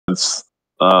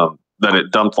that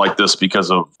it dumped like this because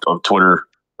of Twitter,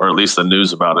 or at least the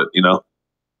news about it, you know?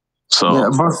 So yeah,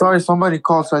 but sorry, somebody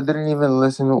called, so I didn't even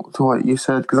listen to what you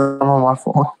said because I'm on my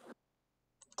phone.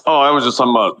 Oh, I was just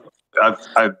talking about,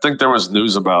 I think there was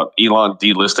news about Elon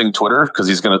delisting Twitter because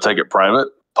he's going to take it private,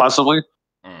 possibly.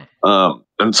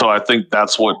 And so I think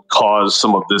that's what caused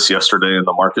some of this yesterday in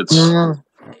the markets.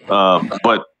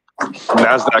 But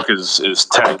NASDAQ is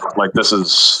tech, like this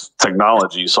is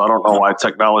technology. So I don't know why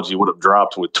technology would have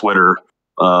dropped with Twitter.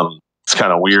 It's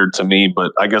kind of weird to me,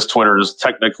 but I guess Twitter is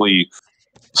technically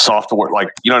software, like,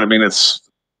 you know what I mean? It's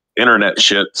internet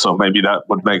shit. So maybe that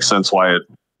would make sense why it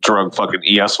drug fucking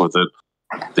ES with it.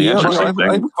 The interesting thing.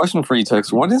 I have a question for you,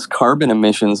 Texx. What is carbon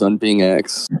emissions on Big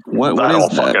X? What I is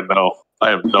don't that? fucking know. I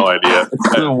have no idea.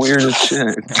 It's the weirdest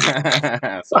shit.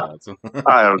 That's awesome.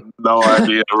 I have no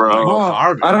idea, bro. Well,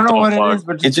 I don't know what it is,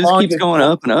 but It just keeps going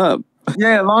up and up.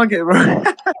 Yeah, long it, bro. And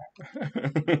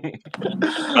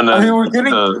then I mean, we're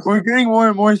getting more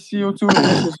and more CO2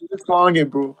 emissions. Just long it,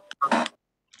 bro.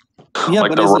 Yeah, like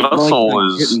but the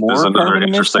Russell like, is another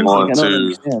interesting one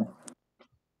too.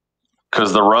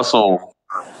 Because the Russell,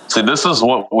 see, this is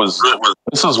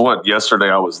what yesterday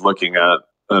I was looking at,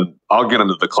 and I'll get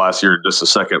into the class here in just a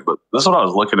second. But this is what I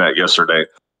was looking at yesterday.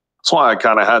 That's why I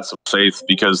kind of had some faith,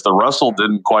 because the Russell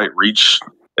didn't quite reach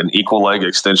an equal leg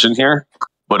extension here,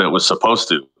 but it was supposed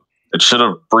to. It should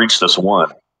have breached this one,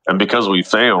 and because we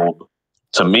failed,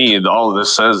 to me, all of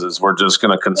this says is we're just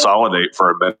going to consolidate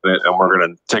for a minute and we're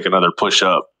going to take another push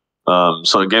up.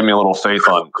 So it gave me a little faith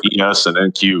on ES and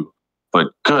NQ.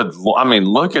 But good, I mean,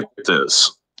 look at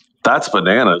this. That's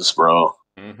bananas, bro.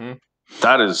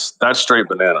 That's straight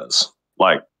bananas,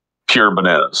 like pure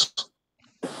bananas.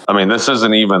 I mean, this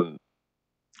isn't even,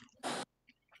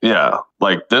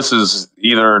 like this is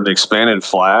either an expanded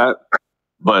flat,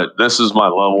 but this is my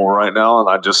level right now, and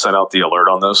I just sent out the alert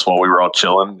on this while we were all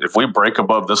chilling. If we break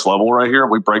above this level right here,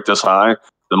 we break this high,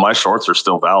 then my shorts are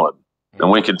still valid. And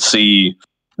we can see,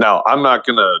 now I'm not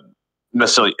going to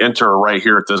necessarily enter right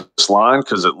here at this line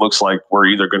because it looks like we're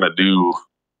either going to do,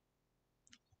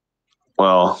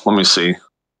 well, let me see.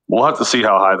 We'll have to see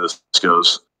how high this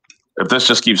goes. If this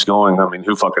just keeps going, I mean,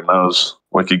 who fucking knows?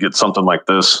 We could get something like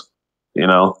this, you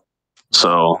know?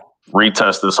 So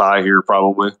retest this high here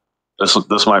probably.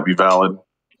 This might be valid,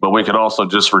 but we could also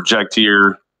just reject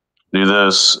here, do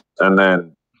this, and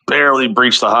then barely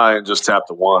breach the high and just tap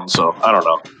the one. So I don't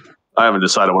know. I haven't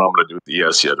decided what I'm going to do with the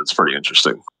ES yet. It's pretty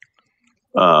interesting.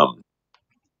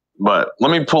 But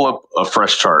let me pull up a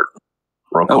fresh chart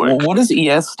real quick. Well, what does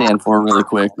ES stand for, really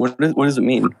quick? What does it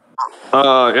mean?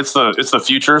 It's the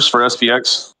futures for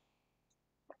SPX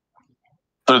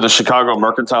through the Chicago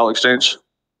Mercantile Exchange.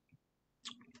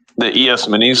 The ES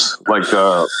minis, like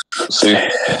see,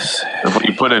 if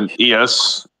you put in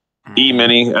ES, E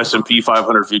mini, S&P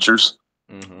 500 futures.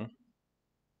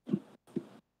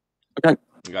 Okay,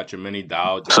 you got your mini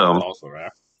Dow also,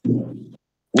 right?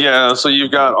 Yeah, so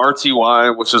you've got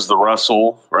RTY, which is the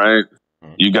Russell, right?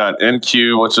 You got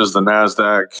NQ, which is the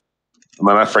NASDAQ. I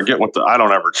mean, I forget I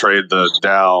don't ever trade the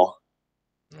Dow.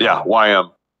 Yeah,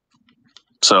 YM.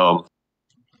 So,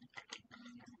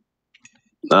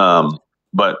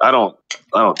 but I don't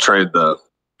trade I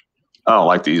don't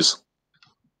like these.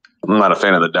 I'm not a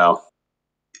fan of the Dow.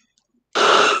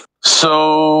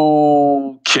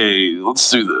 So, okay,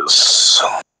 let's do this.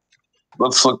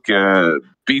 Let's look at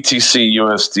BTC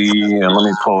USD and let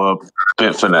me pull up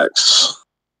Bitfinex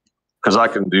because I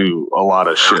can do a lot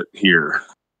of shit here.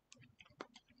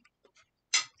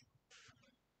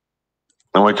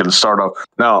 And we can start off.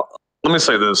 Now, let me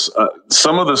say this.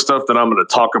 Some of the stuff that I'm going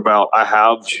to talk about,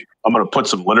 I'm going to put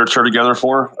some literature together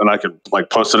for, and I can like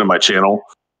post it in my channel.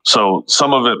 So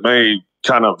some of it may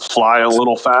kind of fly a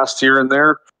little fast here and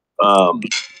there.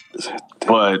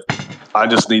 But I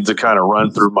just need to kind of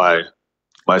run through my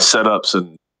setups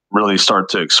and really start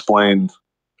to explain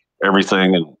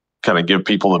everything and kind of give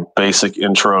people the basic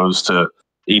intros to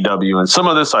EW. And some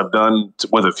of this I've done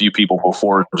with a few people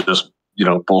before, just, you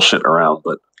know, bullshitting around.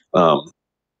 But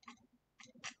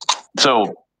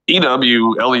so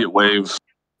EW, Elliot Wave,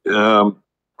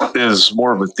 is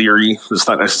more of a theory. It's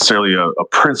not necessarily a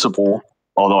principle,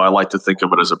 although I like to think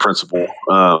of it as a principle.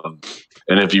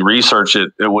 And if you research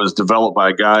it, it was developed by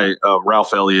a guy,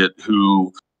 Ralph Elliott,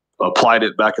 who applied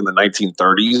it back in the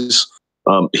 1930s.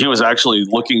 He was actually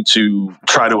looking to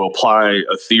try to apply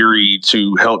a theory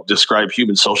to help describe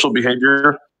human social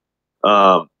behavior.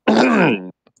 And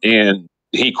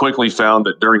he quickly found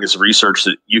that during his research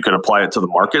that you could apply it to the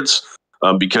markets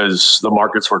because the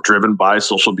markets were driven by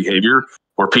social behavior,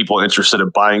 where people interested in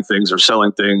buying things or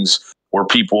selling things, where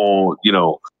people, you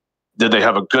know, Did they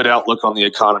have a good outlook on the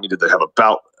economy? Did they have a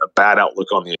bad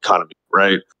outlook on the economy,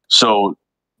 right? So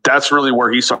that's really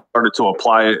where he started to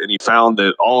apply it, and he found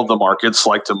that all of the markets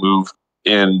like to move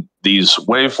in these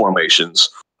wave formations.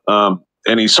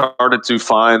 And he started to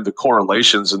find the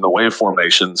correlations in the wave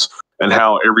formations and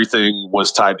how everything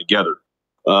was tied together.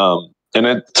 And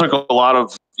it took a lot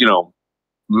of,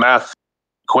 math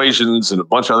equations and a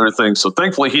bunch of other things. So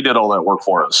thankfully he did all that work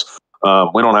for us.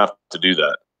 We don't have to do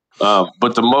that.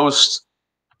 But the most,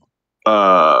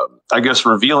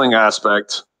 revealing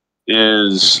aspect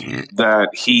is that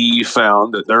he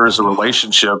found that there is a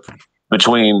relationship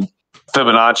between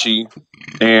Fibonacci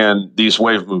and these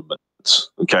wave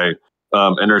movements. Okay.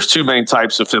 And there's two main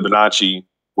types of Fibonacci.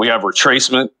 We have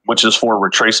retracement, which is for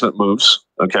retracement moves.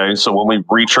 Okay. So when we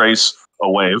retrace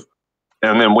a wave,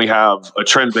 and then we have a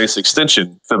trend-based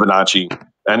extension Fibonacci,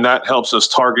 and that helps us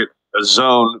target a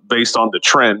zone based on the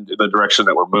trend in the direction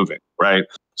that we're moving, right?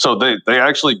 So they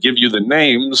actually give you the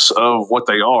names of what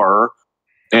they are,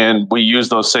 and we use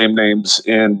those same names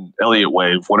in Elliot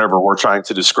Wave whenever we're trying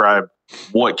to describe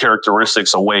what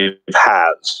characteristics a wave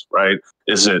has, right?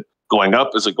 Is it going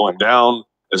up? Is it going down?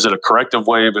 Is it a corrective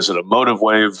wave? Is it a motive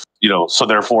wave? So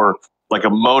therefore, like a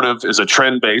motive is a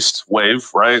trend-based wave,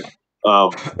 right?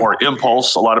 Or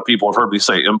impulse. A lot of people have heard me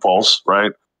say impulse,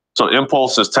 right? So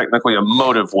impulse is technically a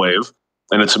motive wave,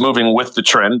 and it's moving with the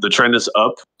trend. The trend is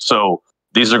up, so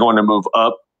these are going to move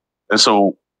up. And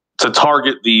so to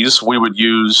target these, we would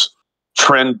use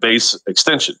trend-based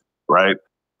extension, right?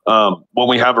 When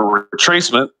we have a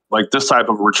retracement, like this type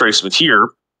of retracement here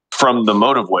from the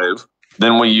motive wave,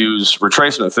 then we use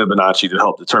retracement Fibonacci to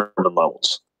help determine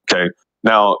levels. Okay.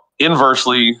 Now,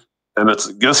 inversely, and this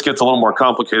gets a little more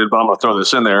complicated, but I'm going to throw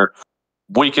this in there.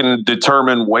 We can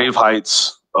determine wave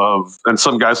heights of, and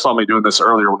some guys saw me doing this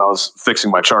earlier when I was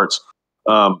fixing my charts.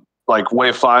 Like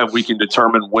wave 5, we can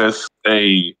determine with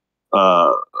a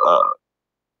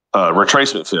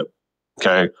retracement fib.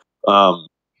 Okay.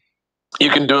 You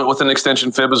can do it with an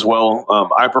extension fib as well.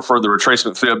 I prefer the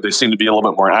retracement fib. They seem to be a little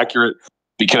bit more accurate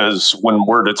because when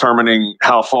we're determining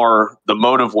how far the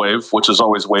motive wave, which is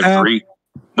always wave 3,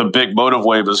 the big motive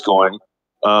wave is going,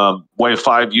 wave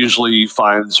 5 usually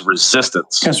finds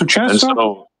resistance. And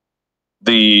so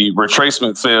the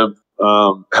retracement fib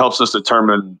helps us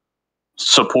determine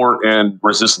support and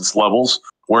resistance levels,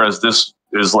 whereas this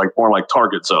is more like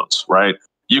target zones, right?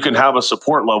 You can have a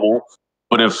support level,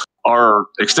 but if our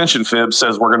extension fib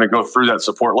says we're going to go through that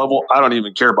support level, I don't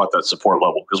even care about that support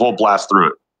level because we'll blast through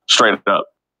it straight up.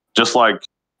 Just like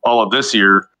all of this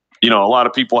year, a lot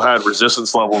of people had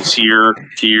resistance levels here,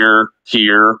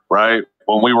 right?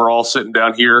 When we were all sitting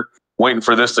down here waiting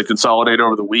for this to consolidate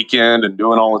over the weekend and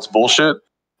doing all its bullshit,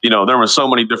 there were so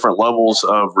many different levels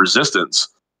of resistance.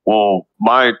 Well,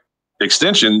 my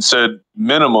extension said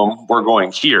minimum we're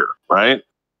going here, right?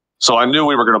 So I knew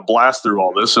we were going to blast through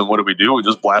all this, and what did we do? We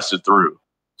just blasted through.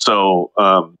 So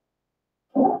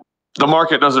the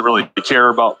market doesn't really care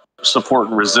about support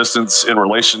and resistance in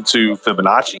relation to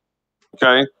Fibonacci,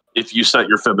 okay? If you set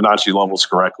your Fibonacci levels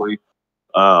correctly.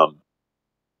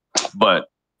 But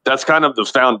that's kind of the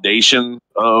foundation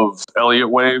of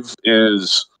Elliot Wave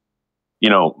is,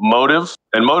 motive.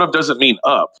 And motive doesn't mean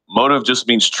up. Motive just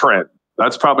means trend.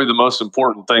 That's probably the most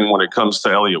important thing when it comes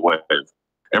to Elliot Wave.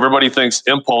 Everybody thinks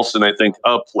impulse and they think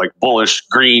up, like bullish,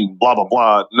 green, blah, blah,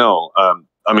 blah. No,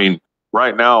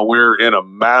 right now we're in a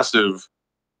massive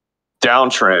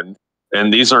downtrend,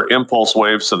 and these are impulse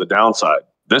waves to the downside.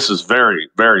 This is very,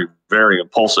 very, very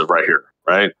impulsive right here,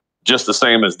 right? Just the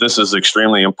same as this is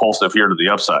extremely impulsive here to the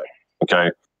upside.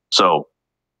 Okay. So,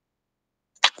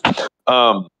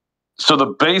 so the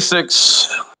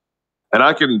basics, and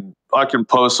I can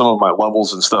post some of my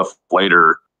levels and stuff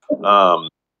later.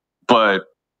 But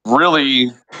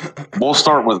really we'll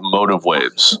start with motive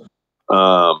waves.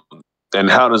 And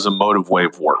how does a motive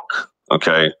wave work?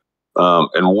 Okay.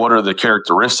 And what are the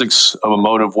characteristics of a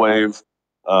motive wave?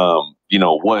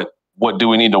 What do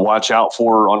we need to watch out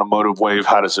for on a motive wave?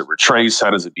 How does it retrace? How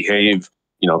does it behave?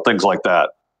 Things like that.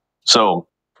 So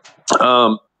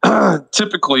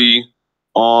typically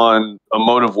on a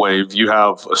motive wave, you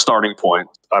have a starting point.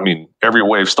 Every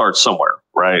wave starts somewhere,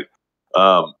 right?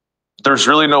 There's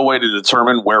really no way to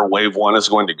determine where wave 1 is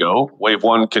going to go. Wave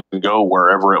 1 can go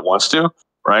wherever it wants to,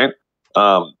 right?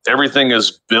 Everything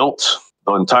is built,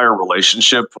 the entire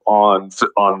relationship on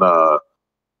the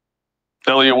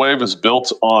Elliot Wave is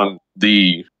built on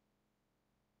the,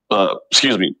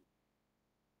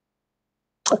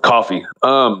 coffee.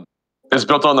 It's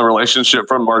built on the relationship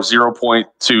from our 0 point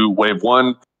to wave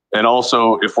 1. And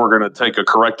also if we're going to take a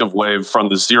corrective wave from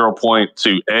the 0 point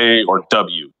to A or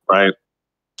W, right?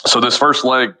 So this first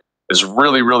leg is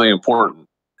really, really important.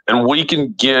 And we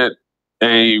can get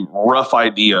a rough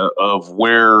idea of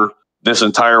where this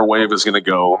entire wave is going to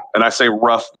go. And I say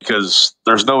rough because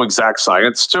there's no exact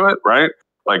science to it, right?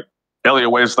 Like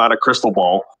Elliot Wave's not a crystal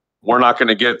ball. We're not going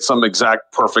to get some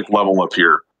exact perfect level up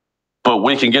here, but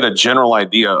we can get a general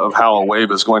idea of how a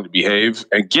wave is going to behave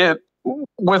and get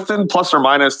within plus or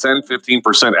minus 10,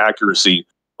 15% accuracy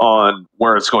on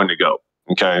where it's going to go.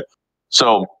 Okay.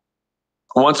 So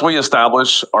once we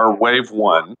establish our wave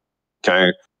 1,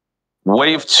 okay,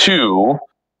 wave 2,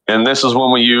 and this is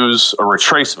when we use a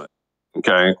retracement.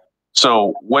 Okay.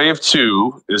 So wave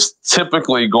 2 is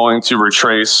typically going to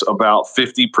retrace about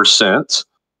 50%,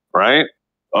 right,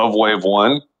 of wave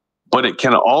 1, but it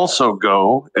can also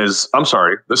go as, I'm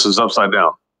sorry, this is upside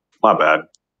down. My bad.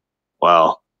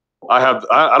 Wow.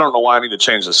 I don't know why I need to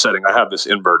change the setting. I have this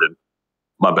inverted.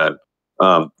 My bad.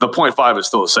 The 0.5 is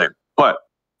still the same, but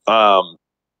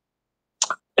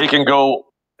it can go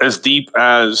as deep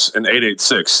as an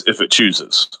 886 if it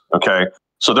chooses. Okay.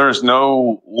 So there's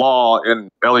no law in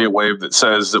Elliot Wave that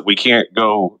says that we can't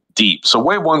go deep. So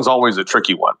wave 1's always a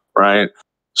tricky one, right?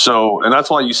 So, and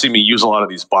that's why you see me use a lot of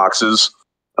these boxes,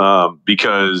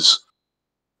 because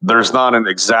there's not an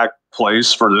exact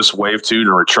place for this wave 2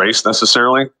 to retrace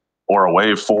necessarily, or a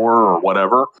wave 4 or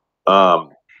whatever.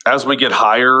 As we get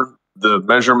higher, the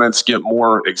measurements get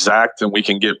more exact and we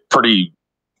can get pretty,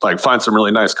 like, find some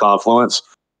really nice confluence.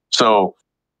 So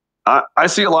I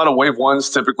see a lot of wave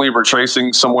 1s typically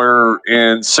retracing somewhere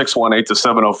in 618 to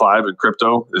 705 in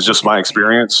crypto is just my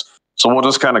experience. So we'll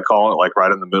just kind of call it like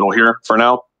right in the middle here for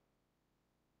now.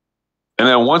 And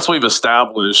then once we've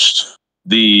established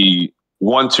the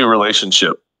 1-2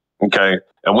 relationship, okay,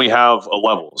 and we have a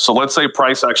level. So let's say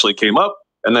price actually came up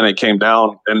and then it came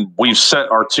down and we've set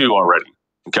our 2 already,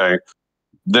 okay,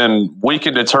 then we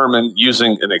can determine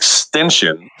using an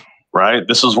extension, right?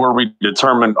 This is where we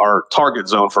determine our target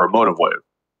zone for a motive wave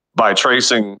by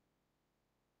tracing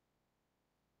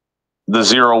the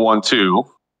 0, 1, 2,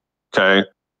 okay?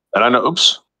 And I know,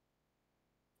 oops,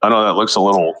 I know that looks a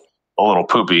little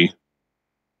poopy.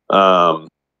 But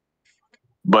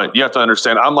you have to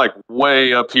understand, I'm like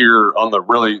way up here on the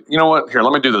really, you know what? Here,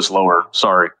 let me do this lower.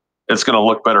 Sorry. It's going to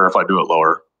look better if I do it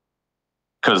lower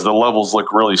because the levels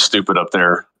look really stupid up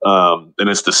there. And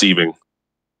it's deceiving.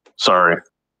 Sorry.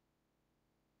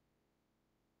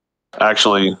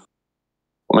 Actually,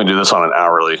 let me do this on an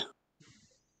hourly.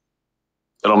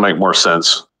 It'll make more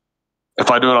sense. If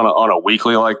I do it on a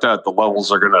weekly like that, the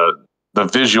levels are going to, the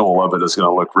visual of it is going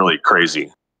to look really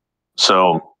crazy.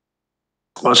 So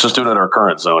let's just do it at our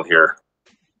current zone here.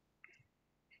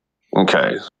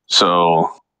 Okay, so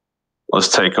let's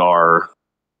take our,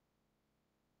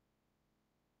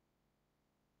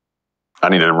 I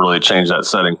need to really change that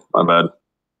setting, my bad.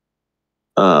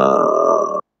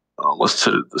 Let's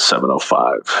do the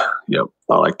 705. Yep,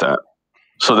 I like that.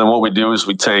 So then what we do is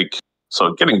we take,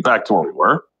 so getting back to where we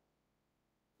were,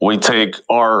 we take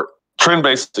our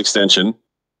trend-based extension,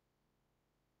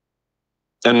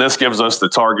 and this gives us the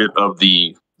target of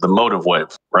the motive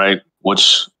wave, right?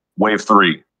 Which wave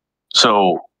 3.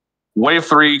 So wave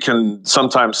 3 can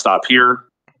sometimes stop here.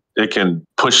 It can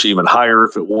push even higher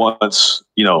if it wants.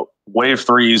 You know, wave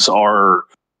 3s are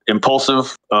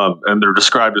impulsive, and they're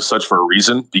described as such for a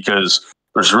reason because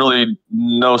there's really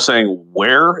no saying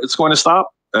where it's going to stop.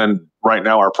 And right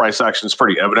now our price action is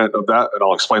pretty evident of that, and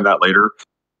I'll explain that later.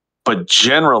 But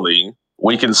generally,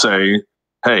 we can say,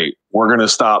 hey, we're going to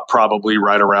stop probably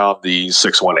right around the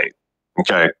 618,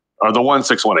 okay? Or the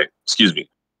 1618, excuse me.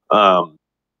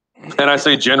 And I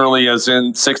say generally as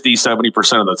in 60,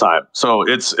 70% of the time. So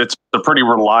it's a pretty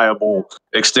reliable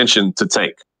extension to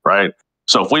take, right?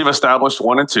 So if we've established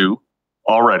 1 and 2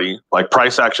 already, like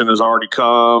price action has already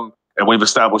come and we've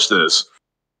established this,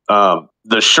 the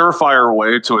surefire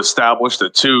way to establish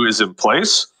that 2 is in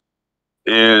place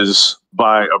is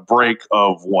by a break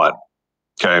of 1,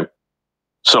 okay?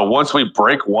 So once we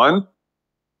break 1,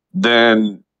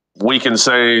 then we can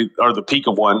say, or the peak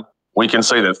of 1, we can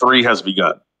say that 3 has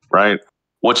begun, right?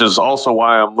 Which is also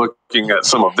why I'm looking at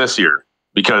some of this here,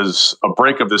 because a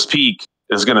break of this peak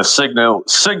is going to signal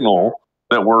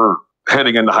that we're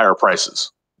heading into higher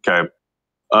prices, okay?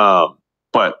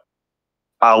 But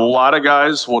a lot of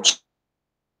guys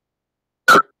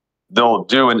they'll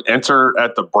do an enter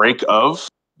at the break of,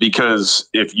 because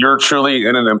if you're truly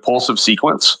in an impulsive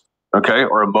sequence, okay,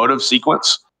 or a motive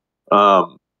sequence,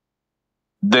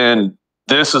 then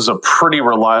this is a pretty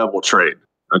reliable trade,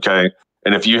 okay?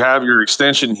 And if you have your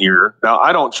extension here, now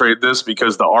I don't trade this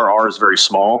because the RR is very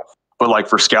small, but like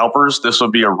for scalpers, this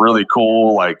would be a really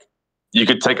cool, like you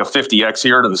could take a 50X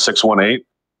here to the 618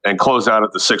 and close out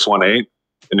at the 618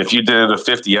 And if you did a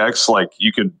 50x, like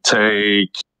you could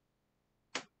take,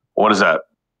 what is that?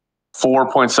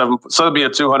 4.7. So it'd be a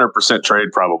 200%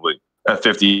 trade probably at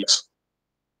 50x.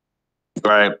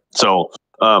 Right. So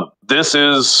this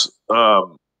is a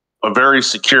very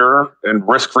secure and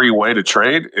risk-free way to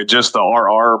trade. It just the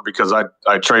RR, because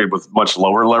I trade with much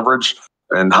lower leverage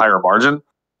and higher margin.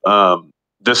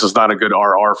 This is not a good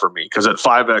RR for me because at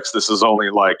 5x, this is only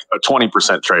like a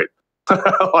 20% trade.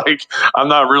 Like I'm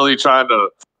not really trying to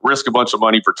risk a bunch of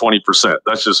money for 20%.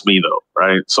 That's just me though,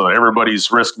 right? So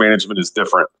everybody's risk management is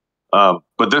different.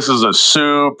 But this is a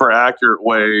super accurate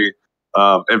way,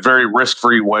 a very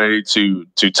risk-free way to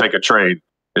take a trade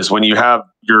is when you have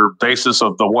your basis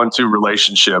of the 1-2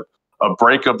 relationship, a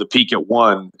break of the peak at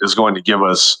 1 is going to give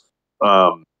us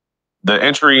the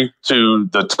entry to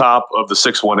the top of the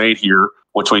 618 here,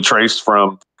 which we traced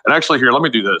from. And actually here, let me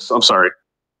do this. I'm sorry.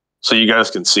 So you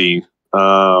guys can see.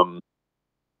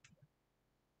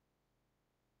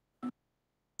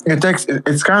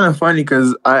 It's kind of funny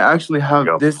because I actually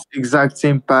have this exact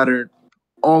same pattern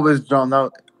always drawn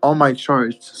out on my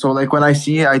charts. So like when I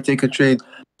see it, I take a trade.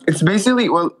 It's basically,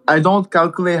 well, I don't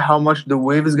calculate how much the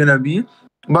wave is gonna be,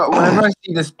 but whenever I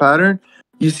see this pattern,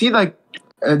 you see like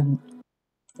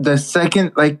the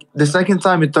second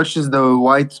time it touches the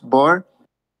white bar.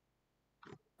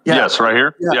 Yeah. Yes, right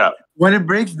here. Yeah. When it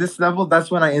breaks this level, that's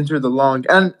when I enter the long.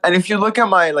 And if you look at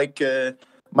my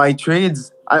my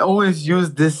trades, I always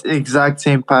use this exact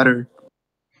same pattern.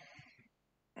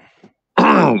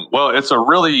 Well, it's a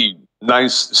really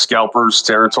nice scalper's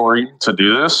territory to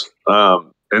do this.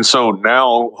 And so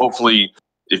now, hopefully,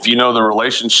 if you know the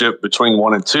relationship between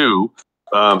 1 and 2,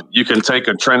 you can take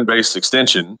a trend-based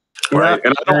extension, right?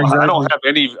 And I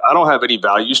don't have any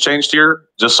values changed here,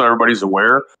 just so everybody's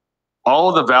aware. All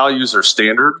of the values are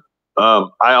standard.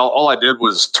 All I did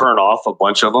was turn off a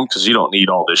bunch of them because you don't need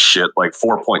all this shit, like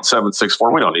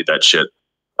 4.764. We don't need that shit.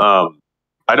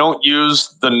 I don't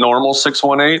use the normal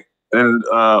 618. And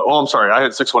I'm sorry, I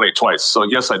had 618 twice. So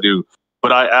yes, I do.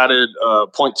 But I added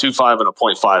 0.25 and a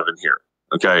 0.5 in here.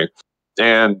 Okay.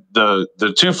 And the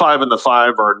 2.5 and the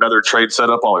 5 are another trade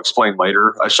setup I'll explain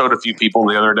later. I showed a few people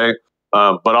the other day,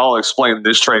 but I'll explain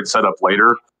this trade setup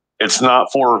later. It's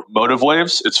not for motive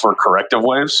waves, it's for corrective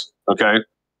waves. Okay.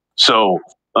 So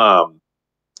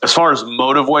as far as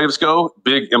motive waves go,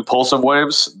 big impulsive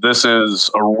waves, this is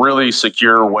a really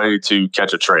secure way to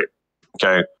catch a trade.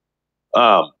 Okay.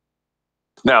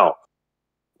 Now,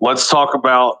 let's talk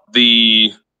about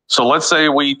so let's say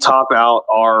we top out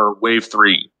our wave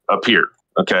 3 up here,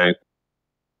 okay?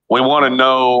 We want to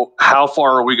know how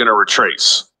far are we going to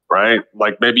retrace, right?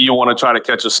 Like maybe you want to try to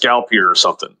catch a scalp here or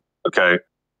something, okay?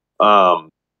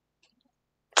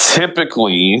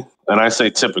 Typically, and I say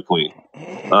typically,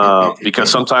 because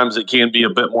sometimes it can be a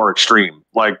bit more extreme.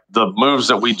 Like the moves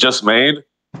that we just made,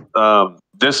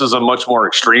 this is a much more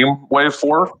extreme wave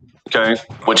 4, okay,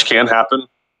 which can happen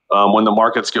when the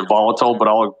markets get volatile. But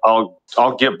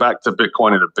I'll get back to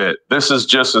Bitcoin in a bit. This is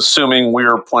just assuming we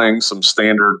are playing some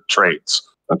standard trades.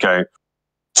 Okay,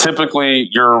 typically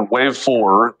your wave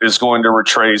 4 is going to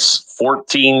retrace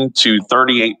 14 to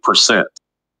 38%.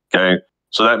 Okay,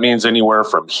 so that means anywhere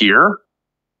from here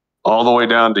all the way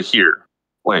down to here.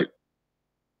 Wait,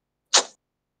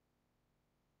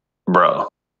 bro.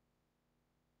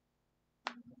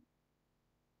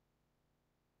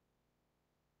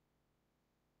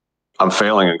 I'm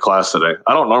failing in class today.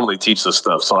 I don't normally teach this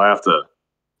stuff, so I have to.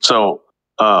 So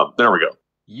there we go.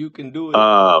 You can do it.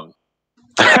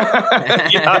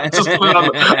 Yeah, I just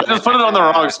put it on the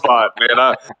wrong spot, man.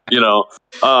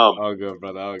 All good,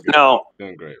 brother. All good. Now,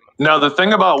 doing great, man. Now the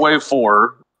thing about wave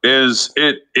 4 is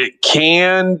it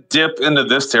can dip into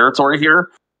this territory here,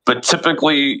 but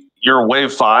typically your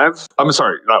wave 5. I'm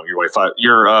sorry, not your wave 5.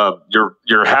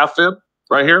 Your half fib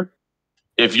right here.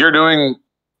 If you're doing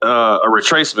a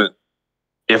retracement,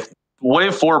 if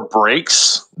wave 4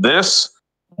 breaks this,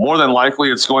 more than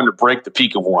likely it's going to break the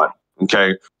peak of 1.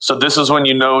 Okay, so this is when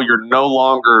you know you're no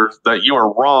longer that you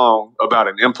are wrong about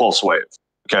an impulse wave.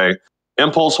 Okay,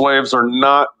 impulse waves are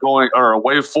not going, or a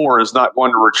wave 4 is not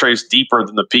going to retrace deeper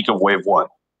than the peak of wave 1.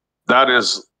 That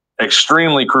is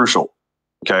extremely crucial.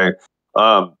 Okay,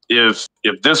 if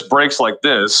this breaks like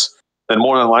this, then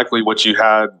more than likely what you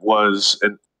had was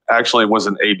an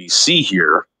ABC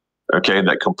here. Okay,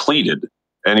 that completed,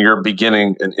 and you're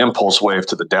beginning an impulse wave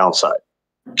to the downside.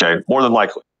 Okay, more than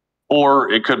likely.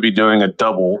 Or it could be doing a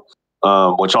double,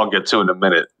 which I'll get to in a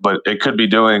minute, but it could be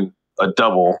doing a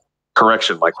double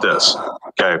correction like this.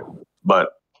 Okay, but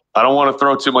I don't want to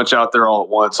throw too much out there all at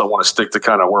once. I want to stick to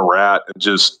kind of where we're at and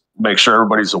just make sure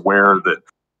everybody's aware that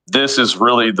this is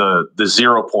really the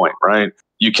 0 point, right?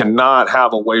 You cannot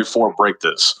have a wave 4 break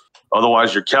this.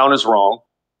 Otherwise, your count is wrong,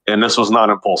 and this was not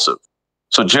impulsive.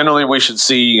 So generally, we should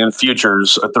see in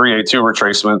futures a 382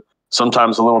 retracement,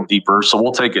 sometimes a little deeper. So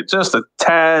we'll take it just a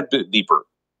tad bit deeper.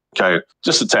 Okay,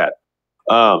 just a tad.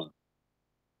 And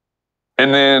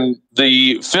then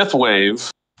the fifth wave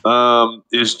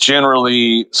is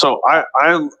generally, so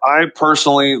I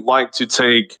personally like to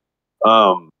take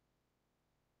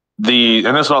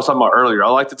and this is what I was talking about earlier. I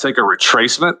like to take a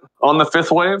retracement on the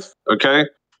fifth wave. Okay.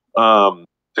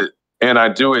 And I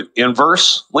do it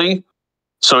inversely.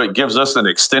 So it gives us an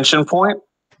extension point,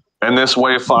 and this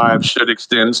wave 5 should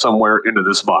extend somewhere into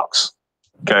this box.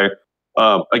 Okay.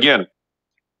 Again,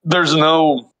 there's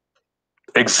no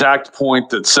exact point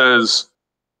that says,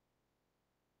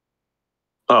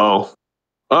 there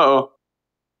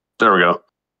we go.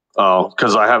 Oh,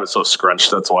 because I have it so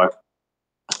scrunched. That's why.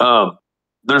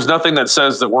 There's nothing that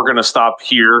says that we're going to stop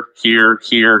here, here,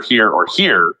 here, here, or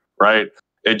here, right?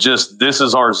 It just, this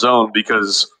is our zone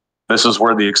because this is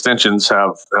where the extensions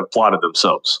have plotted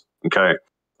themselves. Okay.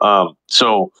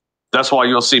 So that's why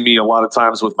you'll see me a lot of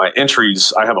times with my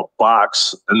entries. I have a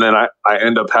box, and then I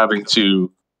end up having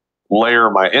to layer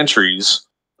my entries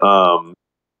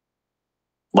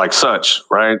like such,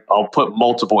 right? I'll put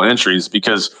multiple entries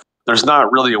because there's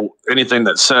not really anything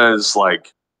that says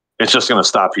like it's just going to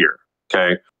stop here.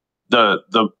 Okay.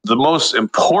 The most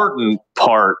important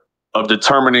part of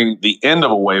determining the end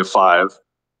of a wave 5,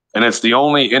 and it's the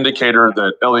only indicator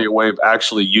that Elliot Wave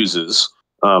actually uses.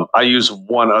 I use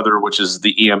one other, which is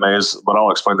the EMAs, but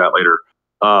I'll explain that later,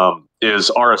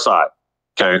 is RSI.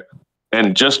 Okay.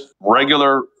 And just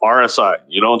regular RSI.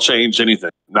 You don't change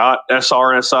anything. Not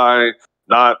SRSI,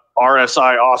 not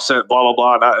RSI offset, blah,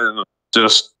 blah, blah.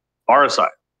 Just RSI,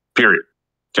 period.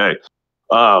 Okay.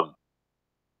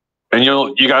 And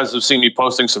you guys have seen me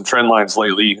posting some trend lines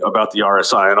lately about the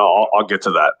RSI, and I'll get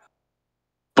to that.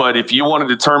 But if you want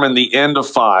to determine the end of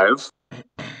 5,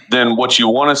 then what you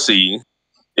want to see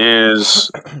is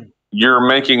you're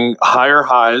making higher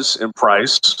highs in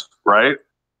price, right?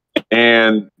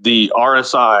 And the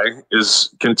RSI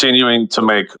is continuing to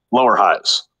make lower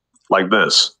highs like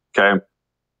this, okay?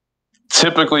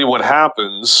 Typically what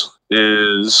happens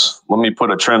is, let me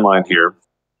put a trend line here,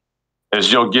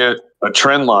 is you'll get a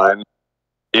trend line.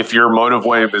 If your motive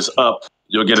wave is up,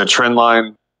 you'll get a trend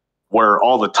line where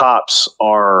all the tops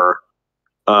are,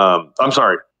 I'm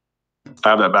sorry, I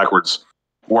have that backwards,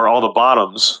 where all the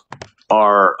bottoms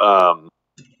are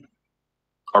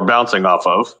bouncing off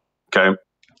of, okay?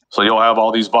 So you'll have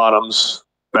all these bottoms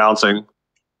bouncing,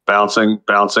 bouncing,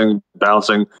 bouncing,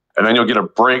 bouncing, and then you'll get a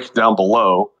break down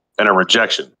below and a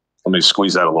rejection. Let me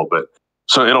squeeze that a little bit.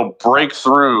 So it'll break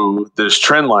through this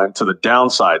trend line to the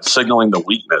downside, signaling the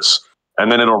weakness,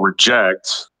 and then it'll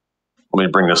reject. Let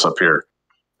me bring this up here.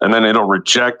 And then it'll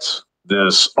reject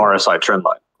this RSI trend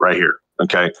line right here,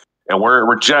 okay? And where it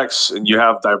rejects and you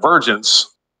have divergence,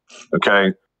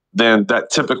 okay, then that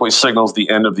typically signals the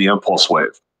end of the impulse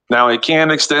wave. Now, it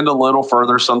can extend a little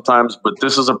further sometimes, but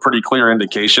this is a pretty clear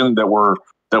indication that we're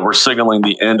signaling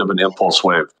the end of an impulse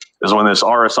wave, is when this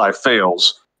RSI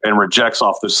fails and rejects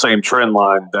off the same trend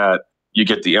line that you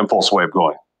get the impulse wave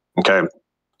going, okay?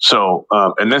 So,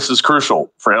 and this is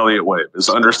crucial for Elliot Wave, is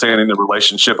understanding the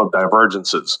relationship of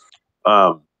divergences.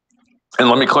 And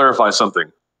let me clarify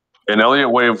something. In Elliot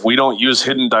Wave, we don't use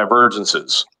hidden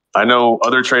divergences. I know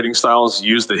other trading styles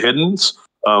use the hiddens.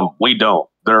 We don't.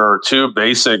 There are two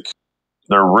basic,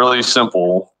 they're really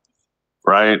simple,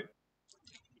 right?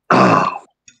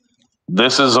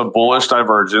 This is a bullish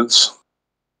divergence.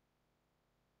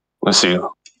 Let's see.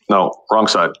 No, wrong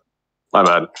side. My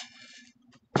bad.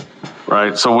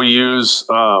 Right. So we use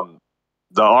the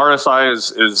RSI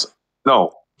is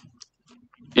no.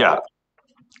 Yeah.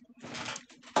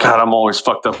 God, I'm always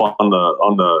fucked up on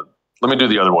the. Let me do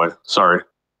the other way. Sorry,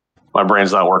 my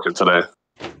brain's not working today.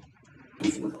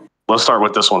 Let's start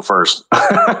with this one first.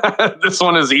 This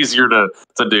one is easier to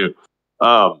do.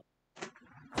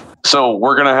 So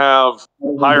we're gonna have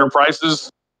higher prices,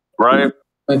 right?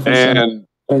 And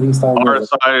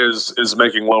RSI is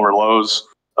making lower lows.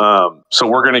 So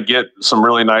we're going to get some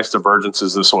really nice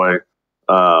divergences this way.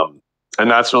 And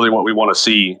that's really what we want to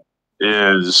see,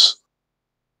 is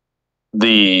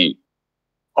the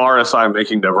RSI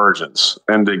making divergence.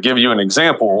 And to give you an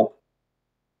example,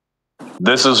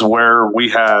 this is where we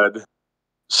had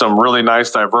some really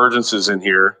nice divergences in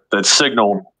here that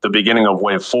signaled the beginning of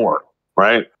wave 4,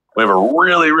 right? We have a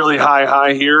really, really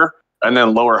high here and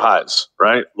then lower highs,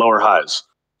 right? Lower highs.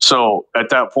 So at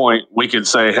that point, we could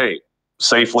say, hey,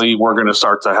 safely, we're going to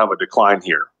start to have a decline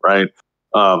here, right?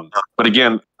 But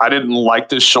again, I didn't like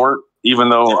this short, even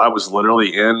though I was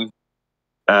literally in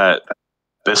at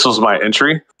this was my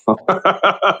entry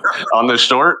on this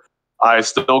short. I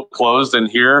still closed in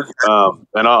here,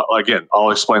 and I'll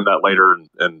explain that later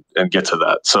and get to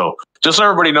that. So just so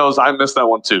everybody knows, I missed that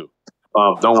one too.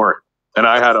 Don't worry. And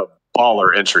I had a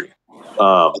baller entry.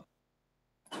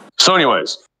 So,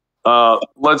 anyways,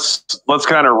 let's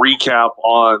kind of recap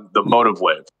on the motive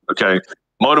wave. Okay,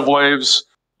 motive waves.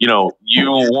 You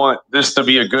want this to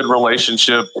be a good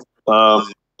relationship.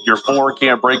 Your 4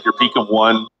 can't break your peak of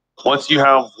 1. Once you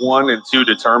have 1 and 2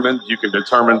 determined, you can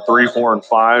determine 3, 4, and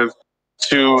 5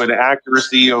 to an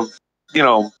accuracy of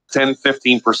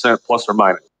 10-15% plus or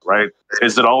minus. Right?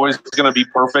 Is it always going to be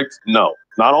perfect? No,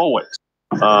 not always.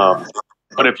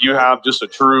 But if you have just a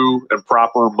true and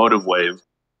proper motive wave,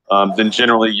 then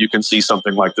generally you can see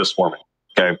something like this forming.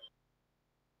 Okay.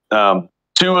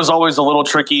 2 is always a little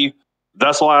tricky.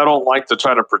 That's why I don't like to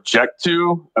try to project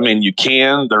 2. I mean, you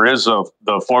can. There is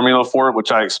the formula for it,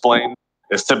 which I explained.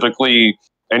 It's typically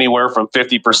anywhere from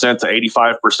 50% to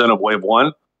 85% of wave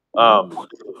 1.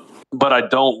 But I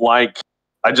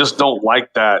just don't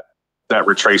like that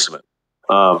retracement.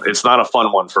 It's not a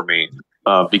fun one for me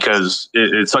because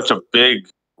it's such a big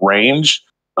range.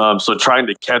 So trying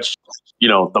to catch,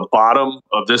 the bottom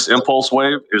of this impulse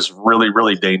wave is really,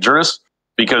 really dangerous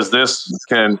because this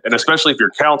can, and especially if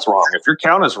your count's wrong. If your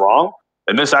count is wrong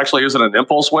and this actually isn't an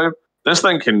impulse wave, this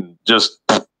thing can just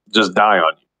die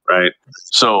on you, right?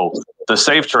 So the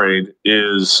safe trade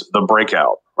is the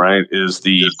breakout, right? Is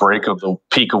the break of the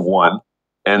peak of 1,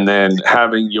 and then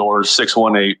having your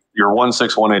 618, your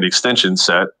 1618 extension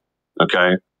set,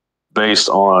 okay, based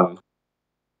on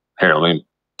here. Let me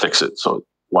fix it so it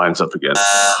lines up again.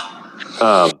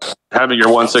 Having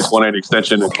your 1618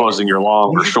 extension and closing your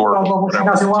long or short.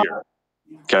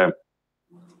 Okay.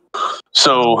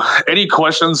 So, any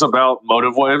questions about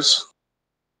motive waves?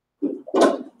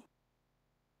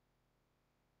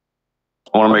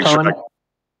 I want to make sure.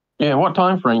 Yeah, what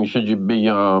time frame should you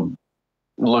be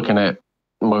looking at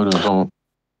motives on?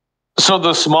 So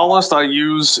the smallest I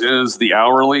use is the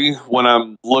hourly when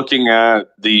I'm looking at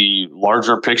the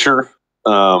larger picture.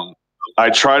 I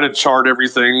try to chart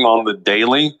everything on the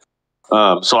daily.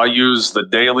 So I use the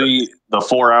daily, the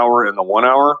 4 hour, and the 1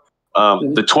 hour.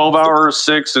 The 12 hour,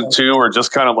 6 and 2 are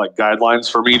just kind of like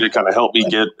guidelines for me to kind of help me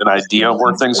get an idea of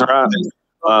where things are at.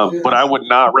 But I would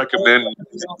not recommend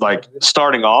like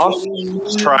starting off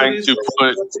trying to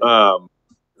put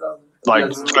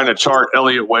trying to chart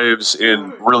Elliott waves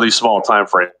in really small time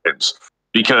frames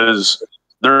because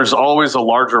there's always a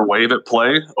larger wave at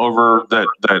play over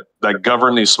that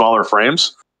govern these smaller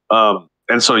frames.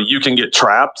 And so you can get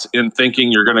trapped in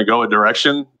thinking you're going to go a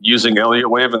direction using Elliott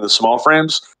wave in the small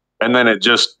frames. And then it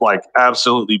just like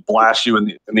absolutely blasts you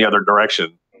in the other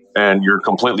direction. And you're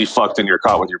completely fucked and you're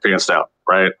caught with your pants down.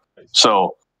 Right.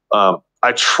 So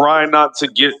I try not to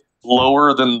get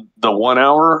lower than the 1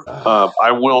 hour.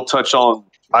 I will touch on,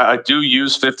 I do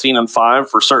use 15 and 5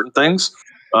 for certain things.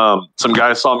 Some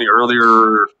guys saw me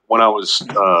earlier when I was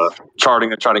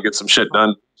charting and trying to get some shit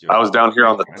done. I was down here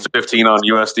on the 15 on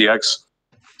USDX.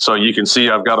 So you can see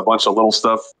I've got a bunch of little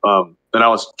stuff. And I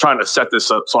was trying to set this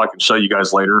up so I can show you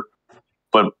guys later.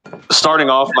 But starting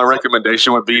off, my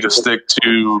recommendation would be to stick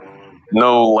to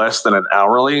no less than an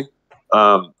hourly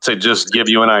to just give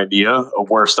you an idea of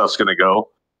where stuff's going to go.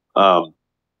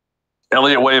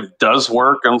 Elliott Wave does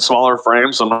work on smaller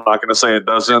frames. I'm not going to say it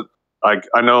doesn't.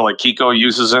 I know like Kiko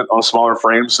uses it on smaller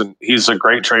frames, and he's a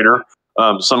great trader.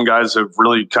 Some guys have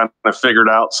really kind of figured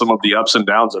out some of the ups and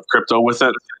downs of crypto with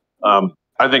it.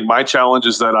 I think my challenge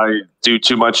is that I do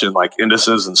too much in like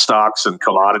indices and stocks and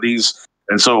commodities.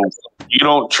 And so you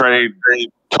don't trade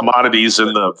commodities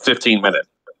in the 15-minute.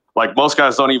 Like most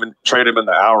guys don't even trade them in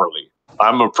the hourly.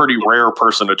 I'm a pretty rare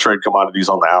person to trade commodities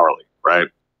on the hourly, right?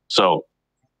 So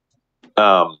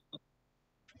I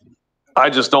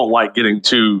just don't like getting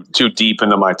too deep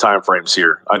into my time frames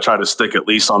here. I try to stick at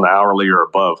least on the hourly or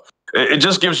above. It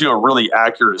just gives you a really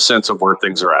accurate sense of where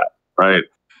things are at, right?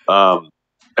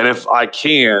 And if I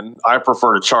can, I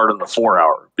prefer to chart in the 4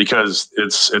 hour because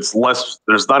it's less,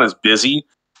 there's not as busy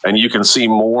and you can see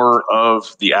more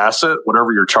of the asset,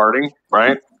 whatever you're charting,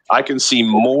 right? I can see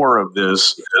more of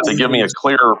this to give me a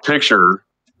clearer picture,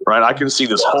 right? I can see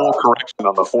this whole correction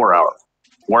on the 4 hour.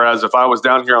 Whereas if I was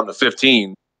down here on the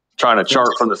 15, trying to chart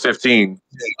from the 15,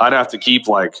 I'd have to keep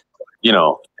like,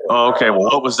 oh, okay, well,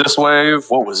 what was this wave?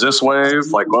 What was this wave?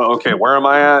 Like, well, okay, where am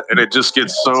I at? And it just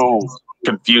gets so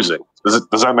confusing.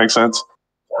 Does that make sense?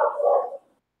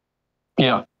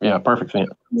 Yeah, perfect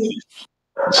sense.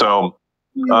 So,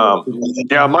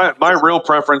 yeah, my real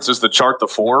preference is to chart the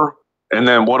 4 And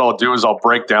then what I'll do is I'll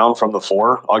break down from the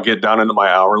 4. I'll get down into my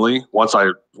hourly. Once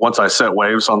I set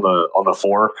waves on the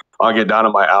 4, I'll get down to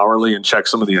my hourly and check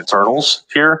some of the internals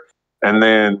here. And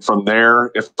then from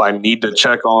there, if I need to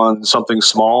check on something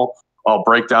small, I'll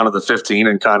break down to the 15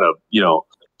 and kind of,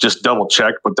 just double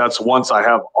check. But that's once I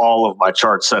have all of my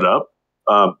charts set up,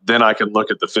 then I can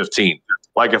look at the 15.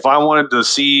 Like if I wanted to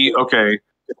see, okay,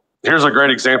 here's a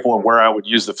great example of where I would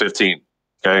use the 15.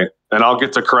 Okay. And I'll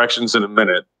get to corrections in a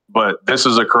minute, but this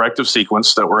is a corrective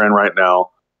sequence that we're in right now.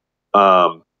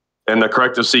 And the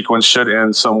corrective sequence should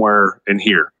end somewhere in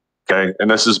here. Okay. And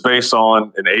this is based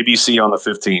on an ABC on the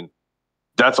 15.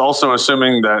 That's also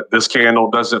assuming that this candle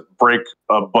doesn't break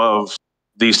above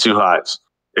these 2 highs.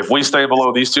 If we stay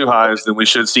below these 2 highs, then we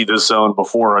should see this zone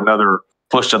before another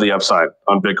push to the upside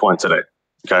on Bitcoin today.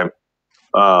 Okay.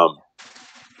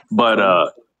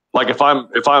 Like if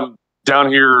I'm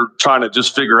down here trying to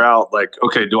just figure out like,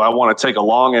 okay, do I want to take a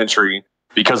long entry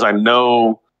because I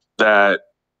know that,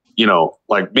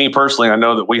 like me personally, I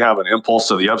know that we have an impulse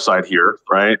to the upside here,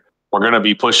 right? We're going to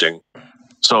be pushing.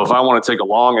 So if I want to take a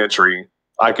long entry,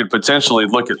 I could potentially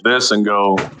look at this and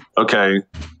go, okay,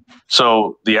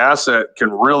 so the asset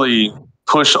can really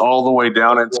push all the way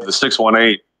down into the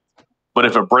 618. But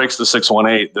if it breaks the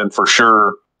 618, then for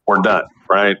sure we're done,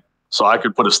 right? So I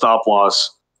could put a stop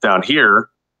loss down here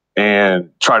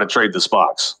and try to trade this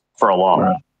box for a long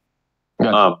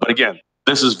run. But again,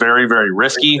 this is very, very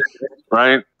risky,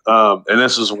 right? And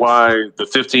this is why the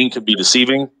 15 could be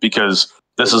deceiving, because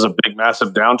this is a big,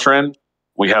 massive downtrend.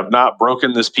 We have not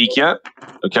broken this peak yet.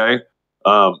 Okay.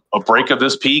 A break of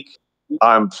this peak,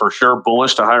 I'm for sure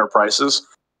bullish to higher prices.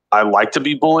 I like to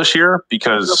be bullish here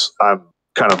because I'm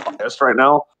kind of biased right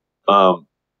now.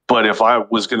 But if I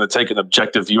was going to take an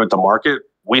objective view at the market,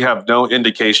 we have no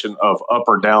indication of up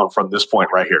or down from this point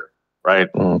right here. Right.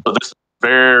 So this is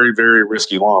very, very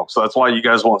risky long. So that's why you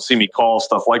guys won't see me call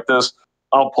stuff like this.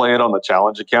 I'll play it on the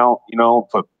challenge account,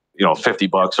 put,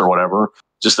 $50 or whatever,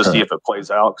 just to see if it plays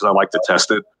out, because I like to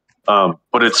test it.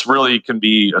 But it's really can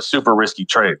be a super risky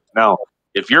trade. Now,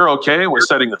 if you're okay with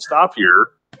setting the stop here,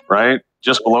 right,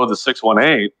 just below the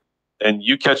 618, and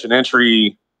you catch an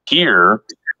entry here,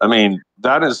 I mean,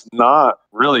 that is not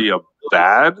really a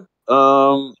bad,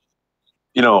 RR,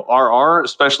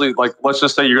 especially like, let's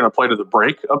just say you're going to play to the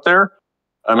break up there.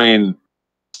 I mean,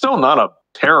 still not a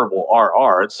terrible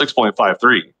RR. It's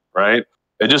 6.53, right?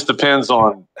 It just depends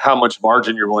on how much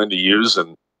margin you're willing to use.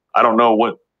 And I don't know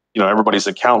what, everybody's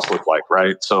accounts look like,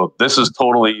 right? So this is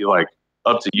totally like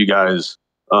up to you guys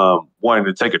wanting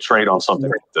to take a trade on something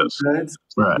like this.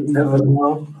 Right. But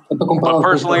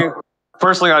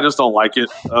personally, I just don't like it.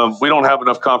 We don't have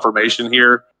enough confirmation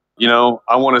here.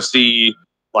 I want to see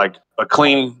like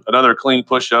another clean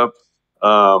push up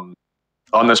on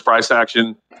this price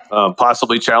action,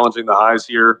 possibly challenging the highs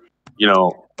here.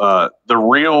 The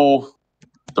real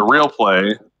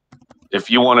play, if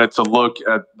you wanted to look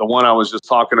at the one I was just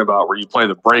talking about where you play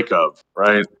the break of,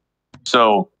 right?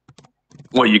 So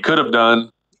what you could have done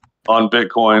on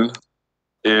Bitcoin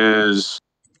is,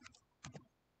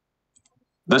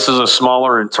 this is a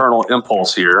smaller internal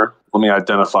impulse here. Let me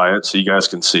identify it so you guys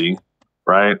can see,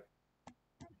 right?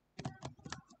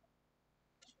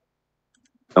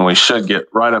 And we should get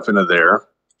right up into there.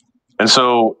 And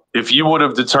so if you would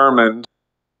have determined,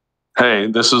 hey,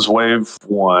 this is wave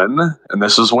 1 and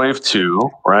this is wave 2,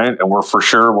 right? And we're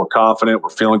confident, we're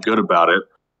feeling good about it.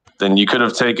 Then you could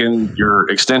have taken your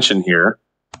extension here.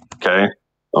 Okay.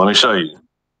 Let me show you.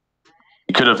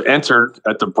 You could have entered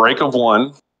at the break of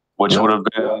 1, which would have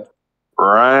been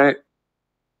right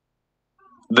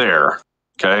there.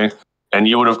 Okay. And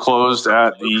you would have closed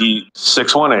at the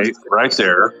 618 right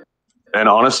there. And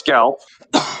on a scalp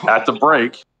at the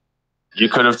break, you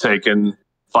could have taken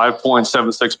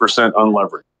 5.76%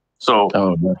 unleveraged. So,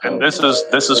 and this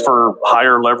is for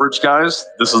higher leverage guys.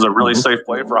 This is a really safe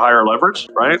play for higher leverage,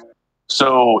 right?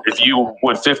 So if you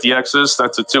would 50Xs,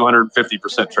 that's a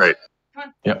 250% trade.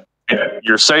 Yeah.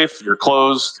 You're safe, you're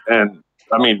closed. And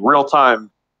I mean, real time,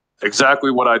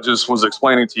 exactly what I just was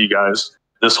explaining to you guys,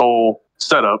 this whole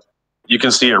setup, you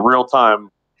can see it real time,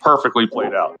 perfectly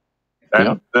played out.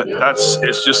 And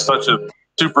it's just such a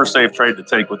super safe trade to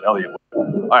take with Elliot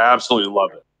Wave. I absolutely love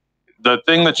it. The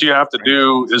thing that you have to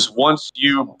do is once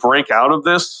you break out of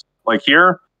this, like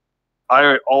here,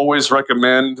 I always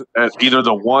recommend at either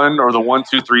the 1 or the 1,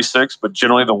 2, 3, 6, but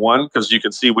generally the 1, because you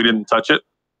can see we didn't touch it.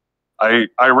 I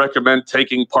recommend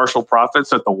taking partial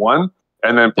profits at the 1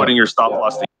 and then putting your stop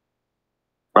loss to,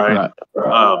 right?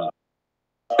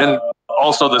 And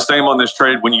also the same on this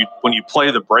trade, when you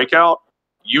play the breakout,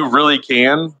 you really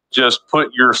can just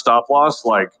put your stop loss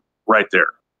like right there.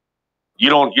 you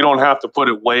don't have to put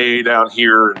it way down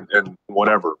here and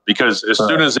whatever, because as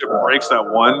soon as it breaks that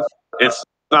one, it's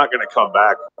not going to come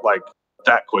back like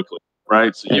that quickly,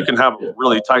 right? So you can have a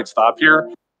really tight stop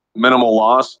here, minimal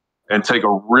loss, and take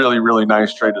a really, really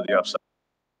nice trade to the upside.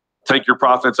 Take your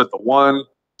profits at the one,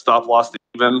 stop loss to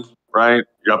even, right?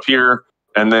 You're up here,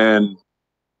 and then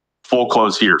full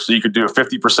close here. So you could do a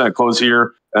 50% close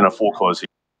here and a full close here,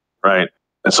 right?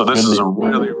 And so this is a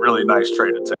really, really nice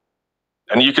trade to take.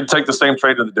 And you can take the same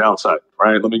trade to the downside,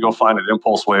 right? Let me go find an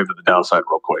impulse wave to the downside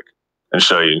real quick and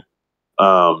show you.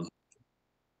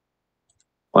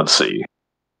 Let's see.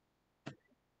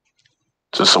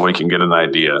 Just so we can get an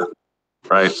idea,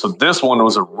 right? So this one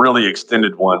was a really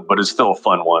extended one, but it's still a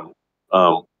fun one.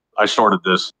 I shorted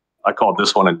this. I called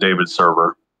this one in David's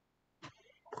server.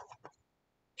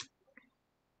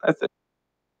 I think,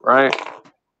 right?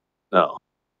 No.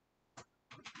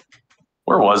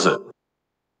 Where was it?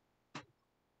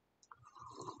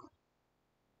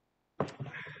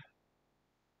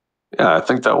 Yeah, I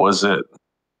think that was it.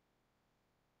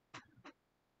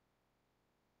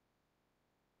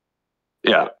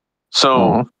 Yeah.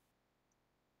 So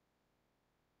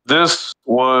this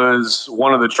was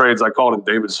one of the trades I called in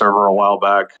David's server a while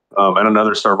back, and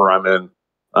another server I'm in.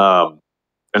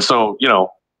 And so, you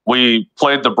know, we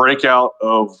played the breakout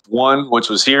of one, which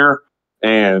was here,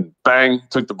 and bang,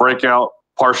 took the breakout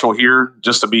partial here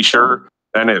just to be sure,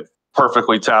 and it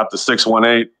perfectly tapped the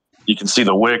 618. You can see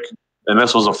the wick, and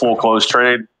this was a full close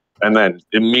trade, and then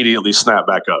immediately snapped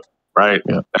back up, right?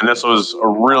 Yeah. And this was a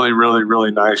really, really,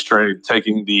 really nice trade,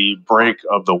 taking the break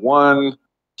of the one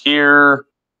here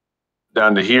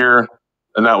down to here,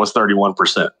 and that was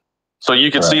 31%. So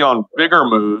you can see on bigger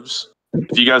moves,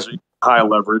 if you guys are high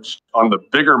leverage on the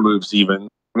bigger moves, even,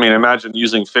 I mean, imagine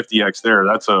using 50x there.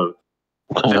 That's a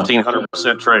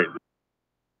 1,500% trade.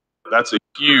 That's a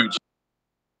huge.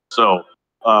 So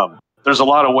there's a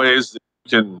lot of ways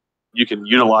that you can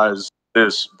utilize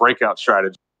this breakout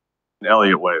strategy in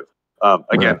Elliot Wave.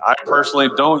 Again, I personally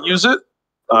don't use it.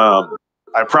 I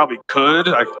probably could.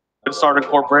 I could start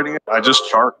incorporating it. I just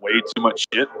chart way too much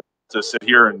shit to sit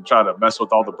here and try to mess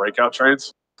with all the breakout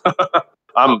trades.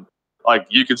 I'm like,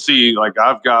 you can see, like,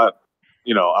 I've got,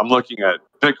 you know, I'm looking at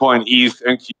Bitcoin, ETH,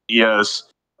 NQES.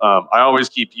 I always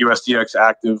keep USDX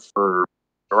active for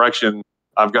direction.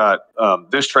 I've got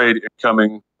this trade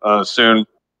incoming soon.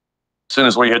 As soon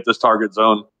as we hit this target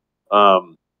zone.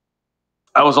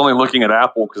 I was only looking at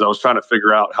Apple because I was trying to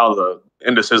figure out how the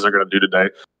indices are going to do today.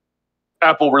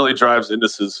 Apple really drives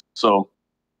indices. So,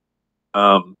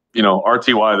 you know,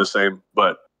 RTY the same,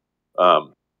 but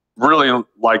really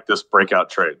like this breakout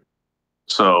trade.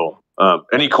 So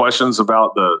any questions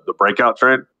about the breakout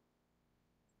trade?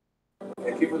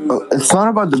 It's not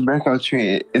about the breakout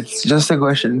trade. It's just a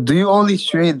question. Do you only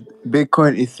trade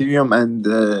Bitcoin, Ethereum, and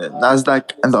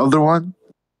NASDAQ and the other one?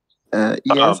 ES,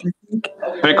 I think?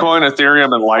 Bitcoin,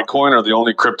 Ethereum, and Litecoin are the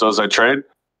only cryptos I trade.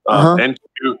 NQ,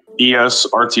 ES,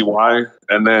 RTY,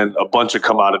 and then a bunch of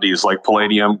commodities like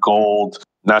palladium, gold,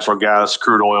 natural gas,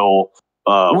 crude oil,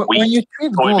 wheat. When you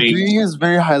trade gold, do you use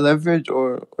very high leverage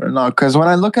or not? Because when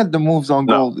I look at the moves on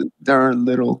gold, they're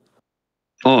little.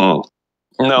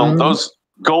 No, those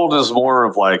gold is more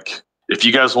of like, if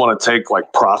you guys want to take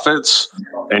like profits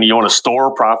and you want to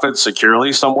store profits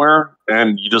securely somewhere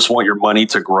and you just want your money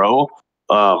to grow,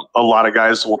 a lot of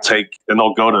guys will take and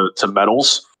they'll go to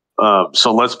metals.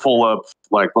 So let's pull up,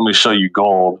 like, let me show you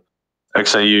gold,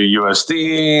 XAU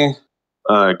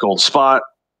USD, gold spot.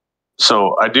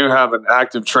 So I do have an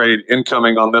active trade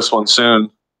incoming on this one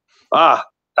soon.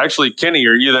 Actually, Kenny,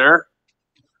 are you there?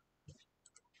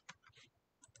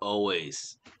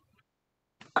 Always.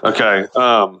 Okay.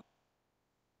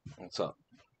 What's up?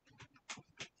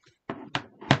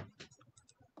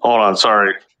 Hold on,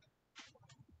 sorry.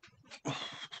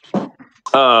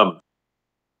 Remember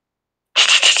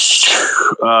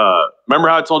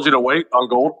how I told you to wait on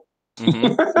gold?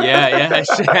 Yeah.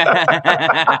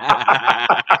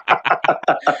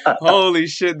 Holy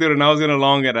shit, dude. And I was going to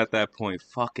long it at that point.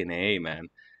 Fucking A, man.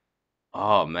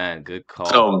 Oh, man. Good call.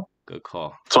 So, good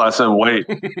call. So I said, wait,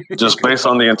 just based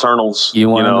on the internals. You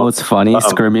want to know what's funny?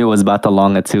 Skirmy was about to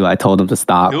long it too. I told him to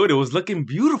stop. Dude, it was looking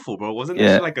beautiful, bro. Wasn't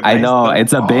that shit like a nice I know. Dump?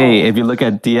 It's a bait. If you look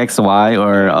at DXY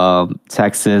or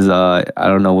Texas, I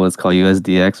don't know what it's called,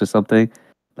 USDX or something,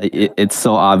 like it's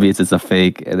so obvious it's a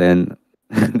fake. And then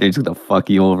they're just going to fuck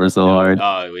you over so hard.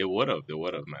 It would have,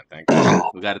 man. Thank you.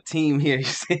 We got a team here, you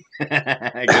see.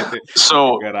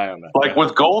 So, good eye on that. Like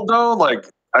with gold, though, like,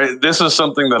 this is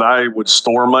something that I would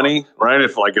store money, right?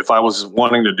 If I was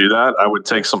wanting to do that, I would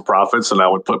take some profits and I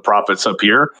would put profits up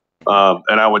here,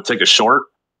 and I would take a short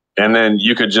and then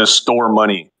you could just store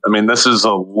money. I mean, this is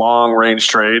a long range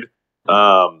trade,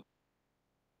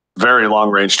 very long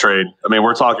range trade. I mean,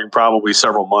 we're talking probably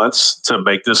several months to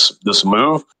make this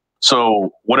move.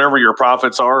 So whatever your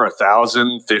profits are,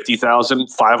 1,000, 50,000,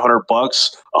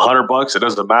 $500, $100, it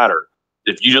doesn't matter.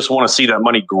 If you just want to see that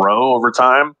money grow over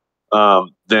time,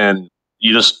 then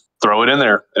you just throw it in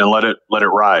there and let it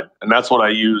ride. And that's what I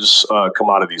use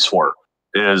commodities for,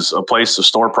 is a place to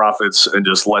store profits and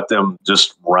just let them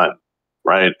just run,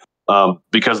 right?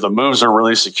 Because the moves are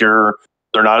really secure.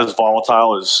 They're not as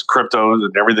volatile as crypto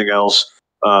and everything else.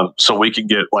 So we can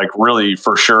get like really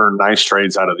for sure nice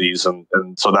trades out of these. And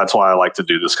so that's why I like to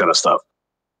do this kind of stuff.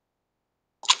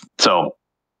 So,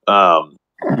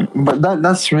 but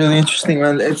that's really interesting,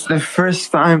 man. It's the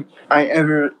first time I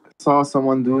ever saw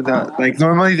someone do that. Like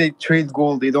normally they trade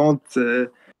gold, they don't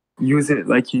use it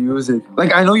like you use it.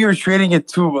 Like I know you're trading it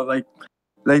too, but like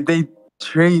they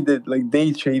trade it like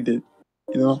they trade it,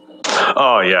 you know?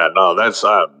 Oh yeah, no, that's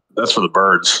for the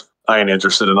birds. I ain't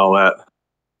interested in all that.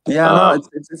 Yeah, no,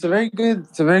 it's a very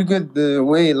good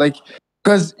way, like,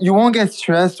 because you won't get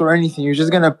stressed or anything. You're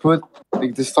just gonna put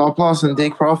like the stop loss and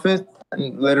take profit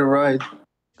and let it ride.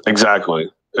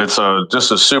 Exactly. It's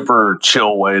just a super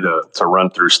chill way to run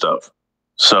through stuff.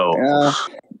 So yeah,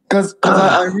 because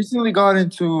I recently got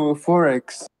into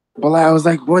Forex, but I was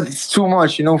like, what? It's too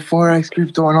much, you know, Forex,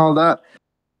 crypto, and all that.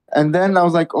 And then I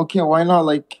was like, okay, why not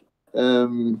like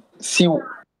see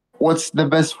what's the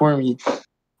best for me?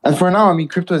 And for now, I mean,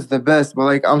 crypto is the best, but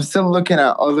like I'm still looking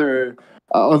at other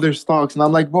stocks, and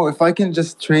I'm like, bro, if I can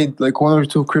just trade like 1 or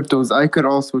 2 cryptos, I could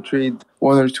also trade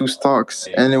 1 or 2 stocks,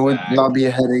 and it would not be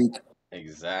a headache.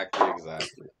 Exactly.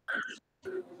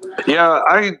 Yeah,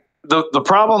 the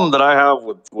problem that I have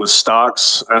with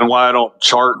stocks and why I don't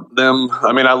chart them.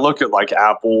 I mean, I look at like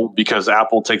Apple, because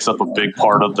Apple takes up a big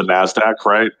part of the NASDAQ,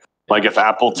 right? Like if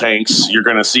Apple tanks, you're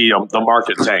going to see the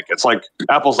market tank. It's like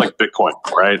Apple's like Bitcoin,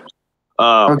 right?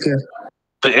 Okay.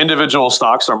 The individual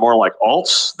stocks are more like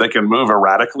alts. They can move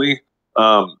erratically.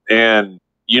 And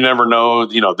you never know,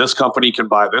 you know, this company can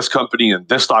buy this company and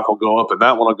this stock will go up and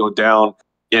that one will go down.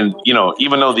 And, you know,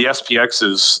 even though the SPX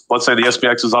is, let's say the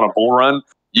SPX is on a bull run,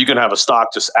 you can have a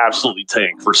stock just absolutely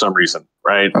tank for some reason,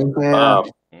 right? Okay.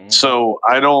 So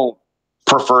I don't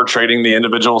prefer trading the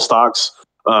individual stocks.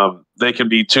 They can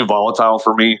be too volatile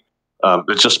for me.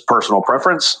 It's just personal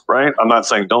preference, right? I'm not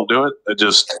saying don't do it. It's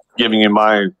just giving you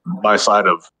my side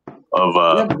of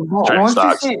trading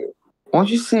stocks. Won't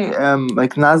you say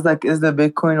like NASDAQ is the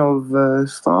Bitcoin of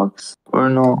stocks, or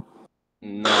no?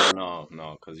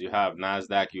 No, because you have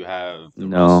NASDAQ, you have the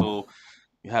Russell,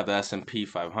 you have the S&P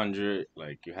 500,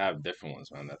 like you have different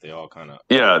ones, man, that they all kind of...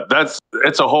 Yeah,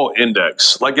 it's a whole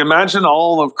index. Like imagine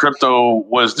all of crypto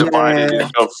was divided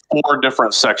into 4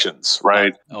 different sections,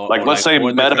 right? Like let's say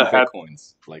Meta had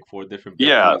Bitcoins, like 4 different Bitcoins,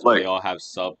 yeah, like they all have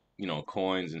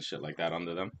coins and shit like that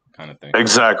under them, kind of thing.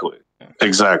 Exactly.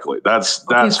 That's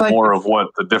more of what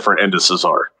the different indices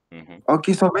are. Mm-hmm.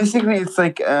 Okay, so basically it's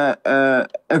like a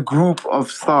group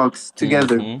of stocks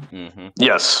together.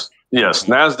 Yes.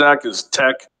 NASDAQ is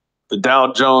tech. The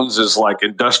Dow Jones is like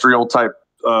industrial type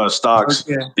stocks.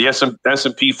 Okay. The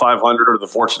S&P 500 or the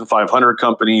Fortune 500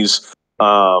 companies.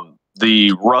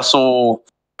 The Russell,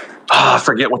 I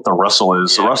forget what the Russell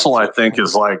is. The Russell, I think,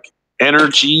 is like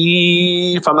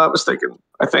energy, if I'm not mistaken.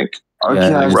 I think.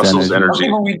 Okay, Russell's energy.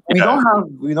 Okay,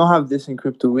 but we don't have this in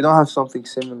crypto. We don't have something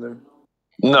similar.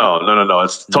 No.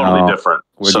 It's totally different.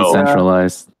 We're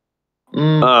decentralized.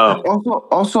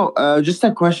 Also, just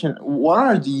a question: what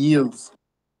are the yields?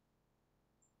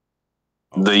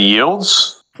 The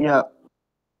yields? Yeah.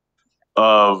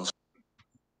 Of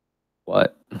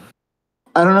what?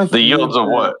 I don't know. If the yields of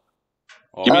what?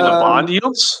 You mean the bond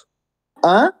yields?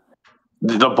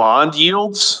 The bond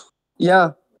yields?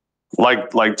 Yeah.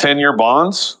 Like 10-year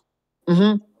bonds?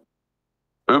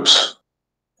 Mm-hmm. Oops.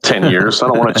 10 years. I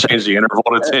don't want to change the interval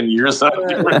to 10 years. No,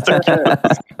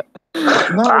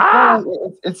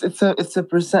 it's a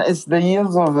percent. It's the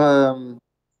yields of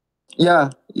yeah.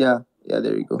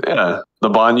 There you go. Yeah, the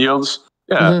bond yields.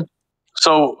 Yeah. Mm-hmm.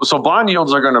 So bond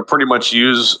yields are going to pretty much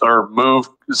use or move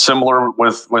similar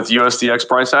with USDX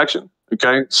price action.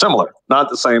 Okay, similar, not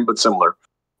the same, but similar.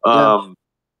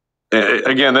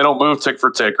 Again, they don't move tick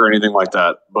for tick or anything like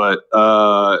that, but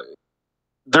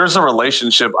there's a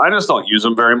relationship. I just don't use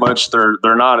them very much. They're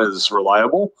not as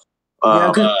reliable,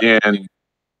 and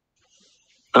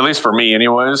at least for me,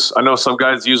 anyways. I know some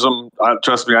guys use them.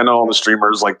 Trust me, I know all the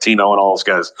streamers like Tino and all those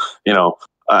guys. You know,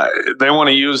 they want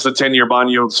to use the 10-year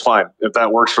bond yields. Fine, if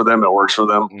that works for them, it works for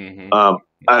them.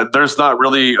 There's not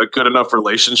really a good enough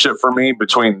relationship for me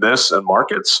between this and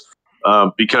markets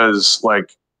because,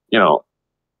 like, you know,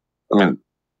 I mean,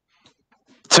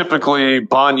 typically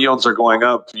bond yields are going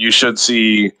up. You should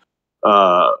see,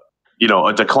 you know,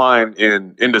 a decline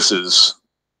in indices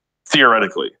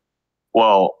theoretically.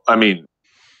 Well, I mean,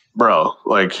 bro,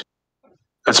 like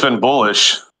it's been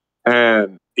bullish,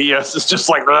 and ES is just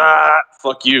like,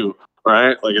 fuck you,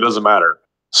 right? Like it doesn't matter.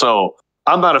 So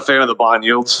I'm not a fan of the bond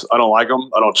yields. I don't like them.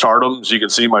 I don't chart them. As you can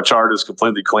see, my chart is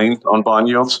completely clean on bond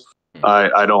yields.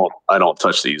 I don't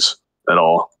touch these at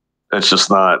all. It's just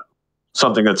not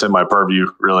something that's in my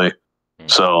purview, really.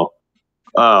 So,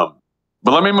 but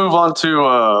let me move on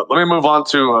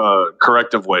to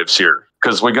corrective waves here,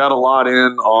 because we got a lot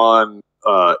in on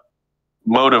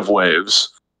motive waves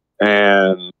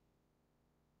and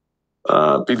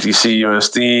BTC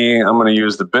USD. I'm going to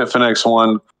use the Bitfinex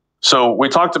one. So we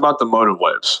talked about the motive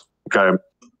waves. Okay.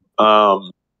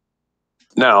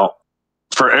 Now,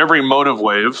 for every motive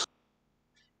wave,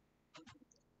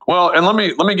 well, and let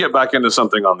me get back into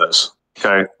something on this.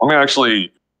 Okay, let me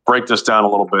actually break this down a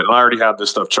little bit, and I already have this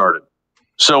stuff charted.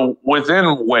 So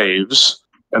within waves,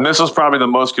 and this is probably the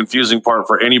most confusing part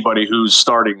for anybody who's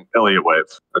starting Elliot Wave.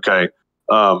 Okay,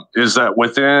 is that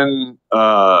within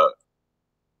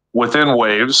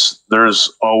waves, there's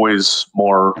always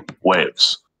more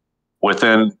waves.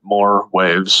 Within more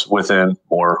waves, within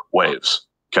more waves.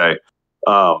 Okay,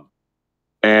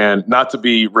 and not to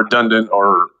be redundant,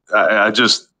 or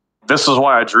this is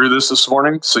why I drew this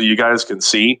morning, so you guys can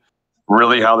see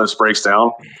really how this breaks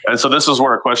down. And so this is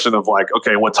where a question of like,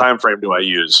 okay, what time frame do I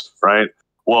use, right?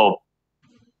 Well,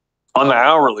 on the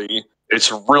hourly,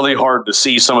 it's really hard to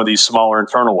see some of these smaller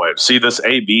internal waves. See this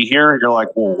AB here? You're like,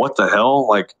 well, what the hell?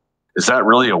 Like, is that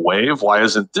really a wave? Why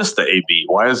isn't this the AB?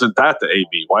 Why isn't that the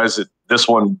AB? Why is it this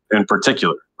one in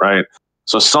particular, right?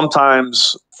 So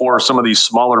sometimes for some of these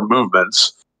smaller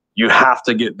movements, you have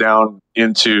to get down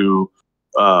into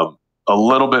a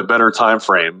little bit better time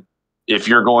frame if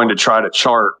you're going to try to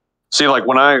chart. See, like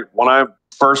when I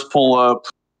first pull up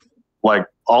like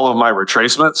all of my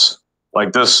retracements,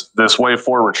 like this wave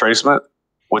 4 retracement,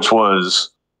 which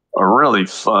was a really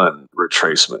fun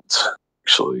retracement,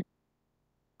 actually.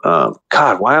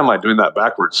 God, why am I doing that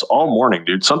backwards all morning,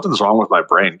 dude? Something's wrong with my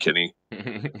brain, Kenny.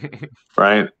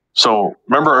 Right? So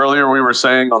remember earlier we were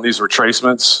saying on these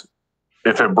retracements,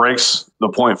 if it breaks the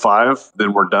 0.5,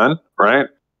 then we're done, right?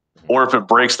 Or if it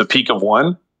breaks the peak of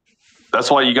 1, that's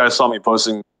why you guys saw me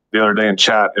posting the other day in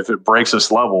chat. If it breaks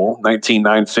this level,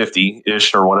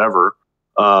 19,950-ish or whatever,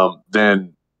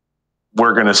 then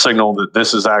we're going to signal that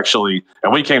this is actually,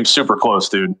 and we came super close,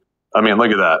 dude. I mean, look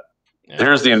at that. Yeah.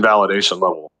 Here's the invalidation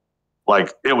level.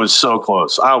 Like, it was so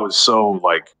close. I was so,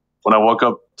 like, when I woke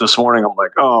up this morning, I'm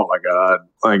like, oh my God,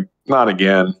 like, not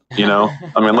again, you know?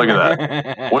 I mean, look at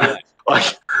that.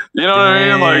 Like, you know what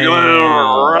I mean?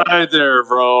 Like, right there,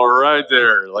 bro, right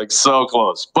there. Like, so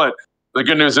close. But the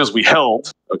good news is we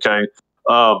held, okay?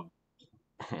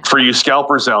 For you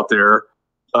scalpers out there,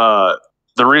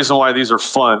 the reason why these are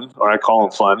fun, or I call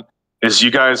them fun, is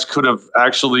you guys could have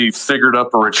actually figured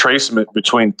up a retracement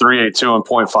between 382 and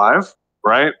 0.5,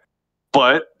 right?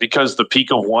 But because the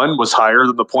peak of 1 was higher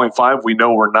than the 0.5, we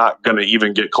know we're not going to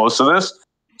even get close to this.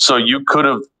 So you could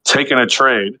have taken a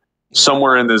trade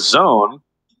somewhere in this zone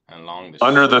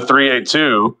under the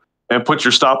 382 and put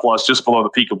your stop loss just below the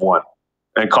peak of 1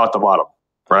 and caught the bottom,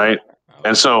 right?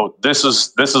 And so this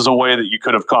is a way that you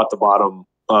could have caught the bottom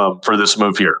for this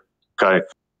move here. Okay,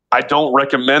 I don't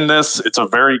recommend this. It's a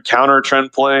very counter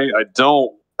trend play. I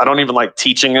don't even like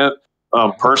teaching it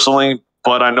personally,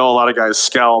 but I know a lot of guys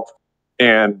scalp,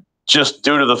 and just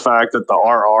due to the fact that the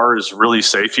RR is really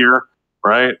safe here,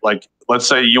 right? Like, let's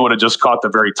say you would have just caught the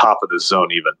very top of this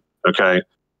zone even, okay?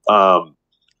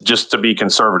 Just to be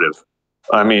conservative.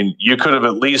 I mean, you could have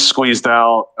at least squeezed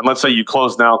out, and let's say you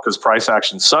closed now because price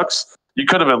action sucks, you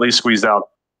could have at least squeezed out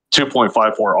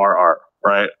 2.54 RR,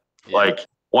 right? Yeah. Like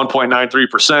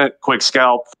 1.93%, quick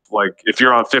scalp. Like if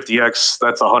you're on 50X,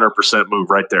 that's a 100% move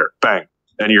right there. Bang.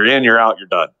 And you're in, you're out, you're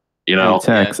done. You know?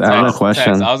 Texx, I have a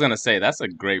question. Texx, I was going to say, that's a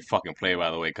great fucking play,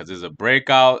 by the way, because it's a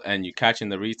breakout and you catching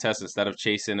the retest instead of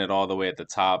chasing it all the way at the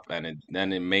top. And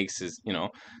then it makes his,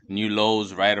 new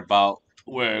lows right about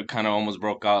where it kind of almost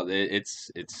broke out.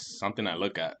 It's something I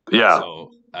look at. Yeah.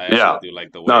 So I actually do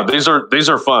like the wave. No, these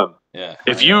are fun. Yeah.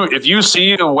 If you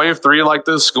see a wave 3 like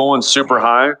this going super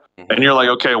high, and you're like,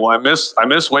 okay, well, I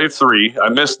missed wave 3, I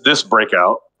missed this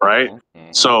breakout, right?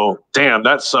 So damn,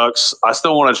 that sucks. I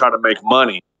still want to try to make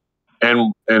money,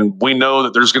 and we know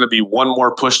that there's going to be one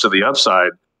more push to the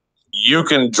upside. You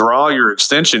can draw your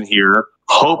extension here,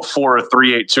 hope for a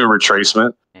 382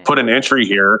 retracement, put an entry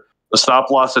here, a stop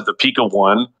loss at the peak of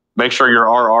 1, make sure your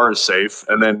RR is safe,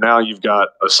 and then now you've got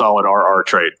a solid RR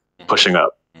trade pushing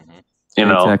up. You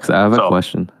know, Tex, I have a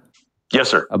question. Yes,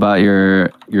 sir. About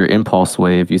your impulse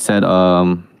wave. You said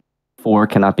 4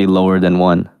 cannot be lower than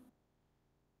 1.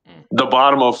 The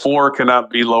bottom of 4 cannot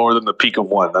be lower than the peak of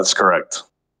 1. That's correct.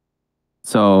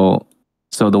 So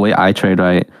the way I trade,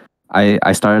 right?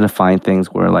 I started to find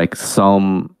things where like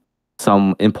some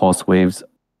impulse waves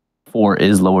 4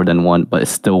 is lower than 1, but it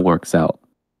still works out.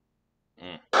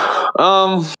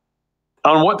 On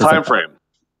what time frame?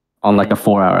 On like a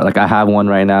 4 hour. Like I have one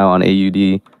right now on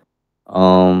AUD.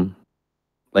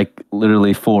 Like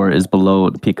literally 4 is below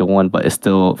the peak of 1, but it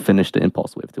still finished the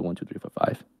impulse wave to 1, 2, 3, 4,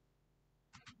 5.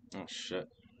 Oh shit.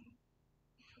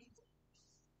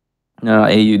 No,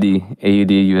 AUD,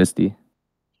 USD.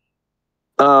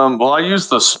 Well, I use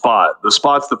the spot. The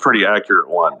spot's the pretty accurate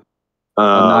one.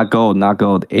 Not gold,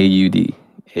 AUD.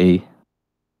 A.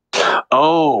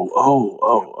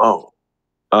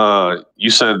 You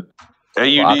said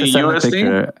AUD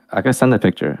USD? I can send a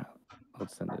picture. I'll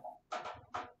send it.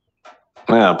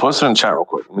 Yeah, post it in chat real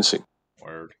quick. Let me see.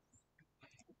 Word.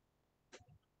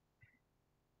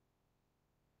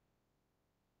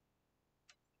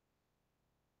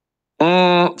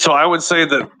 So I would say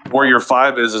that where your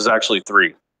 5 is actually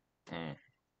 3.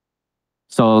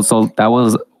 So that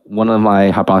was one of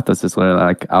my hypotheses where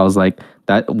like I was like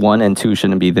that 1 and 2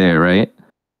 shouldn't be there, right?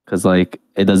 Because like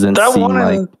it doesn't seem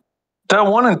like that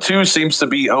 1 and 2 seems to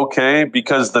be okay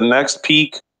because the next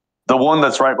peak, the one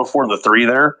that's right before the 3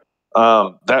 there,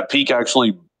 that peak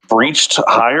actually breached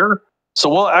higher. So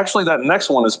well, actually that next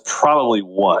one is probably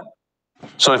 1.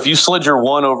 So if you slid your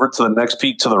 1 over to the next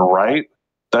peak to the right,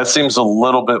 that seems a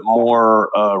little bit more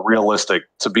realistic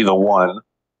to be the 1.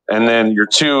 And then your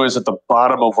 2 is at the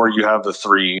bottom of where you have the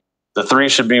 3. The 3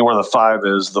 should be where the 5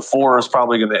 is. The 4 is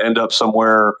probably going to end up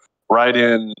somewhere right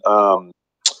in.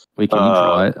 Wait, can you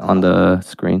draw it on the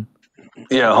screen?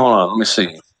 Yeah, hold on. Let me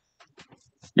see.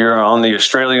 You're on the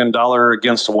Australian dollar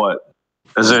against what?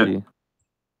 Is it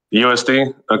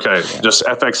USD? Okay, yeah. Just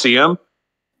FXCM?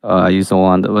 I use the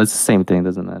one. It's the same thing.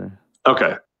 Doesn't matter.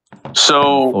 Okay.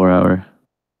 So 4 hour.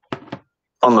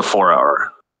 On the 4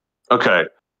 hour. Okay.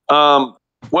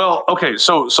 Well, okay.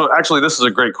 So actually, this is a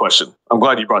great question. I'm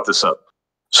glad you brought this up.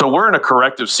 So we're in a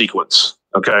corrective sequence.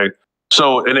 Okay.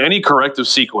 So in any corrective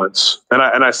sequence, and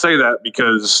I say that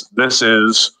because this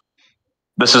is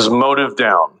motive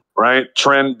down, right?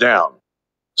 Trend down.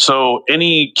 So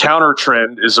any counter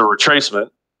trend is a retracement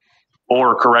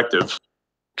or corrective.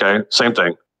 Okay. Same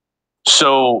thing.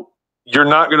 So you're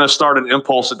not going to start an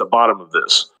impulse at the bottom of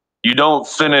this. You don't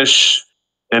finish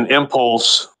an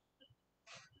impulse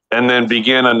and then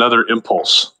begin another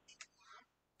impulse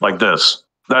like this.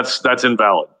 That's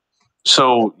invalid.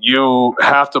 So you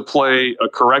have to play a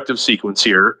corrective sequence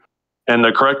here, and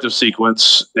the corrective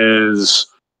sequence is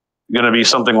going to be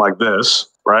something like this,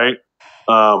 right?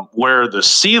 Where the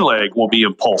C leg will be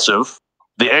impulsive.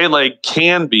 The A leg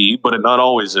can be, but it not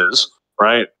always is,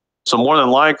 right? So more than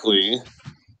likely,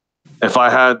 if I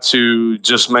had to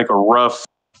just make a rough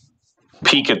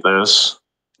peek at this.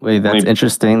 Wait, that's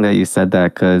interesting that you said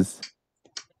that because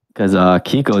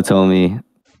Kiko told me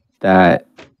that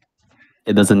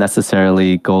it doesn't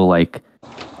necessarily go like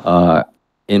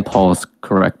impulse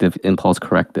corrective.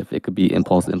 It could be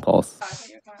impulse.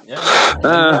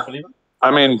 Yeah.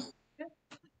 I mean,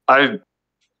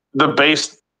 the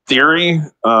base theory,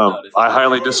 I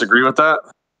highly disagree with that.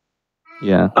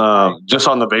 Yeah. Just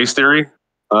on the base theory.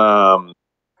 But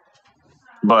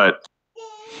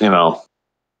you know,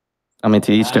 I mean,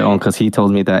 to each their own, because he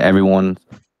told me that everyone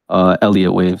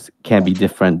Elliot waves can be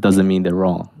different doesn't mean they're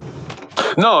wrong.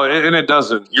 No, and it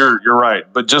doesn't. You're right.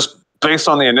 But just based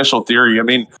on the initial theory, I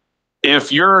mean,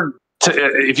 if you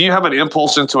have an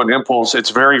impulse into an impulse,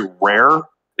 it's very rare.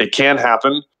 It can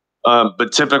happen,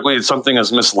 but typically it's something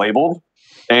that's mislabeled,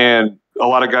 and a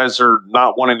lot of guys are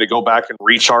not wanting to go back and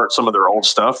rechart some of their old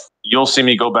stuff. You'll see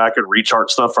me go back and rechart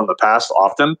stuff from the past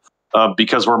often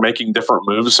because we're making different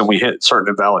moves and we hit certain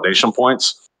invalidation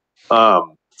points.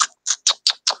 Man,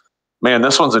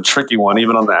 this one's a tricky one,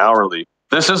 even on the hourly.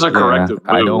 This is a corrective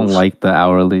move. I don't like the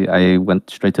hourly. I went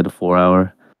straight to the 4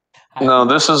 hour. No,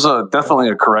 this is definitely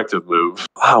a corrective move.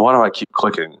 Wow, why do I keep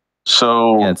clicking?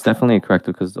 So yeah, it's definitely a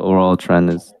corrective because the overall trend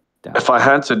is down. If I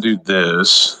had to do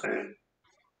this,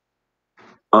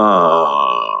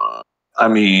 I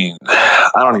mean,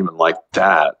 I don't even like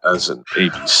that as an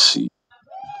ABC.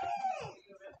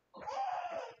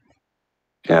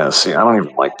 Yeah, see, I don't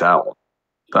even like that one.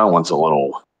 That one's a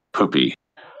little poopy.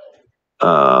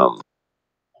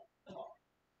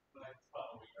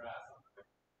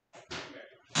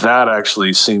 that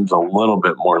actually seems a little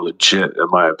bit more legit, in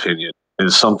my opinion.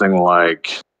 Is something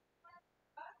like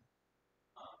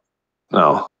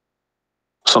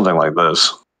something like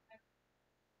this.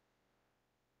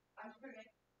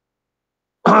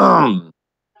 And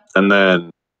then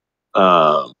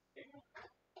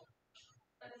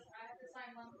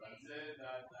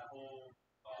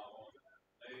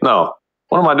no,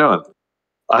 what am I doing?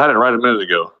 I had it right a minute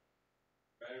ago.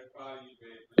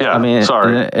 Yeah, I mean,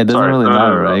 sorry. It doesn't really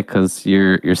matter, right? Because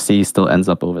your C still ends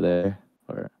up over there.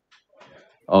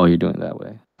 Or you're doing it that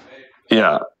way.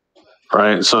 Yeah,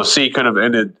 right. So C could have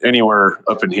ended anywhere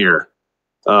up in here.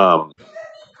 I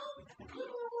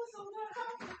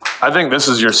think this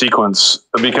is your sequence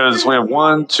because we have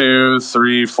 1, 2,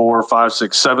 3, 4, 5,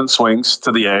 6, 7 swings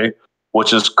to the A,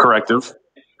 which is corrective.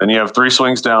 And you have 3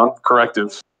 swings down,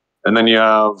 corrective. And then you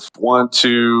have 1,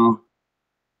 2,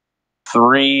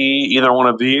 3, either one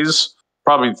of these,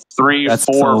 probably 3, That's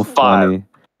 4, so 5. Funny.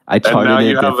 I charted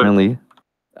it differently.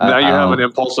 Now you have an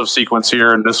impulsive sequence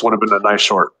here, and this would have been a nice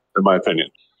short, in my opinion.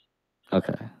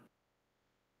 Okay.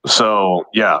 So,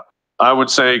 yeah, I would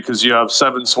say because you have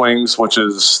 7 swings, which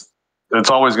is,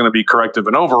 it's always going to be corrective.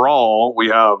 And overall, we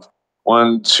have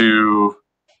 1, 2,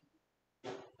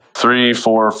 3,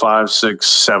 4, 5, 6,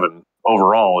 7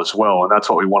 overall as well. And that's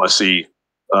what we want to see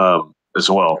as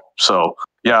well. So,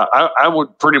 yeah, I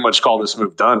would pretty much call this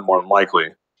move done more than likely.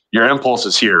 Your impulse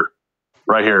is here,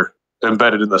 right here,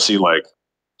 embedded in the C leg.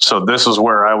 So this is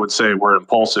where I would say we're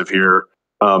impulsive here.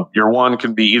 Your one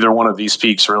can be either one of these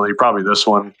peaks, really, probably this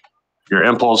one. Your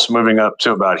impulse moving up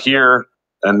to about here,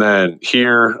 and then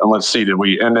here. And let's see, did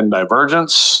we end in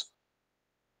divergence?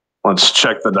 Let's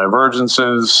check the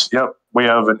divergences. Yep, we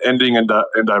have an ending in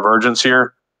divergence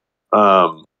here,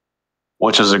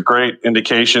 which is a great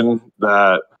indication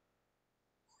that,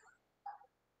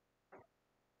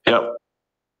 yep.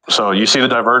 So you see the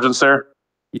divergence there?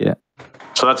 Yeah.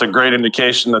 So that's a great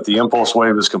indication that the impulse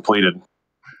wave is completed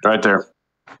right there.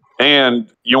 And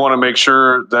you want to make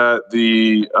sure that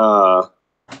the,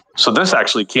 so this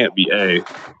actually can't be A.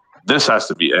 This has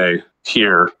to be A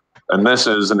here. And this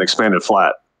is an expanded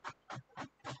flat,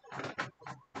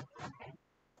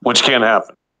 which can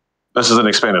happen. This is an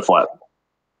expanded flat.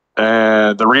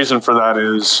 And the reason for that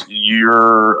is the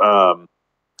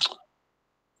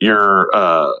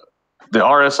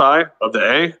RSI of the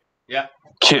A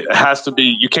has to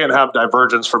be, you can't have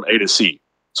divergence from A to C.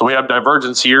 So we have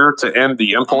divergence here to end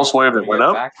the impulse wave that went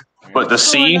up, but the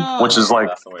C, which is like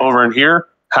over in here,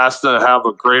 has to have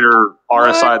a greater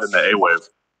RSI than the A wave.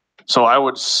 So I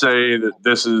would say that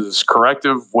this is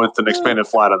corrective with an expanded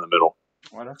flat in the middle.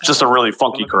 Just a really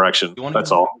funky correction.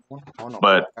 That's all.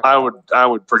 But I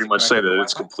would pretty much say that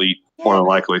it's complete, more than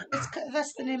likely.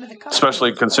 That's the name of the company.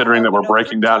 Especially considering that we're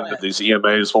breaking down into these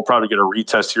EMAs. We'll probably get a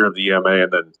retest here of the EMA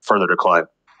and then further decline.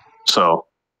 So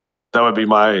that would be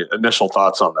my initial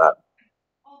thoughts on that.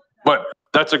 But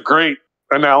that's a great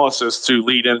analysis to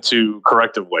lead into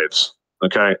corrective waves.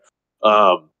 Okay.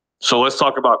 So let's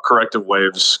talk about corrective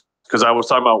waves, because I was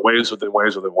talking about waves within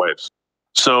waves within waves.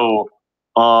 So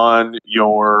on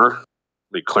your, let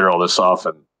me clear all this off.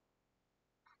 And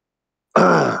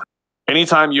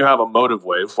anytime you have a motive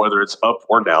wave, whether it's up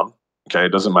or down, okay, it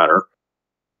doesn't matter.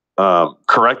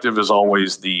 Corrective is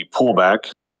always the pullback.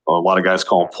 A lot of guys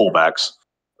call them pullbacks,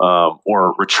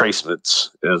 or retracements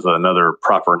is another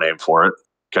proper name for it.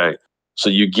 Okay, so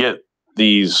you get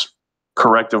these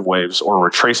corrective waves or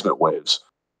retracement waves,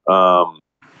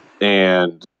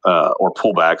 and or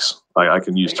pullbacks. I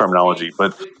can use terminology,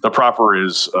 but the proper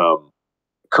is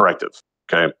corrective.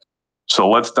 Okay, so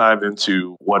let's dive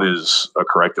into what is a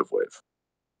corrective wave.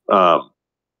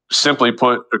 Simply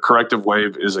put, a corrective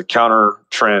wave is a counter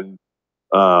trend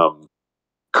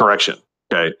correction.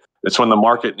 Okay, it's when the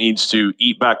market needs to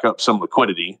eat back up some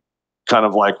liquidity, kind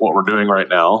of like what we're doing right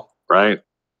now, right?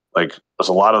 Like there's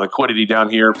a lot of liquidity down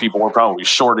here. People were probably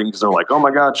shorting because they're like, oh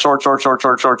my God, short,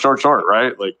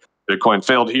 right? Like Bitcoin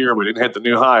failed here. We didn't hit the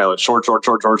new high. Let's short.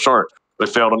 We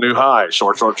failed a new high,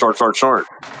 short.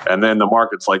 And then the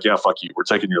market's like, yeah, fuck you. We're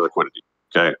taking your liquidity.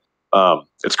 Okay.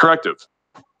 It's corrective.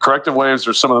 Corrective waves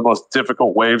are some of the most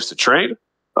difficult waves to trade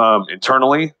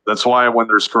internally. That's why when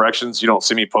there's corrections, you don't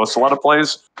see me post a lot of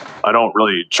plays. I don't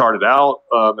really chart it out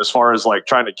as far as like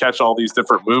trying to catch all these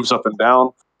different moves up and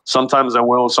down. Sometimes I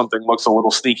will if something looks a little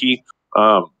sneaky.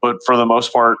 But for the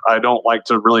most part, I don't like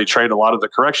to really trade a lot of the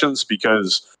corrections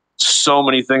because so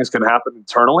many things can happen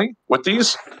internally with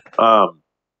these.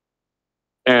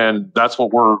 And that's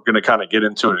what we're going to kind of get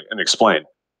into and explain.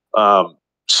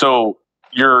 So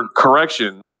your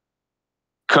correction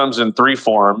comes in 3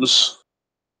 forms.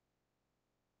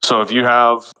 So if you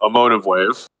have a motive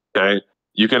wave, okay,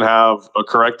 you can have a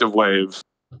corrective wave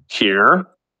here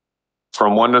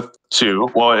from 1 to 2.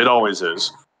 Well, it always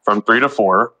is. From 3 to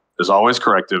 4 is always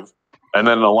corrective. And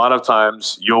then a lot of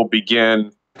times you'll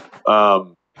begin,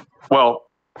 well,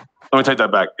 let me take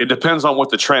that back. It depends on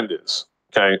what the trend is.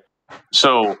 Okay.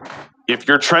 So if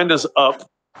your trend is up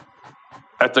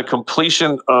at the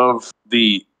completion of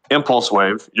the impulse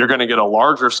wave, you're going to get a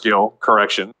larger scale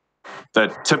correction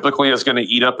that typically is going to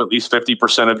eat up at least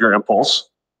 50% of your impulse.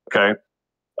 Okay.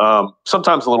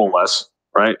 Sometimes a little less,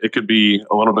 right? It could be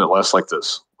a little bit less like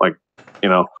this, like, you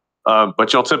know,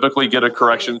 but you'll typically get a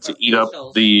correction to eat up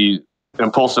the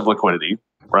impulsive liquidity,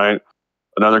 right?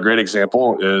 Another great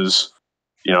example is,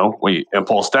 you know, we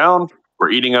impulse down,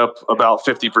 we're eating up about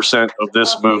 50% of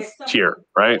this move here,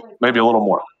 right? Maybe a little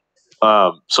more.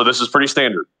 So this is pretty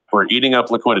standard. We're eating up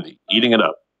liquidity, eating it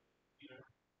up.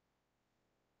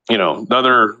 You know,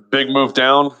 another big move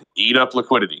down, eat up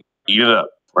liquidity, eat it up,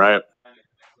 right?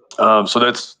 So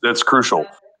that's crucial.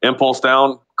 Impulse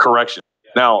down, correction.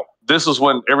 Now, this is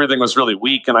when everything was really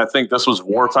weak, and I think this was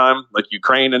wartime, like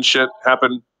Ukraine and shit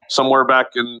happened somewhere back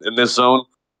in this zone.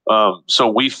 So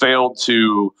we failed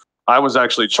to. I was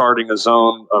actually charting a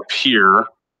zone up here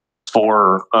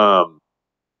for a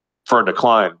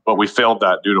decline, but we failed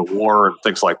that due to war and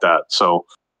things like that. So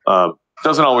it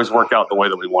doesn't always work out the way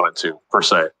that we want it to, per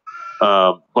se.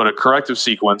 But a corrective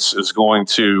sequence is going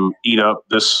to eat up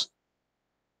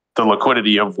the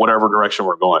liquidity of whatever direction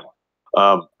we're going.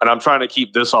 And I'm trying to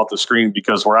keep this off the screen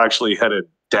because we're actually headed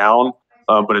down,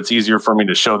 but it's easier for me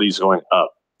to show these going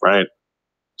up, right?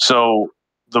 So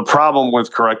the problem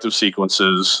with corrective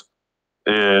sequences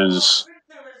is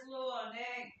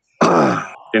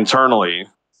internally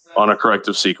on a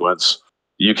corrective sequence,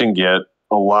 you can get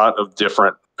a lot of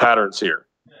different patterns here.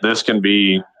 This can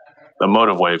be the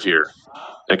motive wave here.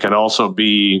 It can also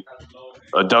be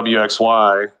a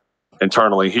WXY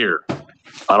internally here.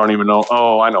 I don't even know.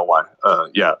 Oh, I know why.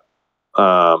 Yeah.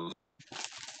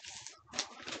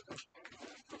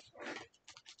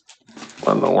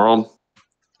 What in the world?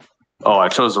 Oh, I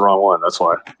chose the wrong one. That's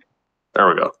why. There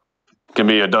we go. It can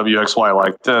be a WXY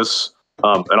like this.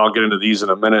 And I'll get into these in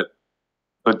a minute.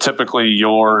 But typically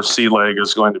your C leg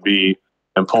is going to be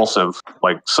impulsive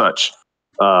like such.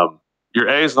 Your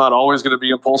A is not always going to be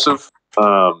impulsive.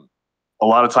 A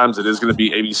lot of times it is going to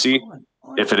be ABC.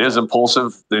 If it is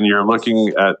impulsive, then you're looking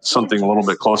at something a little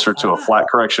bit closer to a flat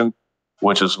correction,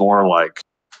 which is more like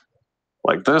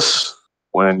this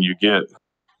when you get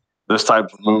this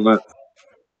type of movement,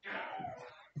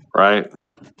 right?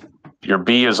 Your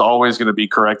B is always going to be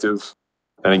corrective.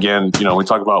 And again, you know, we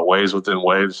talk about waves within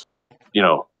waves. You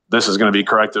know, this is going to be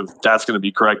corrective. That's going to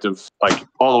be corrective, like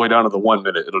all the way down to the 1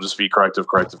 minute. It'll just be corrective,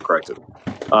 corrective, corrective.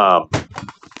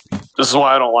 This is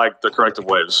why I don't like the corrective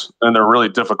waves. And they're really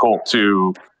difficult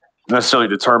to necessarily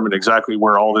determine exactly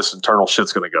where all this internal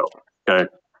shit's going to go. Okay.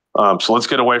 So let's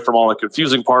get away from all the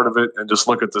confusing part of it and just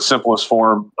look at the simplest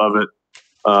form of it,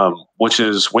 which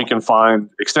is we can find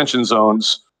extension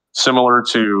zones similar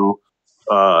to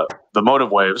the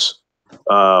motive waves,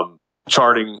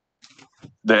 charting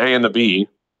the A and the B.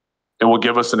 It will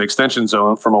give us an extension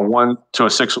zone from a 1 to a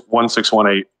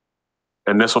 1618.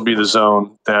 And this will be the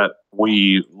zone that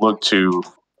we look to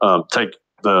take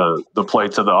the play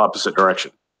to the opposite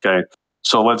direction. Okay.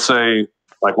 So let's say,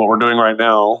 like what we're doing right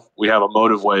now, we have a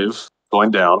motive wave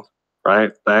going down,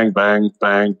 right? Bang, bang,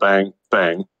 bang, bang,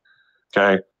 bang.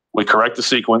 Okay. We correct the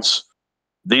sequence.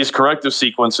 These corrective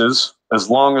sequences, as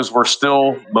long as we're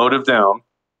still motive down,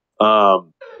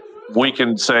 we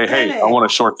can say, hey, I want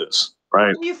to short this.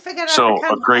 Right. So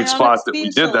a great spot that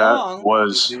we did that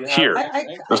was here.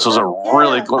 This was a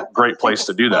really great place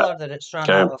to do that.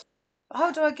 Okay.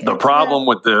 The problem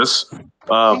with this,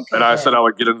 and I said I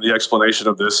would get into the explanation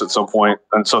of this at some point,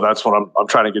 and so that's what I'm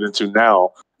trying to get into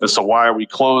now. As to why we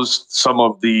closed some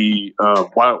of the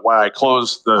why I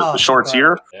closed the shorts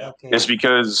here is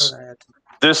because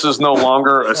this is no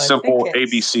longer a simple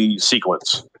ABC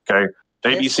sequence. Okay.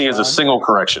 ABC is a single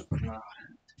correction.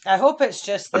 I hope it's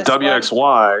just this a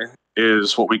WXY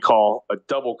is what we call a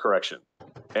double correction,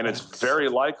 and it's very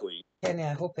likely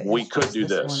we could do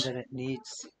this.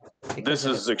 This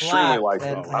is extremely likely.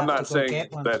 I'm not saying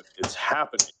that it's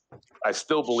happening. I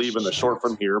still believe in the short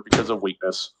from here because of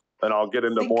weakness, and I'll get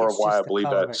into more of why I believe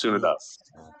that soon enough.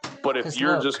 But if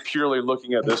you're just purely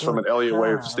looking at this from an Elliott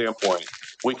Wave standpoint,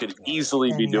 we could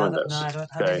easily be doing this.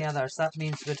 Okay?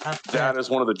 That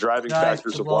is one of the driving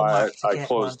factors of why I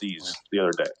closed these the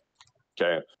other day.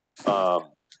 Okay.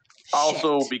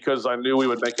 Also, because I knew we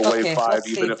would make a wave 5,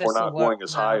 even if we're not going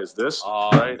as high as this,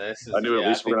 right? I knew at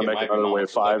least we're going to make another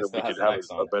wave 5, and we could have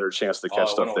a better chance to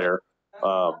catch stuff there.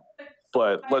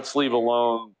 but let's leave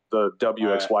alone the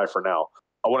WXY for now.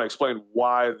 I want to explain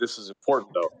why this is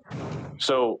important, though.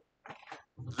 So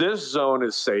this zone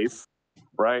is safe,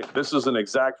 right? This is an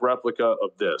exact replica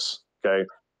of this, okay?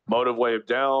 Motive wave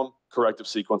down, corrective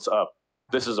sequence up.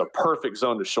 This is a perfect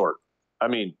zone to short. I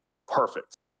mean,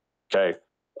 perfect, okay?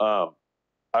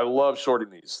 I love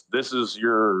shorting these. This is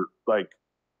your, like,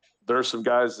 there's some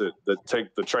guys that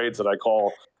take the trades that I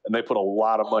call, and they put a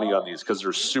lot of money on these because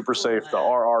they're super safe. The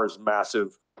RR is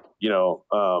massive. You know,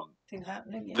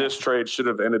 this trade should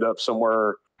have ended up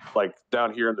somewhere like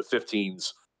down here in the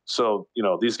 15s. So, you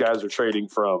know, these guys are trading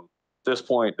from this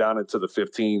point down into the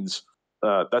 15s.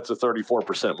 That's a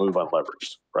 34% move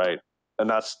unleveraged, right? And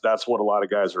that's what a lot of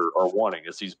guys are wanting,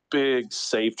 is these big,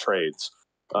 safe trades.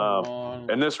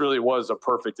 And this really was a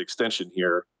perfect extension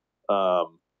here.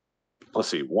 Let's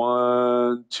see,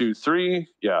 1, 2, 3.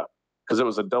 Yeah, because it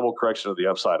was a double correction of the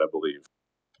upside, I believe.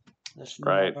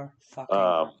 Right.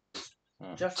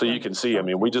 So you can see, I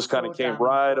mean, we just kind of came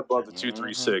right above the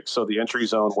 236. So the entry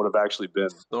zone would have actually been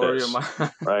this,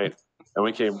 right? And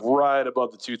we came right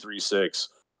above the 236,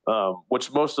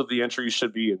 which most of the entries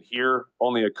should be in here.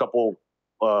 Only a couple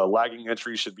lagging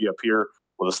entries should be up here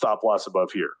with a stop loss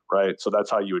above here, right? So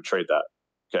that's how you would trade that,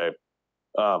 okay?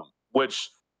 Which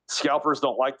scalpers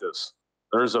don't like this.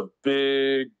 There's a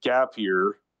big gap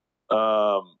here.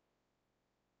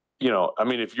 You know, I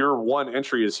mean, if your one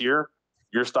entry is here,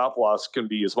 your stop loss can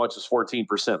be as much as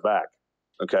 14% back.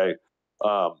 Okay.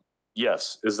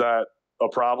 Yes. Is that a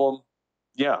problem?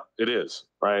 Yeah, it is.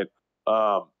 Right.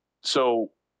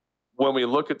 So when we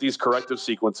look at these corrective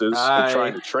sequences and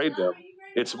trying to trade them,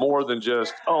 it's more than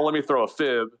just, oh, let me throw a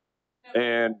fib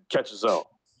and catch a zone.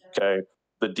 Okay.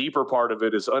 The deeper part of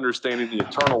it is understanding the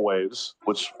internal waves,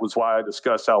 which was why I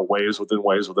discussed how waves within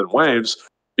waves within waves,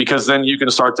 because then you can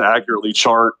start to accurately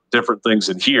chart different things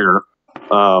in here.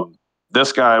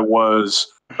 This guy was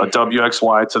a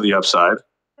WXY to the upside.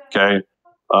 Okay.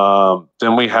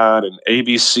 Then we had an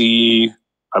ABC.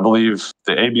 I believe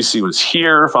the ABC was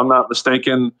here, if I'm not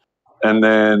mistaken. And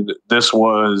then this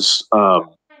was, I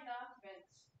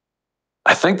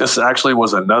think this actually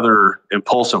was another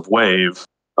impulsive wave.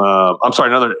 I'm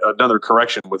sorry, another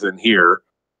correction within here.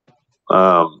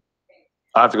 I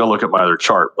have to go look at my other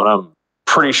chart, but I'm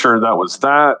pretty sure that was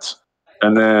that.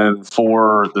 And then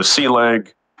for the C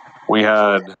leg, we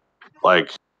had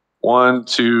like 1,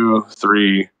 2,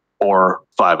 3, 4,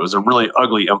 5. It was a really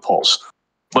ugly impulse.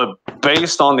 But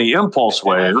based on the impulse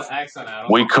wave,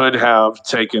 we could have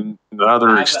taken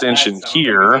another extension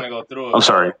here. I'm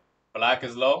sorry. Black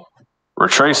is low.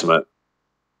 Retracement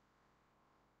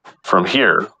from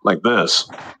here, like this.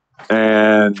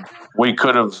 And we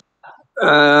could have.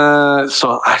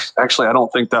 Actually, I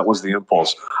don't think that was the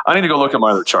impulse. I need to go look at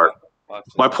my other chart.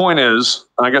 My point is,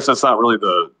 and I guess that's not really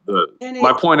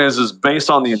my point is based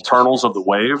on the internals of the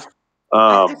wave.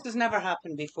 This has never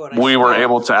happened before. We were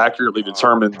able to accurately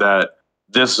determine that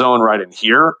this zone right in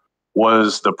here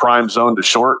was the prime zone to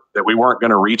short, that we weren't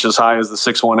going to reach as high as the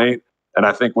 618. And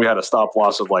I think we had a stop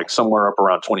loss of like somewhere up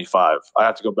around 25. I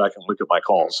have to go back and look at my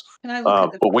calls.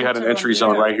 But we had an entry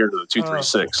zone right here to the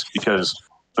 236 because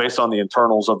based on the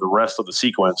internals of the rest of the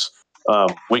sequence,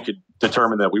 we could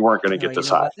determine that we weren't going to get this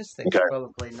high. This thing's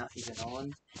probably not even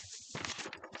on.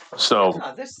 So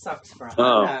this sucks for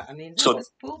Hannah. I mean, this is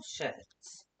bullshit.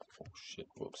 Oh shit!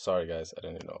 Whoops. Sorry guys, I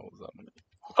didn't know it was on.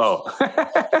 Oh,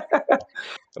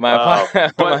 my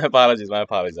apologies. My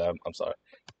apologies. I'm sorry.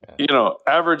 You know,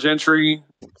 average entry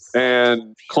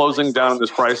and closing down in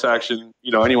this price action,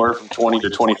 you know, anywhere from 20 to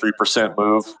 23%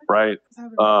 move, right?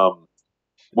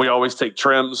 We always take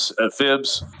trims at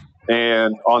fibs,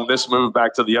 and on this move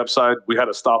back to the upside, we had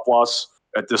a stop loss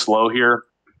at this low here,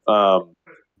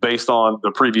 based on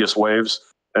the previous waves,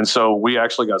 and so we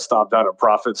actually got stopped out of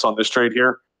profits on this trade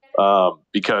here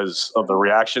because of the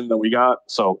reaction that we got.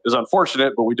 So it's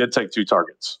unfortunate, but we did take 2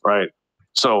 targets, right?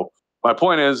 So my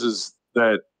point is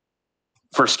that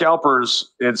for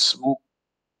scalpers, it's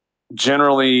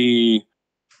generally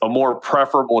a more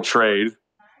preferable trade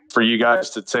for you guys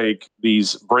to take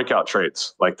these breakout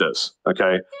trades like this,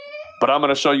 okay? But I'm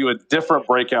going to show you a different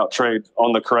breakout trade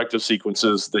on the corrective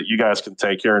sequences that you guys can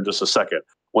take here in just a second,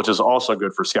 which is also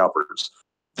good for scalpers.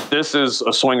 This is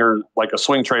a swinger, like a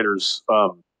swing trader's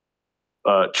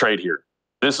trade here.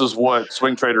 This is what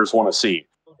swing traders want to see.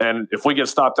 And if we get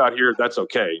stopped out here, that's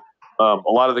okay. A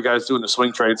lot of the guys doing the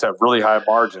swing trades have really high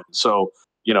margins. So,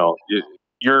 you know,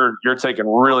 you're taking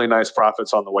really nice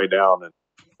profits on the way down. And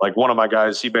like one of my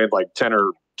guys, he made like 10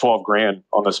 or 12 grand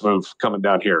on this move coming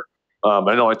down here.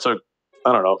 I know it took,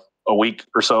 I don't know, a week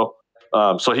or so.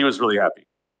 So he was really happy,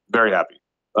 very happy.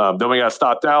 Then we got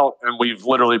stopped out, and we've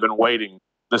literally been waiting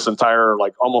this entire,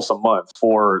 like, almost a month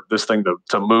for this thing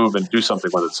to move and do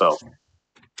something with itself.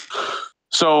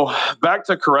 So back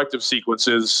to corrective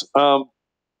sequences.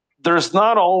 There's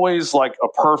not always like a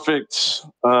perfect,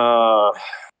 I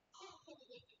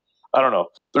don't know.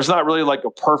 There's not really like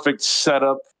a perfect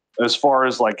setup as far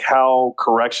as like how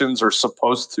corrections are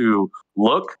supposed to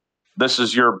look. This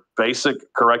is your basic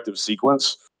corrective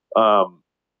sequence.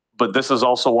 But this is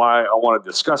also why I want to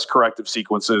discuss corrective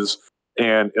sequences,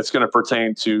 and it's going to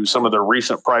pertain to some of the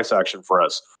recent price action for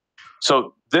us.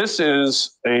 So this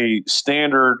is a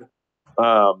standard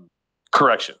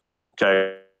correction,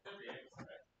 okay?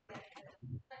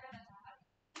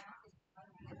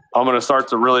 I'm going to start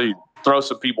to really throw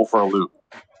some people for a loop.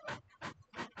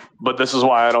 But this is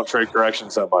why I don't trade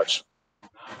corrections that much.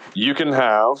 You can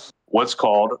have what's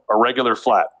called a regular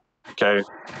flat, okay?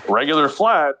 Regular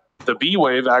flat, the B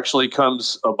wave actually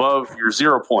comes above your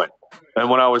 0 point. And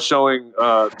when I was showing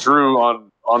Drew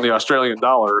on the Australian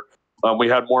dollar, we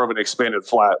had more of an expanded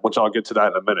flat, which I'll get to that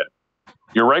in a minute.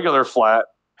 Your regular flat,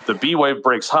 the B wave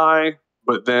breaks high,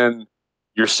 but then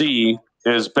your C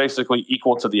is basically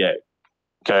equal to the A.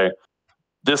 Okay.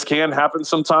 This can happen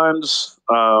sometimes.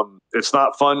 It's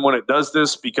not fun when it does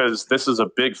this because this is a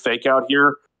big fake out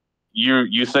here.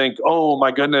 You think, oh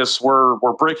my goodness, we're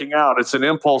breaking out. It's an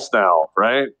impulse now,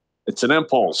 right? It's an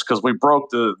impulse because we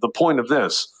broke the point of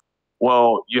this.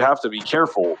 Well, you have to be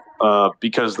careful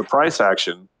because the price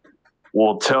action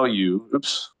will tell you,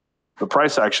 the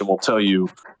price action will tell you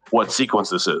what sequence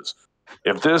this is.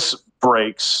 If this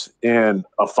breaks in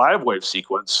a 5-wave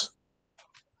sequence,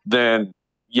 then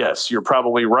yes, you're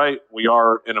probably right. We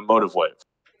are in a motive wave.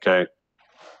 Okay.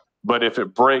 But if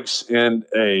it breaks in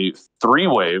a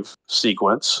 3-wave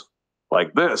sequence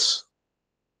like this,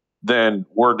 then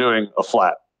we're doing a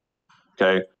flat.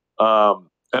 Okay.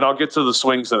 And I'll get to the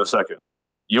swings in a second.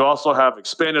 You also have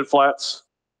expanded flats,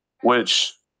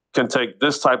 which can take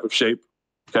this type of shape.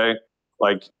 Okay.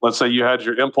 Like, let's say you had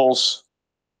your impulse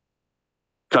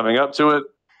coming up to it.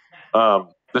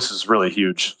 This is really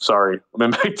huge. Sorry.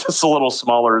 Let me make this a little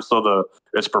smaller so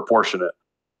it's proportionate.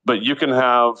 But you can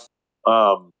have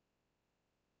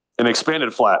an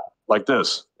expanded flat like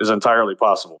this is entirely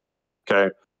possible.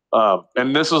 Okay.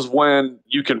 And this is when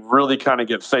you can really kind of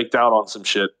get faked out on some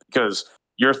shit because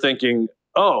you're thinking,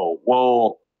 oh,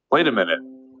 well, wait a minute.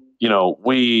 You know,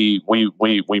 we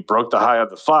broke the high of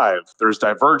the 5. There's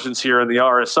divergence here in the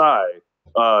RSI.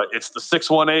 It's the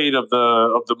 618 of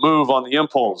the move on the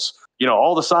impulse. You know,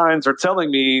 all the signs are telling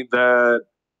me that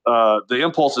the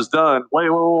impulse is done. Wait,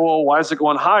 whoa, why is it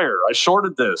going higher? I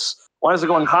shorted this. Why is it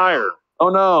going higher? Oh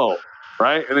no,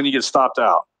 right? And then you get stopped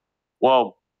out.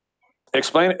 Well,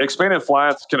 expanded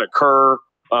flats can occur.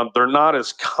 They're not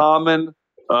as common,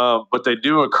 but they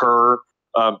do occur.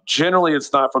 Generally,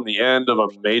 it's not from the end of a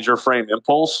major frame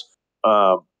impulse,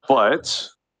 but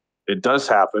it does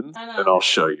happen, and I'll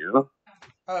show you.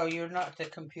 Oh, you're not at the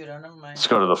computer. Never mind. Let's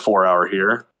go to the 4-hour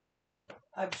here,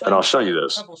 and I'll show you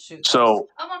this. So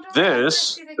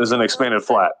this is an expanded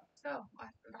flat,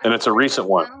 and it's a recent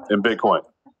one in Bitcoin.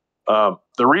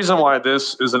 The reason why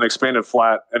this is an expanded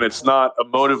flat and it's not a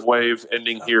motive wave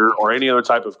ending here or any other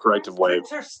type of corrective wave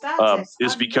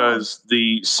is because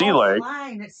the C leg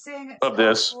of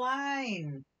this,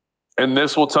 and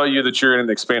this will tell you that you're in an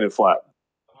expanded flat.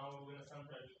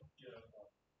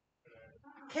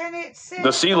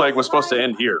 The C leg was supposed to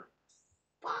end here.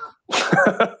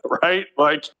 Right?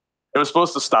 Like, it was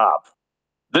supposed to stop.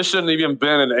 This shouldn't have even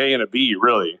been an A and a B,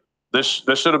 really. This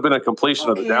should have been a completion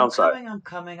of the downside. I'm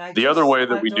coming. The other way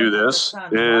that we do this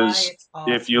is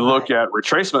if you look at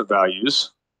retracement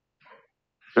values.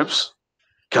 Oops.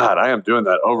 God, I am doing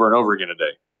that over and over again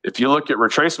today. If you look at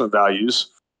retracement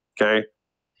values, okay,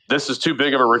 this is too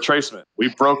big of a retracement. We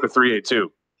broke a 382.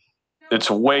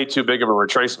 It's way too big of a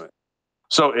retracement.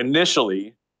 So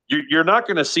initially, you're not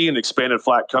going to see an expanded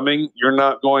flat coming. You're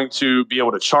not going to be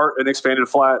able to chart an expanded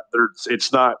flat.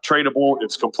 It's not tradable.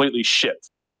 It's completely shit.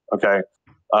 Okay.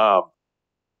 I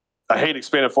hate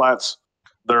expanded flats.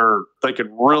 They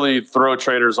can really throw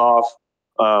traders off.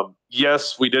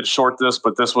 Yes, we did short this,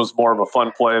 but this was more of a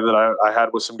fun play that I had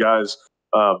with some guys.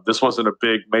 This wasn't a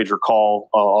big major call.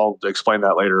 I'll explain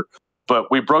that later.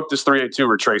 But we broke this 382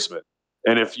 retracement.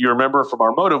 And if you remember from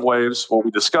our motive waves, what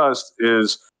we discussed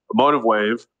is a motive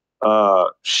wave.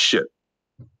 So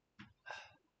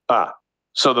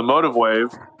the motive wave,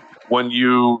 when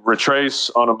you retrace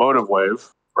on a motive wave,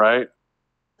 right?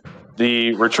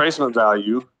 The retracement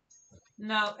value.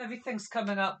 No, everything's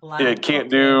coming up blank. It can't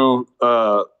do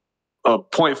a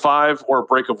 0.5 or a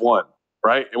break of 1,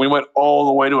 right? And we went all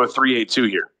the way to a 382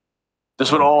 here.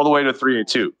 This went all the way to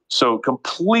 382. So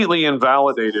completely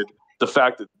invalidated the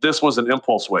fact that this was an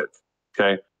impulse wave.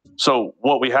 Okay. So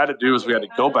what we had to do is we had to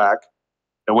go back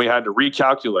and we had to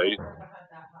recalculate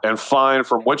and find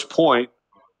from which point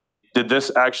did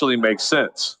this actually make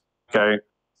sense. Okay.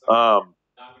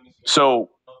 So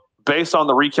based on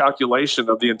the recalculation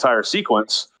of the entire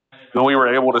sequence, then we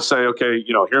were able to say, okay,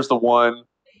 here's the 1.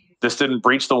 This didn't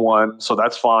breach the 1, so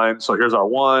that's fine. So here's our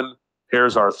 1,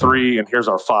 here's our 3, and here's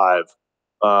our 5.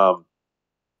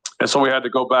 And so we had to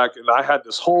go back, and I had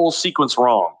this whole sequence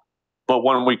wrong. But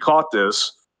when we caught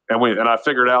this, and I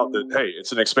figured out that, hey,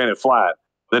 it's an expanded flat,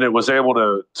 then it was able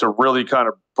to really kind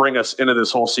of bring us into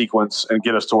this whole sequence and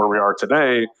get us to where we are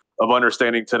today of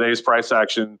understanding today's price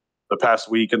action, the past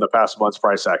week, and the past month's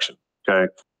price action. Okay.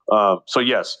 So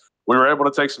yes, we were able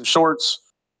to take some shorts,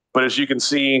 but as you can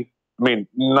see, I mean,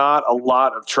 not a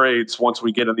lot of trades once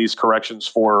we get in these corrections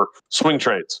for swing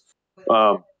trades.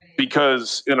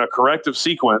 Because in a corrective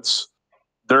sequence,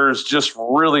 there's just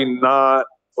really not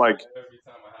like,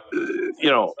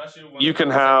 you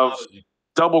can have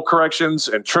double corrections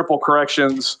and triple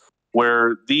corrections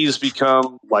where these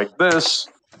become like this,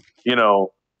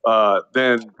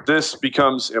 then this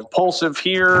becomes impulsive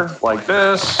here like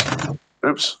this.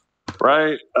 Oops.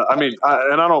 Right. I mean,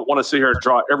 and I don't want to sit here and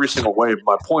draw every single wave.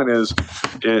 My point is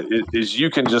you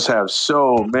can just have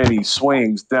so many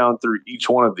swings down through each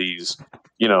one of these,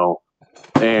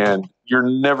 and you're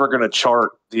never going to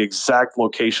chart the exact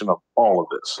location of all of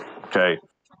this. Okay.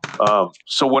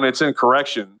 So when it's in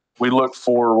correction, we look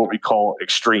for what we call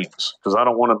extremes, because I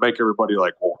don't want to make everybody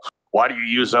like, well, why do you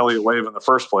use Elliot Wave in the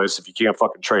first place if you can't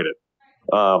fucking trade it?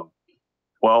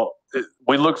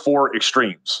 We look for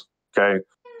extremes. Okay.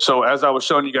 So as I was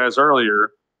showing you guys earlier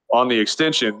on the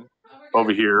extension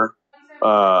over here,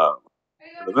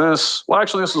 this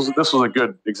was a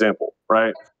good example,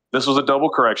 right? This was a double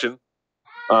correction.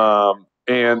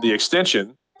 And the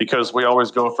extension, because we always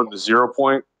go from the 0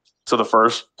 point to the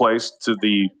first place to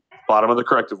the bottom of the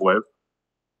corrective wave.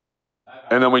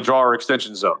 And then we draw our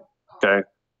extension zone. Okay.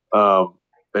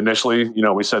 Initially,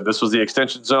 we said this was the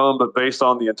extension zone, but based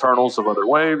on the internals of other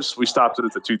waves, we stopped it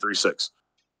at the 236.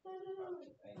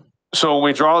 So when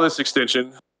we draw this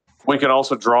extension, we can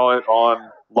also draw it on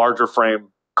larger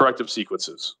frame corrective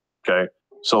sequences. Okay.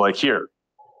 So like here,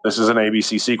 this is an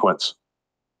ABC sequence.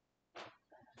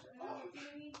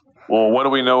 Well, what do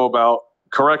we know about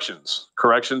corrections?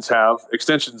 Corrections have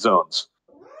extension zones.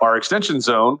 Our extension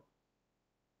zone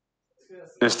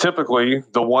is typically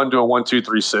the 1 to a 1, 2,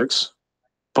 3, 6,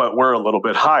 but we're a little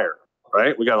bit higher,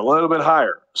 right? We got a little bit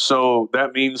higher. So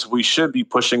that means we should be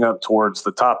pushing up towards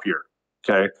the top here.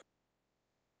 Okay.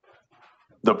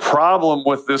 The problem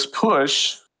with this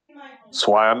push, that's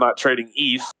why I'm not trading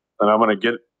ETH, and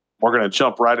we're going to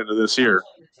jump right into this here,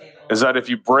 is that if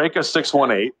you break a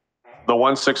 618, the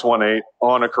 1618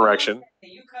 on a correction,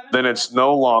 then it's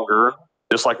no longer,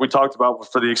 just like we talked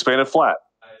about for the expanded flat.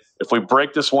 If we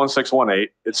break this 1618,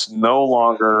 it's no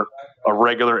longer a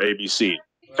regular ABC.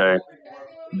 Okay.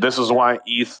 This is why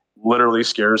ETH literally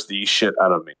scares the shit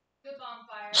out of me.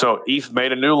 So ETH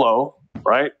made a new low,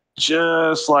 right?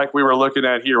 Just like we were looking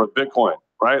at here with Bitcoin,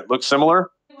 right? Looks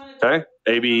similar. Okay.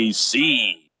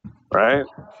 ABC, right?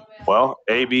 Well,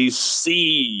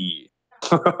 ABC.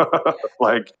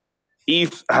 Like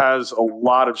ETH has a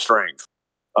lot of strength.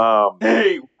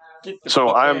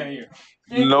 So I'm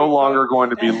no longer going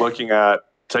to be looking at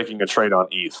taking a trade on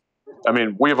ETH. I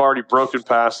mean, we have already broken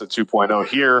past the 2.0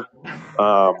 here.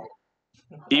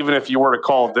 Even if you were to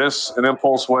call this an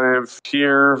impulse wave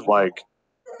here, like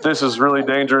this is really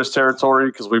dangerous territory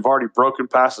because we've already broken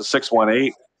past the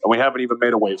 618 and we haven't even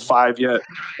made a wave 5 yet.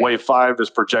 Wave 5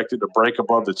 is projected to break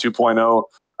above the 2.0.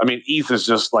 I mean, ETH is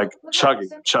just like chugging,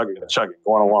 going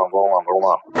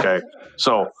along. Okay.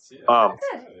 So, a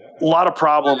lot of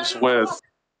problems with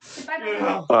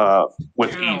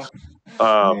ETH.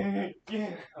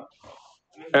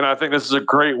 And I think this is a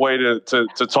great way to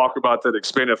talk about that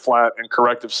expanded flat and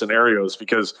corrective scenarios,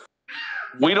 because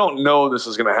we don't know this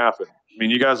is going to happen. I mean,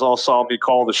 you guys all saw me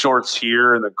call the shorts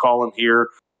here and then call them here,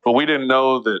 but we didn't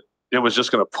know that it was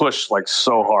just going to push like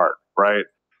so hard, right?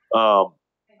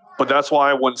 But that's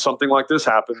why when something like this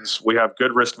happens, we have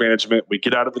good risk management. We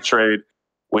get out of the trade.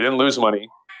 We didn't lose money,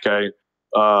 okay?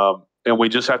 And we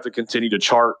just have to continue to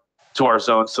chart to our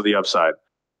zones to the upside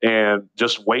and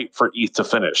just wait for ETH to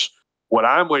finish. What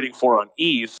I'm waiting for on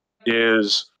ETH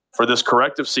is for this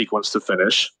corrective sequence to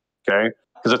finish, okay?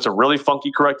 Because it's a really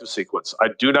funky corrective sequence. I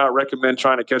do not recommend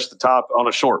trying to catch the top on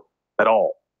a short at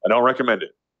all. I don't recommend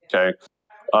it, okay?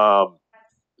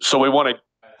 So we want to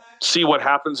see what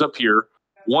happens up here.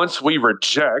 Once we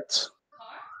reject,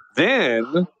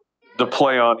 then the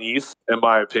play on ETH, in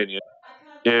my opinion,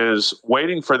 is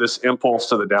waiting for this impulse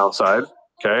to the downside,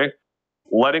 okay?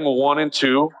 Letting 1 and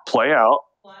 2 play out,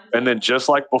 and then just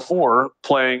like before,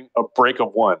 playing a break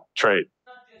of 1 trade.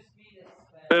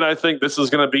 And I think this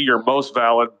is going to be your most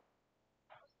valid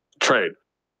trade.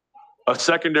 A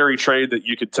secondary trade that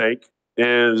you could take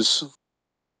is,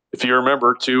 if you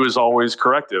remember, 2 is always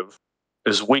corrective,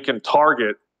 is we can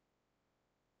target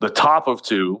the top of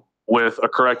 2 with a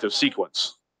corrective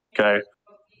sequence, okay?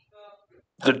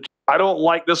 I don't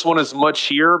like this one as much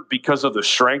here because of the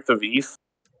strength of ETH,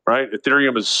 right?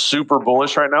 Ethereum is super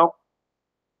bullish right now.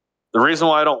 The reason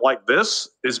why I don't like this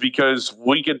is because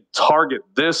we can target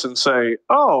this and say,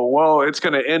 oh, well, it's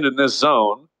going to end in this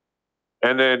zone.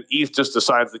 And then ETH just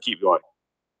decides to keep going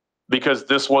because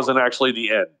this wasn't actually the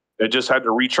end. It just had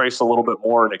to retrace a little bit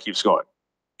more and it keeps going.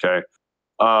 Okay.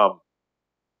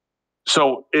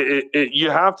 So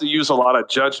you have to use a lot of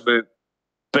judgment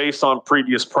based on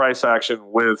previous price action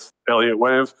with Elliot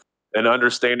Wave and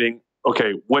understanding,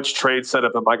 okay, which trade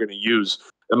setup am I going to use?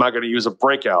 Am I going to use a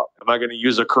breakout? Am I going to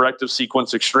use a corrective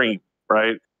sequence extreme,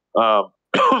 right? Am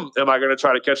I going to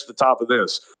try to catch the top of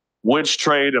this? Which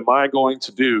trade am I going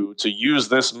to do to use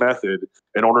this method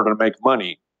in order to make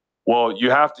money? Well,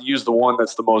 you have to use the one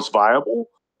that's the most viable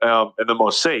and the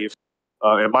most safe,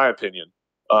 in my opinion.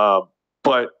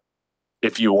 But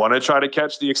if you want to try to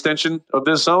catch the extension of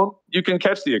this zone, you can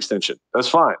catch the extension. That's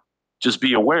fine. Just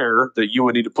be aware that you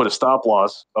would need to put a stop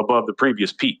loss above the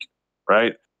previous peak,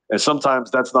 right? And sometimes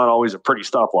that's not always a pretty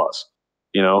stop loss.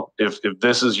 You know, if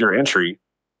this is your entry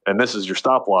and this is your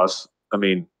stop loss, I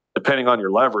mean, depending on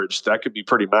your leverage, that could be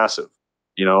pretty massive.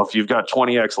 You know, if you've got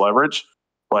 20x leverage,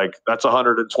 like that's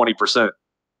 120%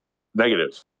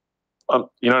 negative.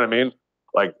 You know what I mean?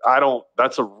 Like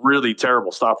that's a really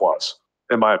terrible stop loss,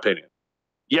 in my opinion.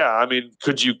 Yeah, I mean,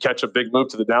 could you catch a big move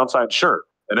to the downside? Sure.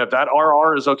 And if that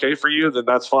RR is okay for you, then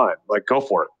that's fine. Like, go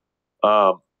for it.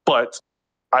 But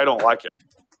I don't like it.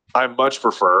 I much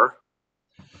prefer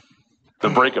the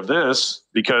break of this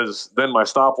because then my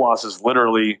stop loss is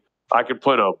literally, I could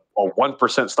put a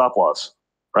 1% stop loss,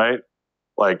 right?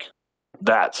 Like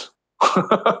that.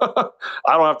 I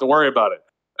don't have to worry about it.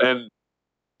 And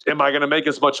am I going to make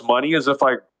as much money as if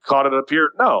I caught it up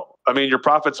here? No. I mean, your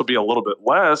profits will be a little bit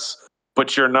less,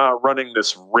 but you're not running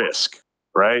this risk,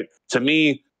 right? To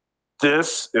me,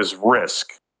 this is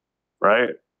risk,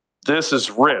 right? This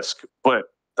is risk, but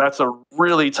that's a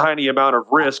really tiny amount of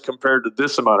risk compared to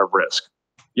this amount of risk.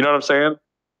 You know what I'm saying?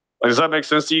 Like, does that make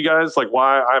sense to you guys? Like,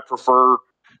 why I prefer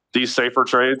these safer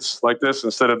trades like this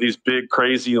instead of these big,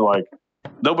 crazy, like,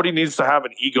 nobody needs to have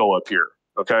an ego up here,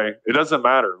 okay? It doesn't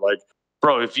matter. Like,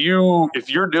 bro, if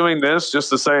you're doing this just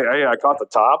to say, hey, I caught the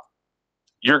top,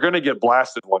 you're going to get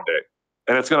blasted one day.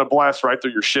 And it's going to blast right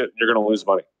through your shit and you're going to lose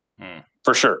money.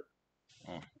 For sure.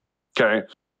 Okay.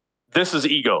 This is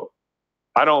ego.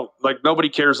 Nobody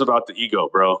cares about the ego,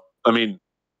 bro. I mean,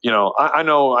 you know, I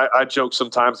know I joke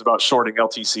sometimes about shorting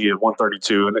LTC at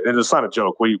 132 and it's not a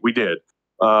joke. We did.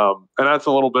 And that's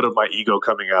a little bit of my ego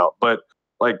coming out, but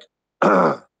like,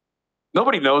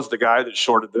 nobody knows the guy that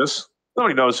shorted this.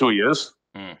 Nobody knows who he is.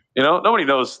 You know, nobody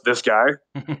knows this guy.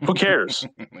 Who cares?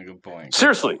 Good point.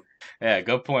 Seriously. Yeah,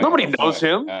 good point. Nobody knows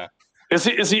him. Is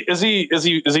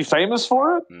he famous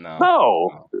for it?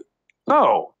 No.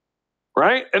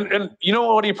 Right? And you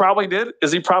know what he probably did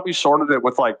is he probably shorted it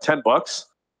with like $10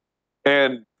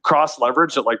 and cross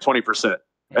leverage at like 20%.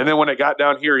 And then when it got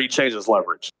down here, he changed his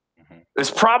leverage.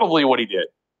 It's probably what he did.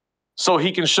 So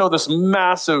he can show this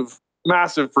massive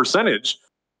percentage,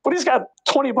 but he's got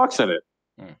 $20 in it.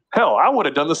 Hell, I would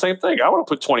have done the same thing. I would have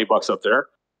put $20 up there.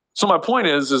 So my point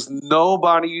is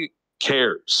nobody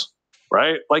cares,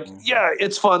 right? Like, yeah,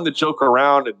 it's fun to joke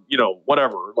around and, you know,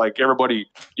 whatever, like everybody,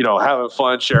 you know, having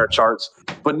fun, sharing charts,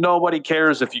 but nobody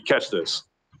cares if you catch this.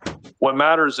 What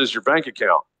matters is your bank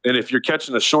account. And if you're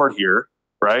catching a short here,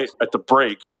 right, at the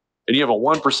break, and you have a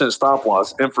 1% stop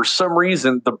loss, and for some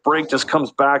reason the break just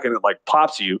comes back and it like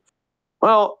pops you,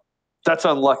 well, that's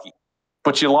unlucky.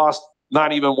 But you lost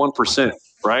not even 1%,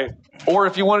 right? Or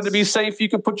if you wanted to be safe, you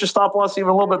could put your stop loss even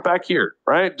a little bit back here,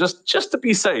 right? Just to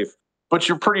be safe. But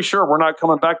you're pretty sure we're not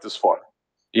coming back this far,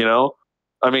 you know?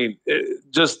 I mean,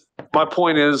 my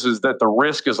point is that the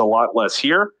risk is a lot less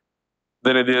here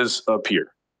than it is up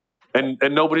here. And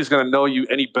nobody's going to know you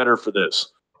any better for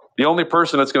this. The only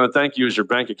person that's going to thank you is your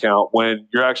bank account when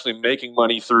you're actually making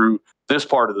money through this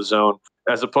part of the zone,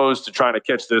 as opposed to trying to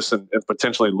catch this and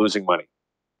potentially losing money,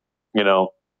 you know?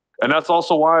 And that's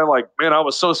also why, like, man, I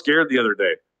was so scared the other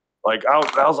day. Like, I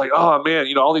was like, oh, man,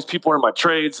 you know, all these people are in my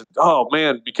trades. And, oh,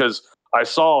 man, because I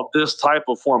saw this type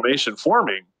of formation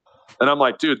forming. And I'm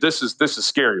like, dude, this is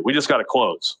scary. We just got to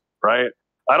close, right?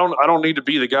 I don't need to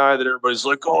be the guy that everybody's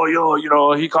like, oh, yo, you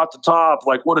know, he caught the top.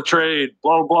 Like, what a trade,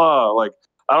 blah, blah. Like,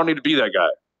 I don't need to be that guy,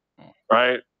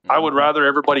 right? I would rather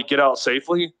everybody get out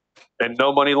safely and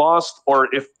no money lost. Or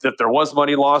if there was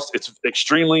money lost, it's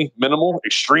extremely minimal.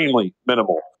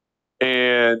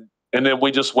 And then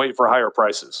we just wait for higher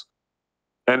prices.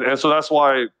 And so that's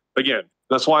why, again,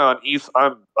 that's why on ETH,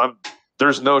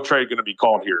 there's no trade going to be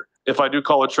called here. If I do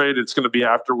call a trade, it's going to be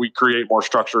after we create more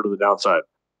structure to the downside.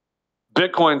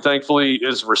 Bitcoin, thankfully,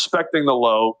 is respecting the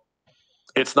low.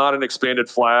 It's not an expanded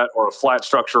flat or a flat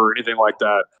structure or anything like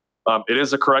that. It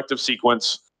is a corrective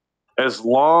sequence. As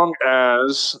long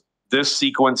as this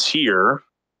sequence here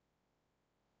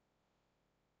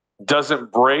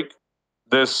doesn't break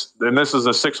this, and this is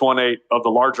a 618 of the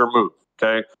larger move,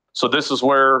 okay? So this is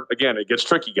where, again, it gets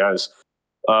tricky, guys.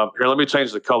 Here, let me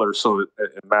change the color so it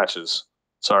matches.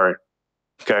 Sorry.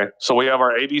 Okay, so we have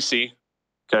our ABC,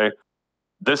 okay?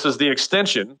 This is the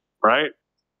extension, right,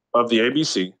 of the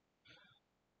ABC.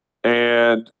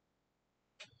 And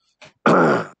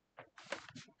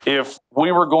if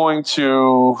we were going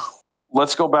to,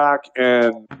 let's go back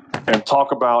and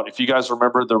talk about, if you guys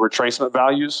remember the retracement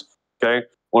values, okay,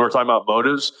 when we're talking about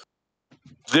motives,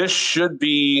 this should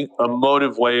be a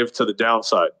motive wave to the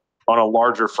downside on a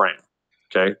larger frame,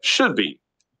 okay? Should be,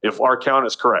 if our count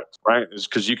is correct, right?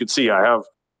 Because you can see I have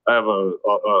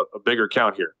a bigger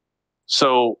count here.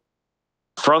 So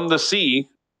from the C,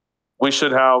 we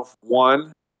should have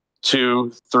 1,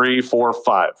 2, 3, 4,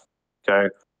 5.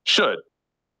 Okay, should,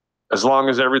 as long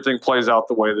as everything plays out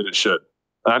the way that it should.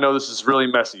 And I know this is really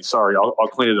messy. Sorry, I'll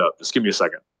clean it up. Just give me a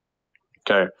second.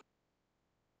 Okay.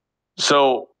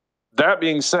 So that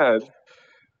being said,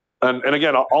 and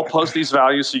again, I'll post these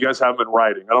values so you guys have them in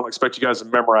writing. I don't expect you guys to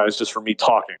memorize just for me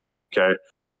talking. Okay,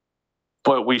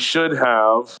 but we should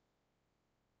have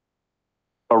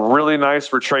a really nice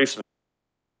retracement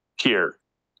here.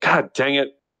 God dang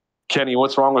it, Kenny,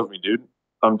 what's wrong with me, dude?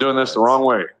 I'm doing this the wrong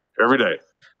way every day.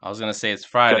 I was gonna say it's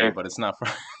Friday, but it's not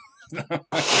Friday.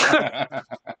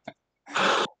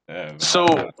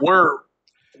 So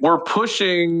we're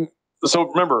pushing. So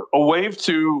remember, a wave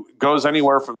 2 goes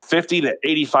anywhere from 50 to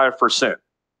 85%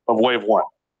 of wave 1.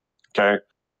 Okay,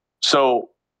 so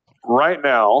right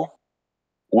now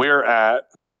we're at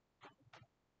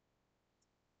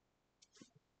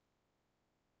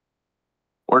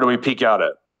where do we peak out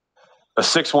at? A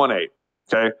 618.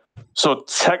 Okay, so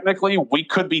technically we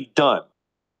could be done,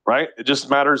 right? It just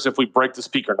matters if we break this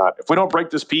peak or not. If we don't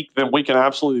break this peak, then we can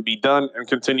absolutely be done and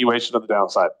continuation of the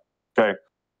downside. Okay,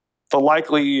 the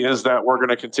likely is that we're going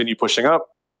to continue pushing up.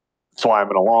 That's why I'm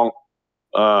in a long.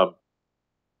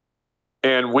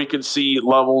 And we can see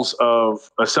levels of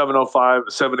a 705,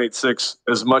 a 786,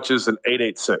 as much as an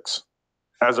 886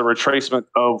 as a retracement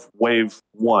of wave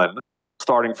 1,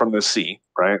 starting from the C,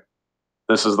 right?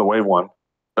 This is the wave 1.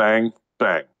 Bang,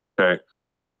 bang. Okay.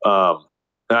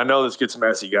 And I know this gets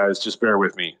messy, guys. Just bear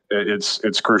with me.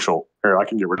 It's crucial. Here, I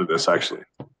can get rid of this, actually.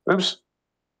 Oops.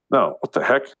 No, what the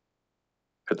heck?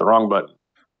 Hit the wrong button.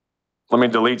 Let me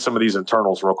delete some of these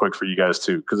internals real quick for you guys,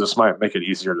 too, because this might make it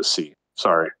easier to see.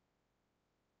 Sorry.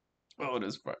 Oh, it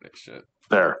is Friday. Shit.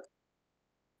 There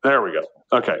we go.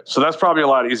 Okay, so that's probably a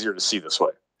lot easier to see this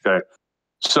way. Okay,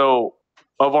 so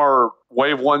of our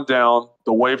wave 1 down,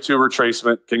 the wave 2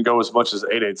 retracement can go as much as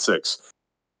 886.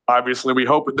 Obviously, we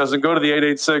hope it doesn't go to the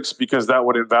 886 because that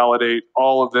would invalidate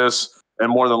all of this, and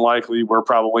more than likely, we're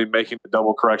probably making the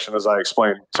double correction, as I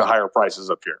explained, to higher prices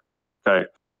up here. Okay,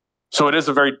 so it is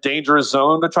a very dangerous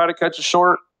zone to try to catch a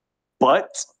short,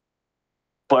 but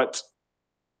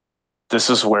this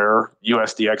is where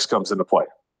USDX comes into play.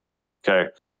 Okay,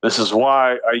 this is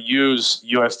why I use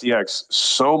USDX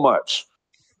so much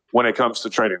when it comes to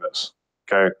trading this.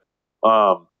 Okay,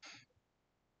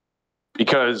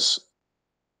 because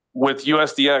with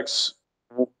USDX,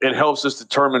 it helps us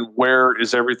determine where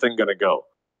is everything going to go.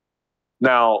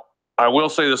 Now, I will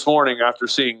say this morning, after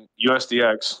seeing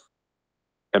USDX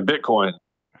and Bitcoin,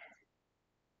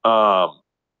 I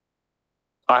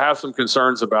have some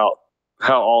concerns about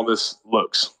how all this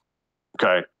looks.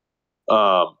 Okay.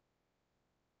 I'll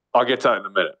get to that in a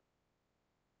minute.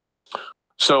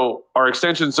 So our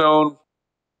extension zone,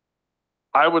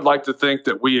 I would like to think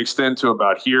that we extend to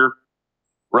about here,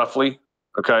 roughly.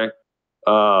 Okay.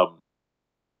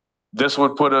 This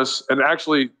would put us, and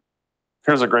actually,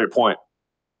 here's a great point.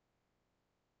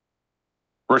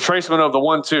 Retracement of the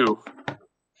 1-2.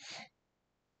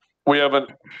 We have an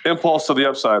impulse to the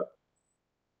upside.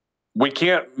 We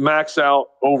can't max out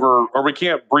over, or we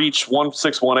can't breach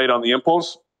 1618 on the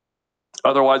impulse.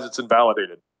 Otherwise, it's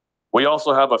invalidated. We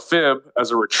also have a fib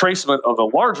as a retracement of the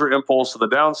larger impulse to the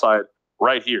downside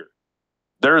right here.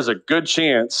 There is a good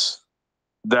chance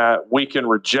that we can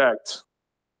reject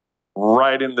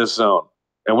right in this zone,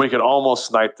 and we could almost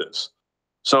snipe this.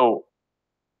 So,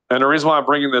 and the reason why I'm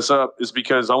bringing this up is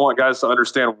because I want guys to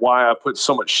understand why I put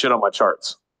so much shit on my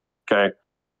charts. Okay.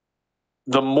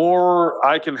 The more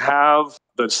I can have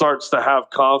that starts to have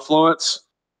confluence,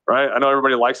 right? I know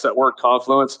everybody likes that word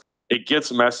confluence. It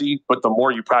gets messy, but the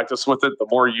more you practice with it, the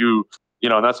more you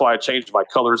know, and that's why I changed my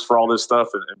colors for all this stuff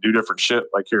and do different shit.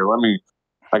 Like here,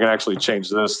 I can actually change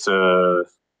this to,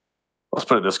 let's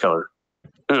put it this color.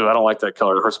 Ooh, I don't like that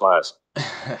color. It hurts my eyes.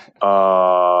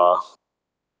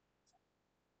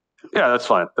 Yeah, that's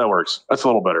fine. That works. That's a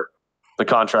little better. The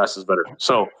contrast is better.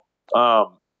 So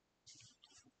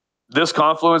this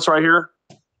confluence right here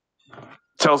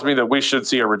tells me that we should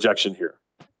see a rejection here.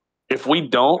 If we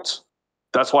don't,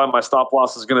 that's why my stop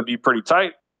loss is going to be pretty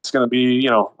tight. It's going to be, you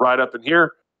know, right up in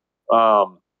here.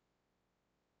 Not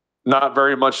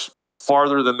very much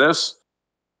farther than this.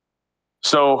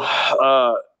 So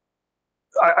I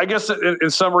guess in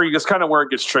summary, it's kind of where it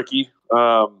gets tricky.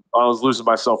 I was losing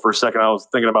myself for a second. I was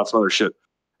thinking about some other shit.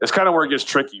 It's kind of where it gets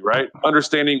tricky, right?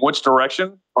 Understanding which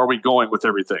direction are we going with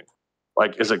everything.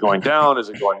 Like, is it going down? Is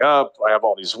it going up? I have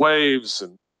all these waves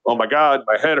and oh my God,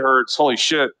 my head hurts. Holy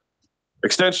shit.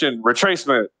 Extension,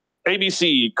 retracement,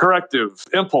 ABC, corrective,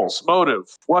 impulse, motive.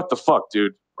 What the fuck,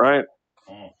 dude? Right?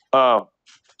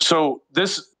 So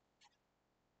this,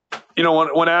 you know,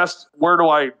 when asked, where do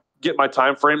I get my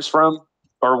time frames from?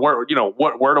 Or where, you know,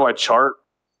 where do I chart?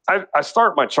 I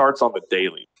start my charts on the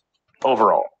daily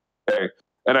overall. Okay.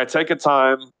 And I take a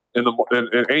time and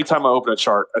anytime I open a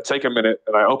chart, I take a minute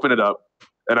and I open it up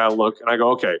and I look and I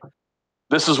go, okay,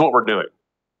 this is what we're doing.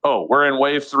 Oh, we're in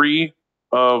wave 3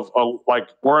 of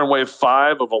we're in wave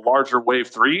 5 of a larger wave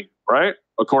 3, right?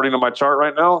 According to my chart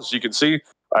right now, as you can see,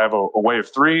 I have a wave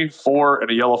 3, 4,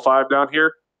 and a yellow 5 down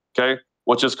here. Okay.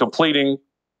 Which is completing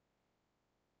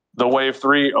the wave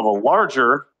 3 of a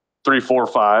larger 3, 4,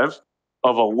 5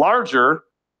 of a larger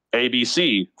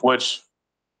ABC, which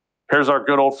here's our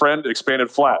good old friend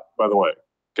expanded flat, by the way.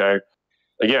 Okay.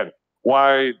 Again,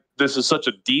 why this is such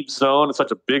a deep zone, it's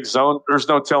such a big zone. There's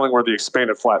no telling where the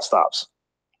expanded flat stops.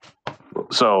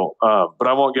 So, but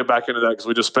I won't get back into that because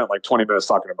we just spent like 20 minutes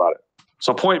talking about it.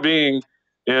 So point being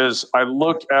is I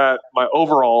look at my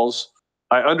overalls.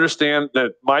 I understand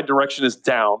that my direction is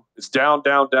down. It's down,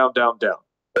 down, down, down, down.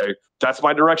 Okay? That's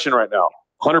my direction right now,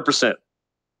 100%.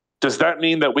 Does that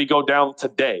mean that we go down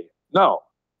today? No.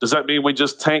 Does that mean we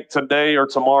just tank today or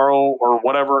tomorrow or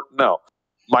whatever? No.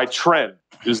 My trend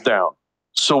is down.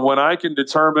 So when I can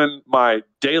determine my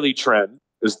daily trend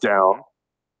is down,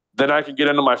 then I can get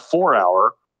into my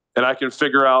 4-hour and I can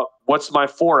figure out what's my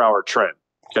 4-hour trend.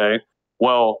 Okay.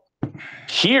 Well,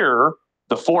 here,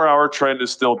 the 4-hour trend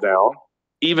is still down.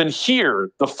 Even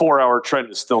here, the 4-hour trend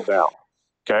is still down.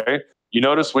 Okay. You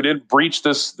notice we didn't breach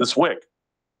this wick.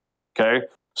 Okay.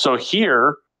 So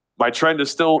here, my trend is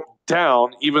still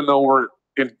down, even though we're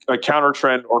in a counter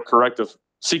trend or corrective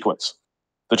sequence.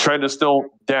 The trend is still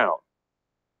down.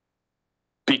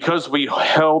 Because we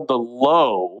held the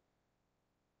low,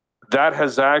 that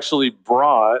has actually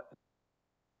brought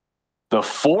the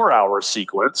 4-hour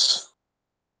sequence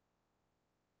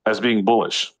as being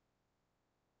bullish.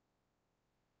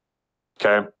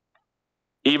 Okay.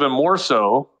 Even more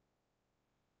so,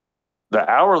 the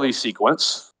hourly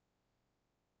sequence,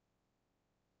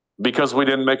 because we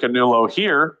didn't make a new low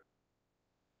here,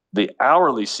 the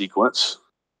hourly sequence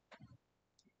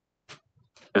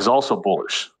is also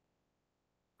bullish.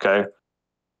 Okay.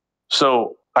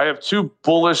 So I have 2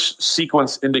 bullish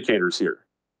sequence indicators here.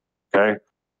 Okay.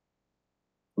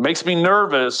 Makes me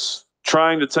nervous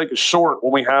trying to take a short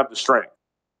when we have the strength.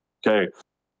 Okay.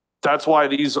 That's why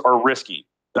these are risky.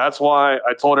 That's why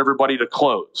I told everybody to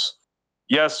close.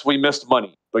 Yes, we missed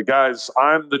money, but guys,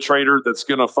 I'm the trader that's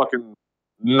going to fucking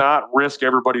not risk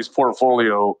everybody's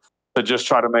portfolio to just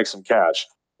try to make some cash.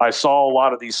 I saw a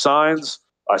lot of these signs.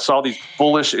 I saw these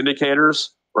bullish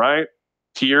indicators, right?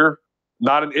 Here,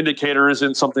 not an indicator is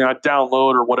in something I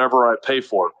download or whatever I pay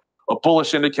for. A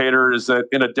bullish indicator is that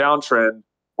in a downtrend,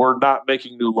 we're not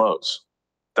making new lows.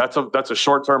 That's a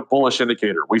short-term bullish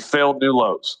indicator. We failed new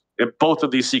lows in both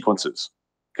of these sequences.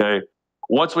 Okay.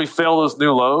 Once we fail those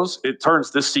new lows, it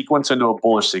turns this sequence into a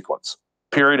bullish sequence.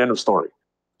 Period. End of story.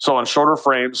 So on shorter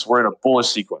frames, we're in a bullish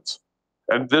sequence.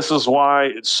 And this is why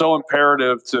it's so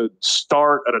imperative to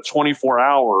start at a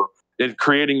 24-hour in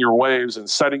creating your waves and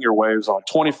setting your waves on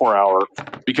 24-hour,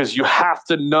 because you have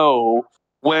to know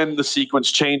when the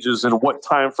sequence changes and what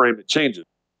time frame it changes,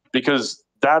 because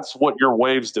that's what your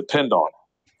waves depend on.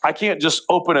 I can't just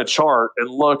open a chart and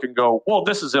look and go, well,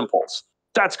 this is impulse.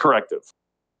 That's corrective.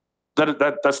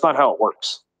 That's not how it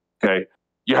works. Okay.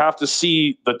 You have to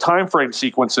see the time frame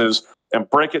sequences and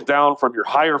break it down from your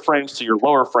higher frames to your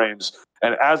lower frames.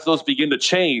 And as those begin to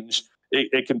change,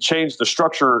 it can change the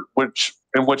structure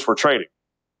in which we're trading.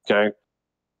 Okay.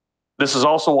 This is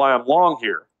also why I'm long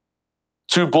here.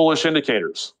 2 bullish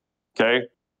indicators. Okay.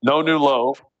 No new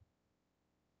low.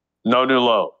 No new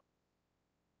low.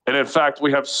 And in fact,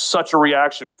 we have such a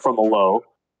reaction from the low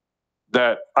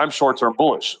that I'm short-term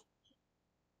bullish.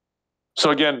 So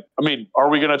again, I mean, are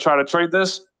we going to try to trade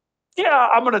this? Yeah,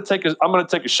 I'm going to take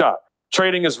a shot.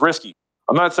 Trading is risky.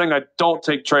 I'm not saying I don't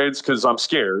take trades because I'm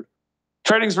scared.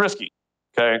 Trading's risky.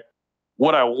 Okay.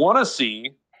 What I want to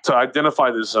see to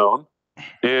identify this zone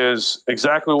is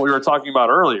exactly what we were talking about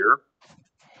earlier,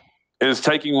 is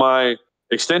taking my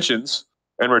extensions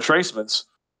and retracements,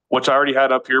 which I already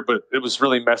had up here, but it was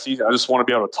really messy. I just want to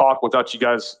be able to talk without you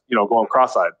guys, going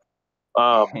cross-eyed.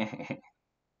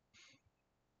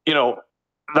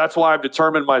 That's why I've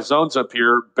determined my zones up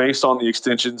here based on the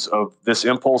extensions of this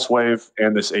impulse wave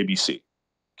and this ABC.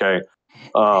 Okay.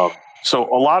 So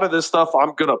a lot of this stuff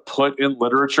I'm going to put in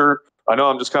literature. I know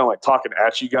I'm just kind of like talking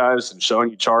at you guys and showing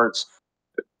you charts.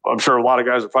 I'm sure a lot of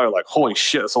guys are probably like, holy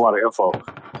shit, that's a lot of info.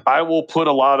 I will put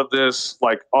a lot of this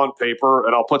like on paper,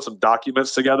 and I'll put some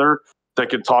documents together that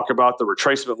can talk about the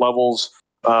retracement levels.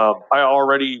 I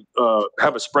already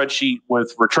have a spreadsheet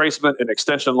with retracement and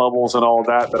extension levels and all of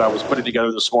that I was putting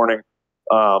together this morning.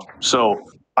 So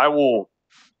it'll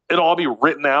all be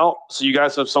written out so you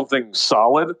guys have something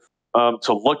solid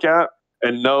to look at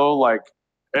and know, like,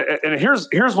 and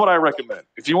here's what I recommend.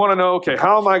 If you want to know, okay,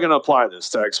 how am I going to apply this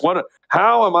text?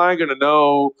 How am I going to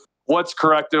know what's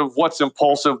corrective, what's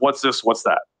impulsive, what's this, what's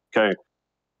that? Okay.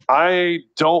 I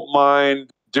don't mind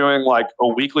doing like a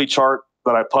weekly chart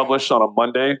that I publish on a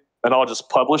Monday, and I'll just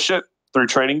publish it through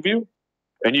TradingView,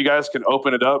 and you guys can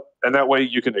open it up, and that way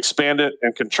you can expand it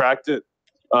and contract it.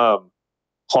 Hold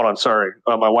on, sorry.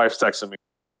 My wife's texting me.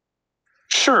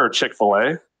 Sure,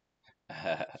 Chick-fil-A.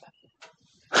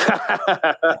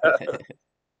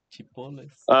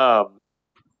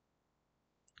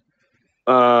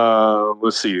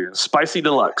 Let's see. Spicy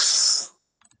Deluxe.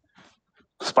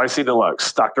 Spicy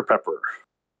Deluxe. Dr. Pepper.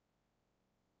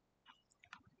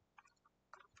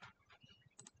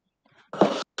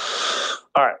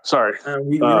 All right, sorry.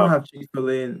 We don't have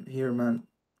Chick-fil-A in here, man.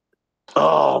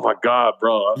 Oh my God,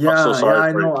 bro! Yeah, I'm so sorry.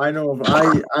 Yeah, I know.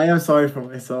 I am sorry for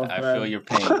myself. I man. feel your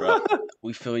pain, bro.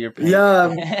 We feel your pain.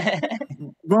 Yeah,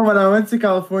 bro. When I went to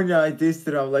California, I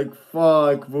tasted it. I'm like,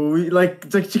 fuck, bro. It's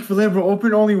like Chick-fil-A, bro.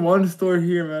 Open only one store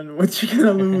here, man. What you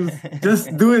gonna lose?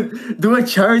 Just do it. Do a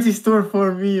charity store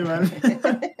for me, man.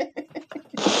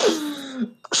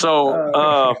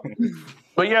 So,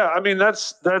 but yeah, I mean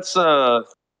that's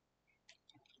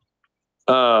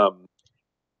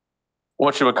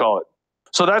what you would call it.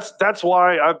 So that's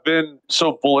why I've been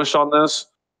so bullish on this.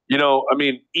 I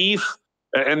mean, ETH,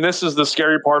 and this is the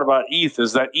scary part about ETH,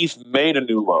 is that ETH made a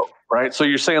new low, right? So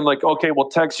you're saying like, okay, well,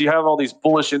 Texx, you have all these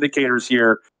bullish indicators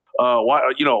here.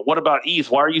 Why, what about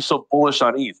ETH? Why are you so bullish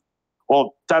on ETH?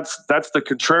 Well, that's the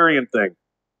contrarian thing.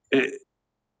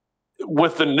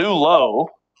 With the new low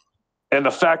and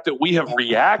the fact that we have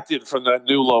reacted from that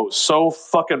new low so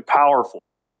fucking powerful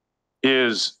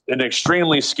is an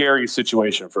extremely scary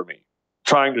situation for me.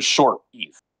 Trying to short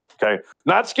ETH. Okay.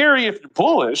 Not scary if you're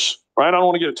bullish, right? I don't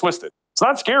want to get it twisted. It's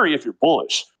not scary if you're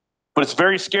bullish, but it's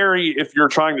very scary if you're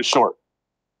trying to short.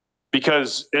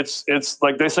 Because it's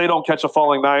like they say, don't catch a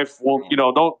falling knife. Well,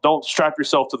 don't strap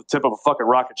yourself to the tip of a fucking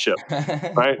rocket ship,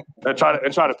 right? And try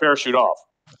to parachute off.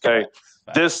 Okay.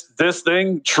 This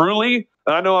thing truly,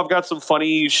 and I know I've got some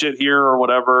funny shit here or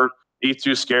whatever, ETH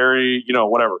too scary,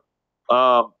 whatever.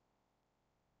 I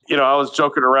was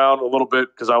joking around a little bit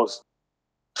because I was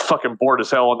fucking bored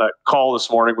as hell on that call this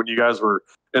morning when you guys were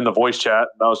in the voice chat,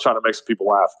 and I was trying to make some people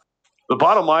laugh. The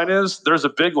bottom line is there's a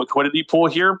big liquidity pool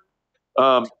here.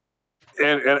 And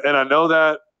I know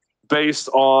that based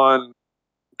on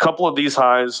a couple of these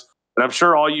highs, and I'm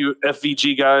sure all you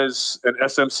FVG guys and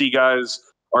SMC guys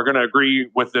are going to agree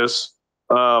with this.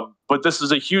 But this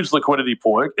is a huge liquidity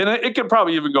pool, and it can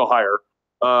probably even go higher.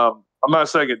 I'm not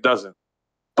saying it doesn't,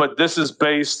 but this is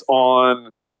based on,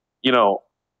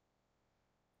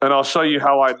 and I'll show you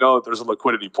how I know that there's a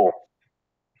liquidity pool.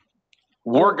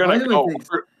 We're going to go.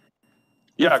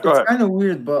 Yeah, go ahead. It's kind of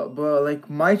weird, but like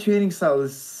my trading style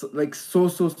is like so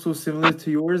similar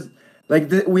to yours.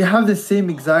 Like we have the same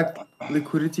exact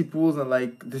liquidity pools and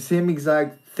like the same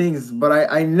exact things, but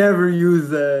I never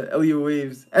use Elliot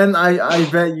Waves, and I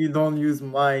bet you don't use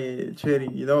my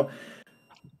trading,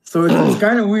 So it's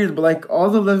kind of weird, but like all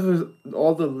the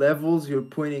levels you're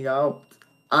pointing out,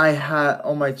 I had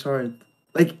on my chart.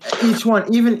 Like each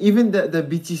one, even the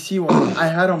BTC one, I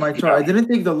had on my chart. I didn't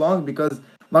take the long because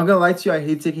not gonna lie to you, I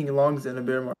hate taking longs in a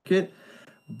bear market.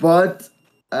 But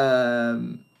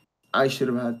I should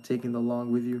have had taken the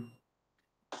long with you.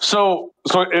 So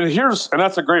and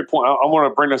that's a great point. I want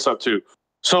to bring this up too.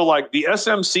 So like the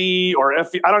SMC or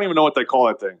FE, I don't even know what they call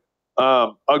that thing. A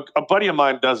buddy of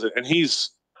mine does it, and he's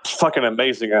fucking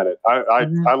amazing at it.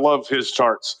 I love his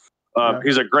charts.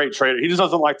 He's a great trader. He just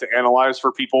doesn't like to analyze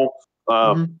for people.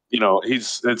 You know,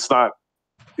 he's a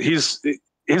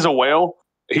whale.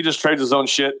 He just trades his own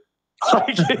shit.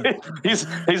 Like,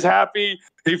 he's happy.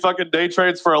 He fucking day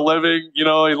trades for a living. You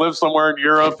know, he lives somewhere in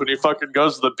Europe and he fucking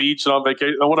goes to the beach and on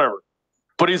vacation or whatever.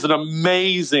 But he's an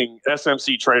amazing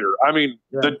SMC trader. I mean,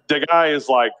 the guy is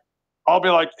like, I'll be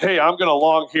like, hey, I'm going to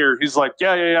long here. He's like,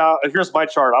 yeah. Here's my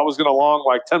chart. I was going to long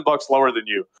like $10 lower than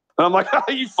you. And I'm like,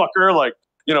 you fucker. Like,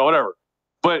 you know, whatever.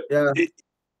 But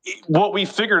what we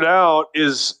figured out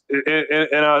is,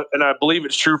 and I believe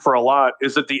it's true for a lot,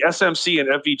 is that the SMC and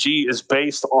FVG is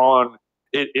based on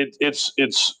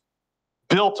it's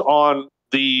built on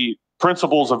the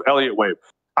principles of Elliot Wave.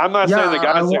 I'm not saying the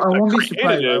guys that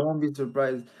created it. I won't be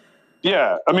surprised.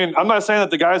 Yeah, I mean, I'm not saying that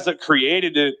the guys that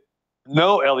created it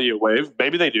know Elliot Wave.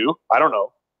 Maybe they do. I don't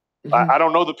know. I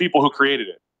don't know the people who created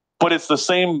it. But it's the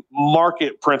same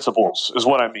market principles is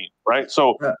what I mean, right?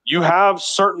 So you have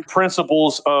certain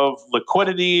principles of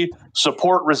liquidity,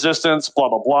 support, resistance, blah,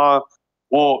 blah, blah.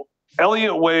 Well,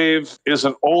 Elliot Wave is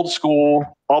an old school,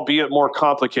 albeit more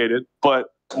complicated, but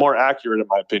more accurate in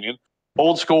my opinion,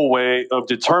 old school way of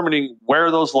determining where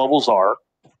those levels are.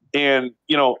 And,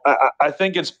 you know, I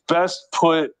think it's best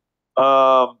put,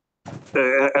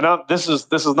 this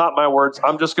is not my words.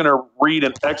 I'm just going to read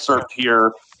an excerpt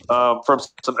here from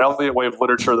some Elliot Wave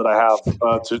literature that I have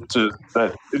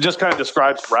that it just kind of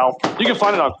describes Ralph. You can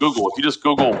find it on Google. If you just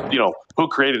Google, you know, who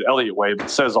created Elliot Wave, it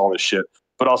says all this shit.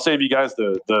 But I'll save you guys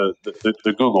the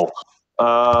Google.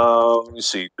 Let me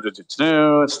see.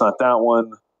 It's not that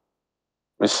one.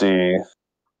 Let me see.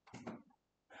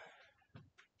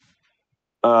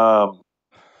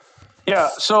 Yeah,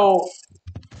 so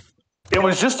it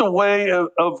was just a way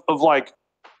of like,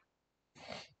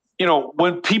 you know,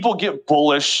 when people get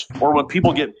bullish or when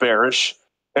people get bearish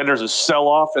and there's a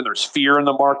sell-off and there's fear in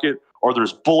the market or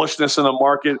there's bullishness in the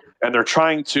market and they're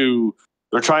trying to,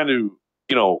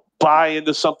 you know, buy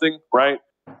into something, right?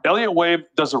 Elliot Wave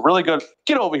does a really good,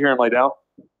 get over here and lay down.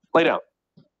 Lay down.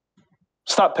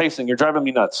 Stop pacing. You're driving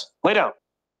me nuts. Lay down.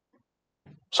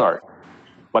 Sorry.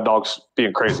 My dog's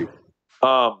being crazy.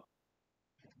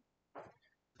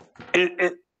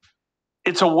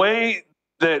 It's a way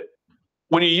that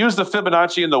when you use the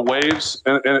Fibonacci and the waves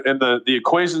and the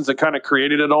equations that kind of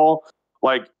created it all,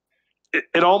 like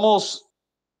it almost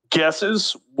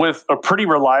guesses with a pretty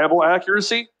reliable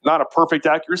accuracy, not a perfect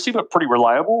accuracy, but pretty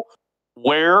reliable.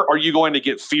 Where are you going to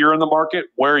get fear in the market?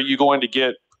 Where are you going to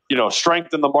get, you know,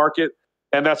 strength in the market?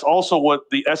 And that's also what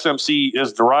the SMC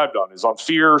is derived on, is on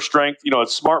fear, strength. You know,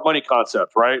 it's smart money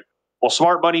concept, right? Well,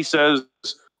 smart money says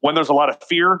when there's a lot of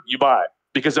fear, you buy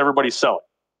because everybody's selling.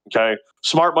 Okay.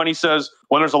 Smart money says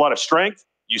when there's a lot of strength,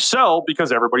 you sell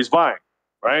because everybody's buying.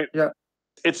 Right. Yeah.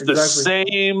 It's the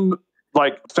same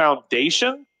like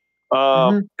foundation.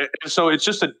 And so it's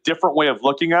just a different way of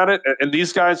looking at it. And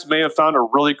these guys may have found a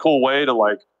really cool way to,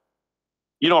 like,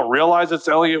 you don't realize it's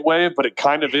Elliot Wave, but it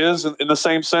kind of is in the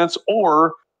same sense.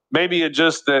 Or maybe it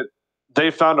just that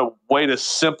they found a way to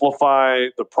simplify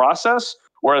the process,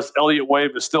 whereas Elliot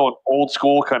Wave is still an old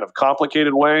school kind of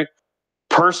complicated way.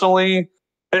 Personally,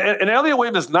 and Elliot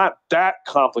Wave is not that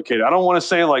complicated. I don't want to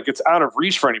say like it's out of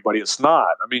reach for anybody. It's not.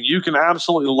 I mean, you can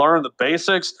absolutely learn the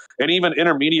basics and even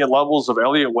intermediate levels of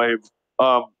Elliot Wave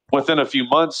within a few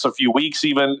months, a few weeks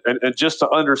even, and just to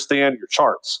understand your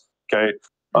charts. Okay.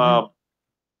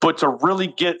 But to really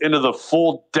get into the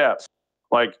full depth,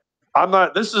 like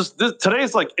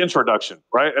today's like introduction,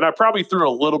 right? And I probably threw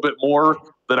a little bit more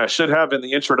than I should have in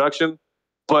the introduction,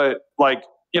 but like,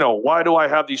 you know, why do I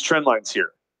have these trend lines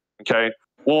here? Okay.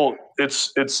 Well,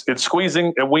 it's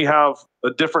squeezing and we have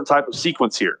a different type of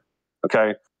sequence here.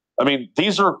 Okay. I mean,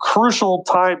 these are crucial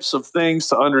types of things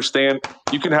to understand.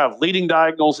 You can have leading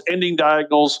diagonals, ending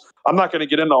diagonals. I'm not going to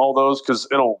get into all those because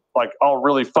I'll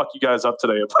really fuck you guys up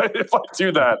today if I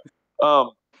do that.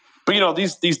 But you know,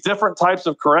 these different types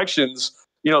of corrections,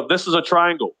 you know, this is a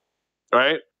triangle,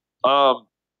 right?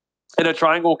 And a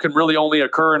triangle can really only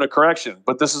occur in a correction,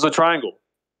 but this is a triangle.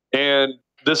 And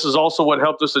this is also what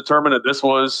helped us determine that this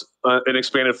was an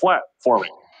expanded flat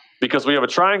forming, because we have a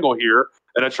triangle here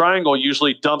and a triangle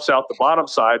usually dumps out the bottom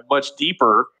side much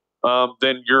deeper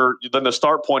than the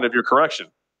start point of your correction.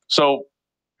 So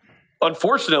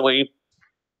unfortunately,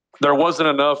 there wasn't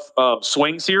enough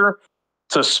swings here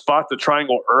to spot the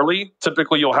triangle early.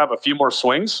 Typically, you'll have a few more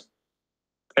swings,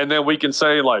 and then we can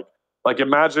say like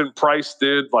imagine Price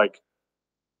did like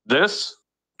this.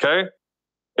 Okay,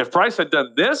 if Price had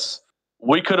done this,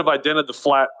 we could have identified the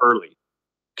flat early.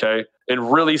 Okay,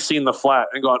 and really seen the flat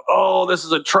and gone, oh, this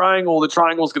is a triangle. The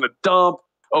triangle is going to dump.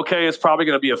 Okay, it's probably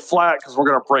going to be a flat because we're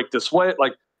going to break this way.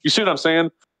 Like, you see what I'm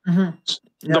saying? Mm-hmm.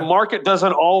 Yeah. The market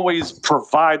doesn't always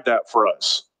provide that for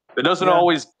us. It doesn't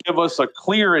always give us a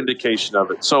clear indication of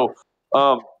it. So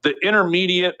the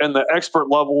intermediate and the expert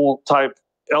level type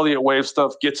Elliott Wave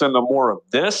stuff gets into more of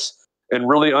this and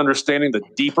really understanding the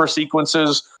deeper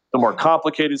sequences, the more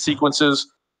complicated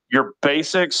sequences, your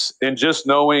basics, and just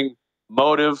knowing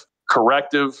motive,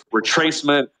 corrective,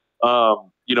 retracement,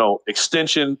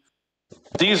 extension.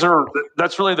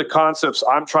 That's really the concepts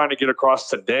I'm trying to get across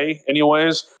today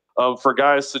anyways, for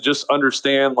guys to just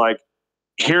understand, like,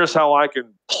 here's how I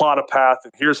can plot a path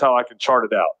and here's how I can chart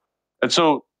it out. And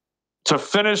so to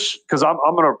finish, because I'm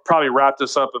going to probably wrap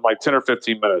this up in like 10 or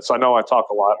 15 minutes. I know I talk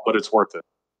a lot, but it's worth it.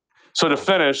 So to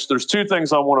finish, there's two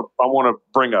things I want to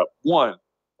bring up. One,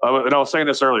 and I was saying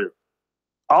this earlier,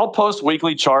 I'll post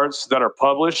weekly charts that are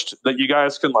published that you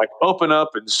guys can like open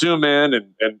up and zoom in and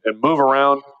move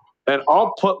around. And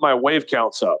I'll put my wave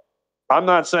counts up. I'm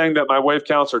not saying that my wave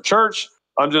counts are church.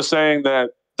 I'm just saying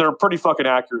that they're pretty fucking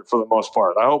accurate for the most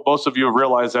part. I hope most of you have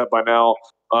realized that by now.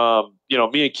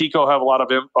 Me and Kiko have a lot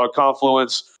of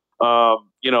confluence.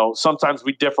 Sometimes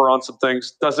we differ on some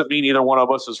things. Doesn't mean either one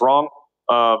of us is wrong.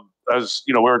 As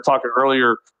we were talking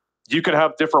earlier, you could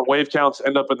have different wave counts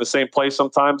end up in the same place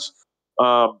sometimes.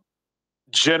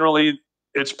 Generally,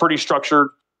 it's pretty structured,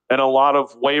 and a lot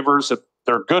of waivers, if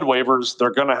they're good waivers,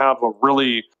 they're going to have a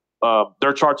really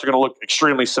their charts are going to look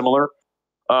extremely similar.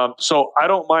 So I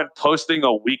don't mind posting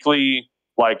a weekly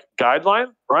like guideline,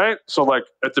 right? So like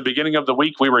at the beginning of the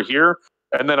week we were here,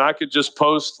 and then I could just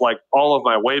post like all of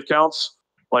my wave counts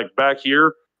like back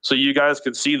here, so you guys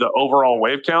can see the overall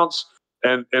wave counts,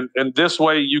 and this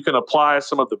way you can apply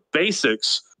some of the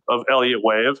basics of Elliott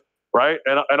Wave, right?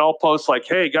 And I'll post like,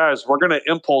 hey guys, we're going to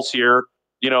impulse here.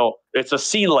 It's a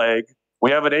C leg. We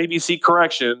have an ABC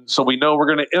correction, so we know we're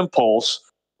going to impulse.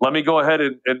 Let me go ahead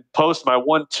and post my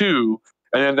 1-2.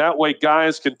 And then that way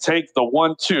guys can take the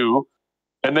 1-2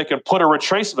 and they can put a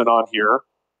retracement on here,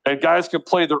 and guys can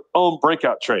play their own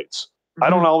breakout trades. Mm-hmm. I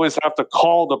don't always have to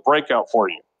call the breakout for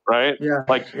you, right? Yeah.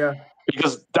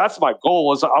 Because that's my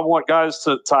goal, is I want guys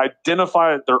to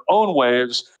identify their own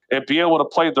waves and be able to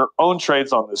play their own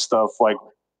trades on this stuff, like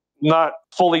not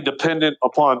fully dependent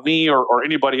upon me or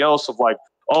anybody else of like,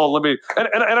 oh, let me, and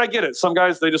I get it. Some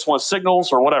guys, they just want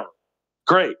signals or whatever.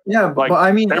 Great. Yeah, but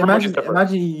I mean, imagine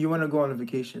you want to go on a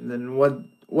vacation. Then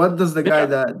what does the guy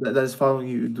that is following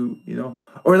you do?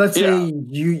 Or let's say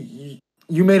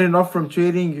you made enough from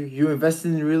trading, you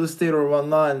invested in real estate or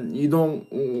whatnot, and you don't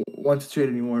want to trade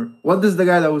anymore. What does the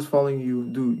guy that was following you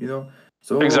do?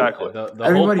 So exactly.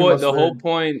 The whole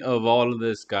point of all of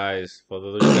this, guys, for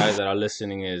those guys that are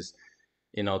listening, is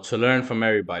to learn from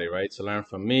everybody, right? To learn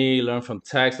from me, learn from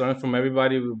Texx, learn from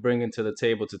everybody we bring into the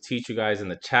table, to teach you guys in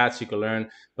the chats. You can learn,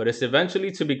 but it's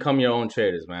eventually to become your own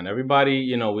traders, man.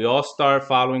 Everybody, we all start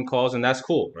following calls, and that's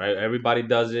cool, right? Everybody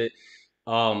does it.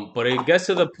 But it gets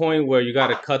to the point where you got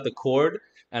to cut the cord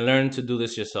and learn to do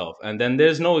this yourself. And then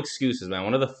there's no excuses, man.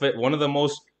 One of the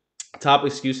most top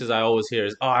excuses I always hear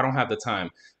is, oh, I don't have the time.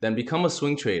 Then become a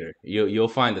swing trader. You'll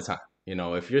find the time.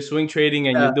 If you're swing trading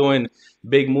and you're doing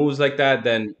big moves like that,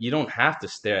 then you don't have to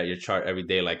stare at your chart every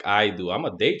day like I do. I'm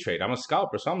a day trader. I'm a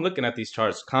scalper. So I'm looking at these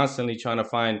charts constantly, trying to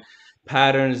find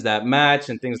patterns that match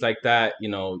and things like that.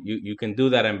 You can do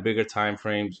that in bigger time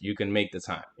frames. You can make the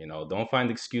time. Don't find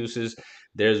excuses.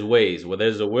 There's ways. Where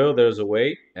there's a will, there's a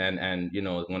way. And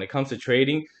when it comes to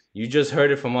trading, you just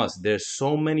heard it from us. There's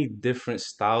so many different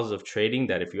styles of trading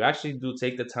that if you actually do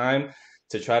take the time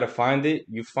to try to find it,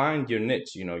 you find your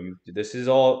niche. This is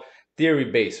all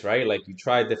theory based, right? Like, you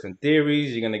try different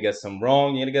theories, you're gonna get some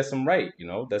wrong, you're gonna get some right.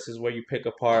 This is where you pick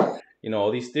apart,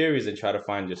 all these theories and try to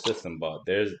find your system. But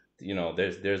there's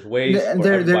ways.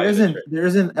 There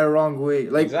isn't a wrong way.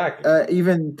 Like, exactly.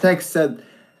 Even Texx said.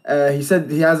 He said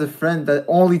he has a friend that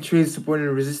only trades support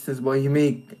and resistance, but he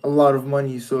make a lot of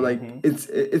money. So like,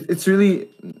 it's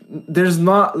really, there's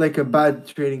not like a bad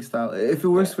trading style. If it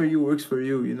works for you, it works for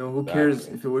you. Who cares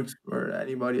if it works for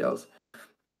anybody else?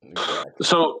 Exactly.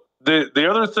 So the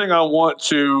other thing I want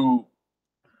to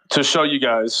show you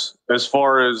guys as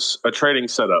far as a trading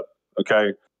setup,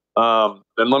 okay? And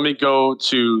let me go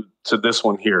to this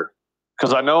one here,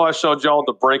 because I know I showed y'all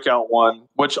the breakout one,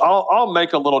 which I'll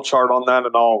make a little chart on that,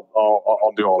 and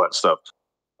I'll do all that stuff.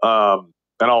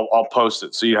 And I'll post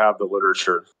it so you have the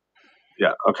literature.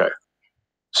 Yeah. Okay.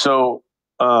 So,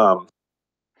 oh,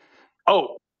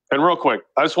 and real quick,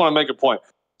 I just want to make a point.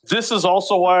 This is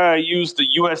also why I use the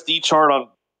USD chart on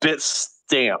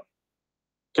Bitstamp.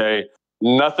 Okay.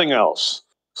 Nothing else.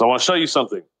 So I want to show you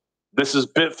something. This is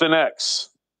Bitfinex.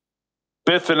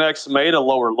 Bitfinex made a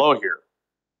lower low here.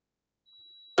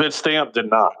 Bitstamp did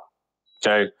not.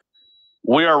 Okay.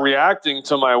 We are reacting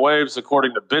to my waves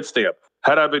according to Bitstamp.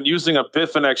 Had I been using a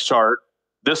Bitfinex chart,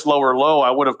 this lower low,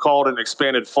 I would have called an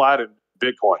expanded flat in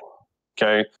Bitcoin.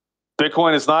 Okay.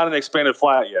 Bitcoin is not an expanded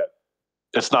flat yet.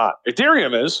 It's not.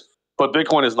 Ethereum is, but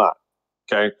Bitcoin is not.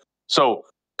 Okay. So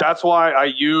that's why I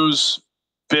use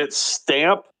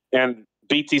Bitstamp and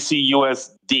BTC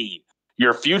USD.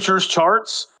 Your futures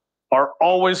charts are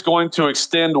always going to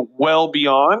extend well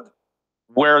beyond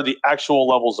where the actual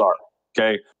levels are.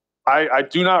 Okay. I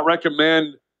do not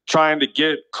recommend trying to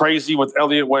get crazy with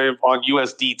Elliot Wave on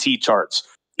USDT charts.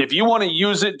 If you want to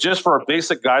use it just for a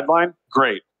basic guideline,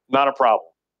 great, not a problem.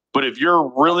 But if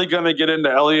you're really going to get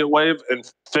into Elliot Wave and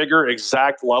figure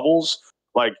exact levels,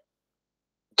 like,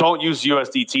 don't use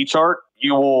USDT chart.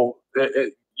 You'll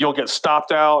get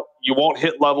stopped out. You won't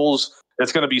hit levels.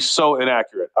 It's going to be so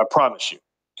inaccurate. I promise you.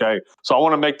 Okay. So I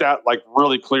want to make that like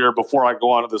really clear before I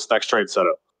go on to this next trade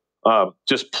setup.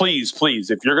 Just please,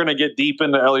 if you're going to get deep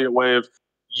into Elliot Wave,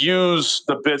 use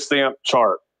the Bitstamp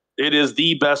chart. It is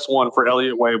the best one for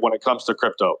Elliot Wave when it comes to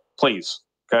crypto. Please.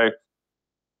 Okay.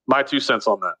 My 2 cents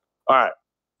on that. All right.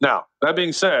 Now, that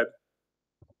being said,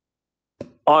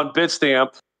 on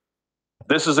Bitstamp,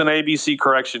 this is an ABC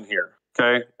correction here.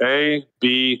 Okay. A,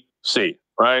 B, C,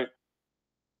 right?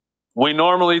 We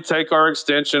normally take our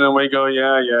extension and we go,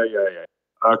 yeah.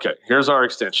 Okay. Here's our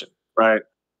extension, right?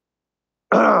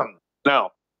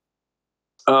 Now,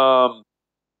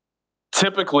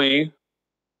 typically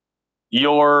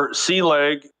your C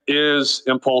leg is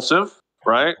impulsive,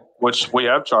 right? Which we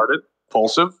have charted,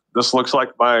 impulsive. This looks like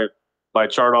my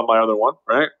chart on my other one,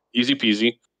 right? Easy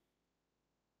peasy.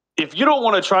 If you don't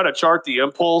want to try to chart the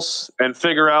impulse and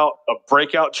figure out a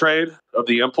breakout trade of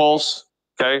the impulse,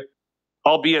 okay,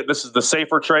 albeit this is the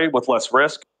safer trade with less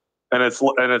risk, and it's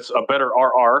a better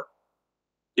RR.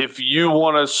 If you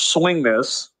want to swing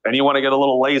this and you want to get a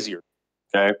little lazier,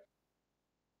 okay,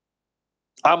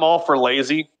 I'm all for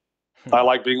lazy. I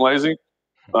like being lazy.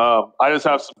 I just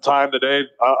have some time today.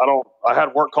 I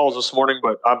had work calls this morning,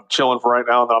 but I'm chilling for right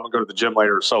now, and then I'm gonna go to the gym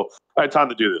later. So I had time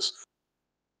to do this.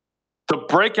 The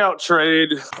breakout trade.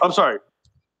 I'm sorry.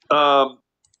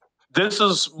 This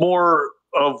is more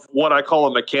of what I call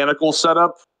a mechanical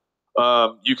setup.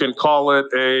 You can call it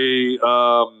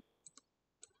a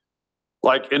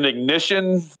like an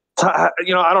ignition. I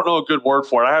don't know a good word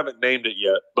for it. I haven't named it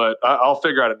yet, but I'll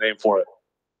figure out a name for it.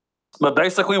 But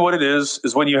basically what it is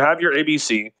when you have your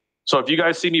ABC. So if you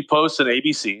guys see me post an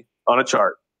ABC on a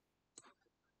chart,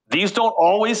 these don't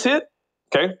always hit.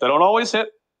 Okay. They don't always hit,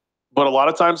 but a lot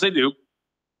of times they do.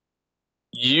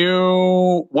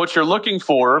 What you're looking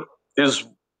for is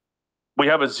we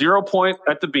have a 0 point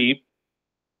at the B.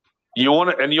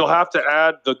 And you'll have to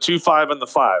add the 2, 5, and the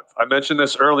 5. I mentioned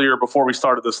this earlier before we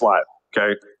started this live.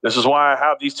 Okay. This is why I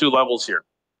have these 2 levels here.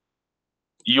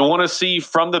 You want to see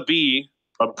from the B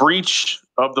a breach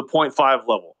of the 0.5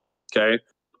 level. Okay.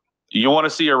 You want to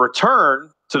see a return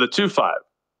to the 2, 5.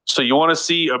 So you want to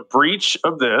see a breach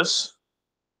of this.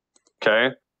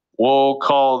 Okay. We'll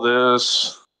call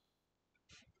this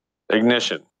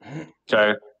ignition.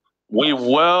 Okay. We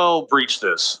well breached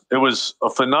this. It was a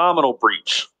phenomenal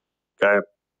breach. Okay.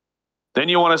 Then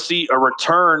you want to see a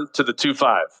return to the 2,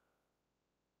 5.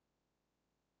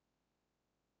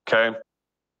 Okay.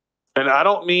 And I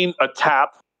don't mean a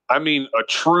tap. I mean a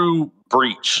true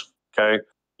breach. Okay.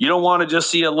 You don't want to just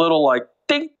see a little like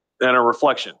ding and a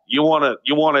reflection. You want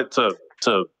it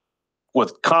to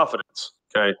with confidence.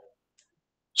 Okay.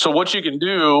 So what you can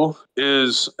do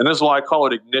is, and this is why I call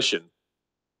it ignition,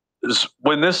 is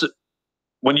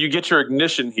when you get your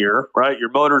ignition here, right? Your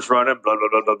motor's running, blah, blah,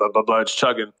 blah, blah, blah, blah, blah, it's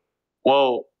chugging.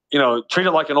 Well, treat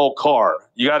it like an old car.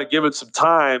 You got to give it some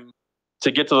time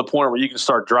to get to the point where you can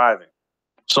start driving.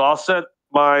 So I'll set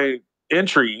my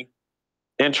entries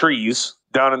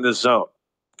down in this zone.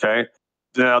 Okay.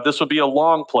 Now this would be a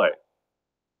long play.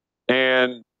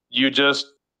 And you just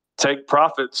take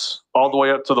profits all the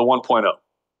way up to the 1.0.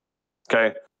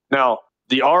 Okay. Now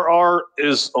the RR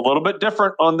is a little bit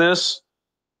different on this.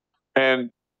 And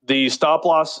the stop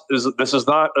loss this is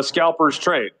not a scalper's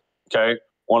trade. Okay. I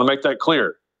want to make that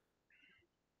clear.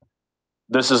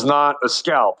 This is not a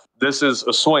scalp. This is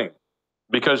a swing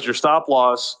because your stop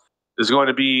loss is going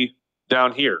to be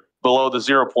down here below the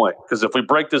 0 point. Because if we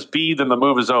break this B, then the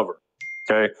move is over.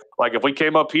 Okay. Like if we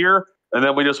came up here and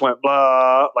then we just went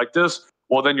blah like this,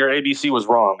 well, then your ABC was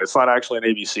wrong. It's not actually an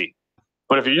ABC.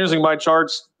 But if you're using my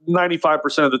charts,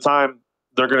 95% of the time,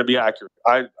 they're going to be accurate.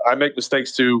 I make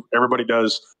mistakes too. Everybody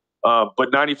does.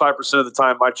 But 95% of the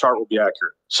time, my chart will be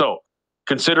accurate. So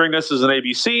considering this as an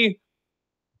ABC,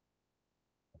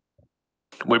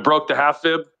 we broke the half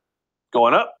fib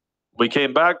going up. We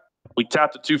came back. We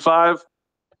tapped the 2.5.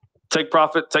 Take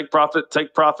profit, take profit,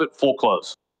 take profit, full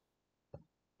close.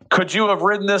 Could you have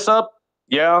ridden this up?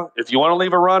 Yeah. If you want to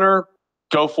leave a runner,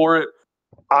 go for it.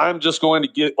 I'm just going to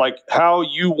get like how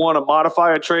you want to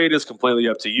modify a trade is completely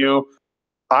up to you.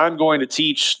 I'm going to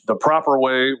teach the proper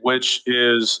way, which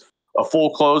is a full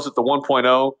close at the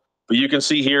 1.0. But you can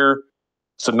see here,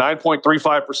 it's a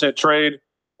 9.35% trade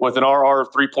with an RR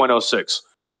of 3.06.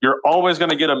 You're always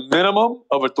going to get a minimum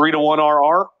of a 3-to-1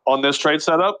 RR on this trade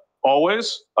setup.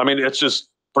 Always. I mean, it's just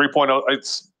 3.0.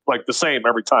 It's like the same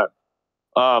every time.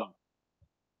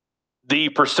 The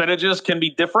percentages can be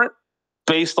different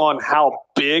based on how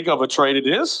big of a trade it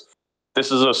is.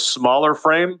 This is a smaller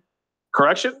frame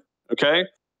correction. Okay.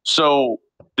 So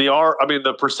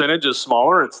the percentage is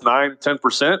smaller. It's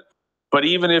 9-10%. But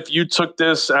even if you took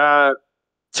this at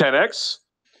 10x,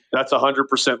 that's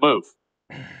 100% move.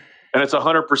 And it's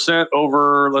 100%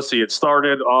 over, let's see, it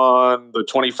started on the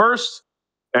 21st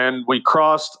and we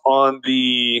crossed on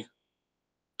the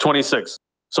 26th.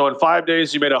 So in 5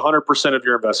 days, you made 100% of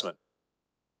your investment.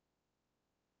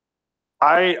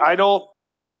 I don't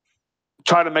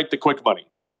try to make the quick money.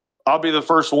 I'll be the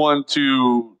first one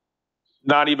to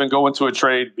not even go into a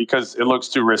trade because it looks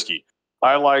too risky.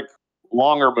 I like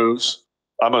longer moves.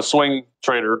 I'm a swing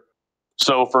trader.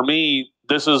 So for me,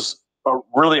 this is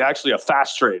really actually a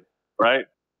fast trade, right?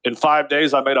 In 5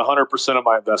 days, I made 100% of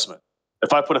my investment.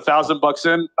 If I put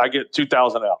 $1,000 in, I get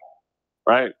 2,000 out,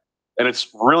 right? And it's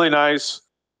really nice.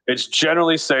 It's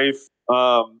generally safe.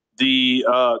 The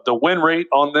win rate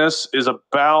on this is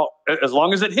about, as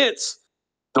long as it hits,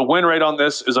 the win rate on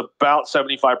this is about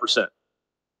 75%.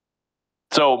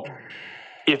 So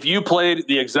if you played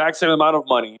the exact same amount of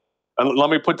money, and let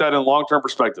me put that in long-term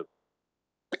perspective.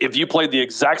 If you played the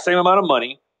exact same amount of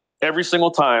money every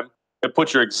single time and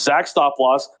put your exact stop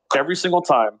loss every single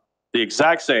time, the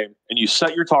exact same, and you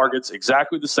set your targets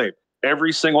exactly the same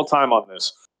every single time on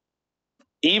this,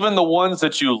 even the ones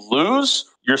that you lose,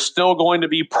 you're still going to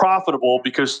be profitable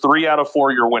because 3 out of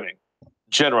 4 you're winning,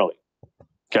 generally.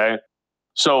 Okay?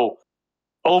 So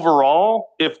overall,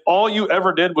 if all you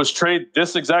ever did was trade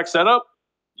this exact setup,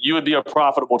 you would be a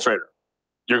profitable trader.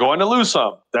 You're going to lose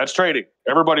some. That's trading.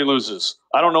 Everybody loses.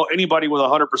 I don't know anybody with a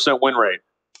 100% win rate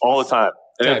all the time.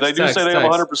 And if they do say they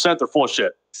have 100%, they're full of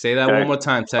shit. Say that one more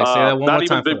time, Texx. Say that one more time. Not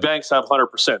even big banks have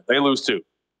 100%. They lose too.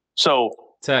 So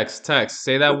Texx.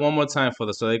 Say that one more time for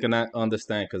them so they can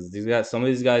understand. Because these guys, some of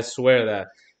these guys swear that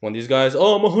when these guys,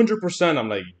 oh, I'm 100%. I'm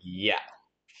like, yeah,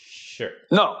 sure.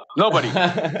 No, nobody.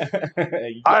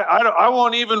 I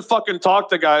won't even fucking talk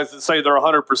to guys that say they're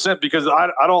 100% because I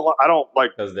don't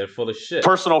like, because they're full of shit.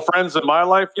 Personal friends in my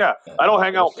life, yeah. I don't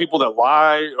hang out with people that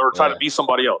lie or try to be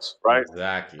somebody else, right?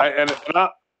 Exactly.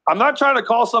 I'm not trying to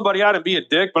call somebody out and be a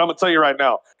dick, but I'm gonna tell you right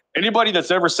now, anybody that's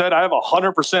ever said I have a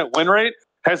 100% win rate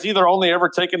has either only ever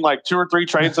taken like 2 or 3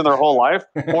 trades in their whole life,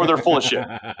 or they're full of shit.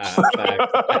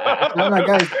 No,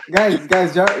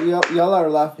 guys, y'all are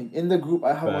laughing. In the group,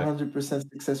 I have 100%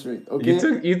 success rate. Okay,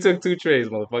 you took 2 trades,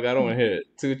 motherfucker. I don't want to hear it.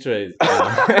 2 trades.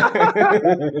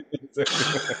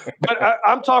 But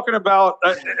I'm talking about,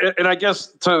 and I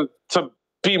guess to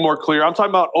be more clear, I'm talking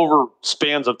about over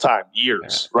spans of time,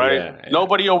 years, right? Yeah.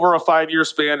 Nobody over a 5-year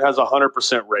span has a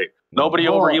 100% rate. Nobody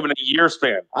over even a year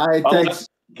span.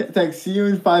 Texx, see you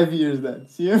in 5 years then.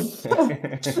 See you.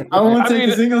 I won't take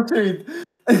a single trade.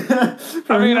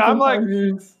 I'm like,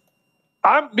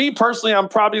 me personally, I'm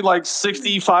probably like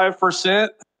 65%,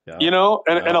 you know,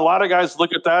 and a lot of guys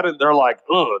look at that and they're like,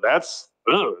 oh, that's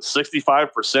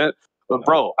 65%. But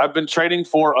bro, I've been trading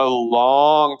for a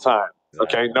long time.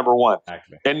 Okay, number one.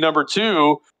 Exactly. And number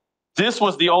two, this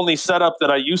was the only setup that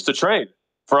I used to trade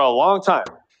for a long time,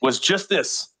 was just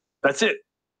this. That's it.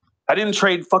 I didn't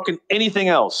trade fucking anything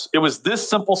else. It was this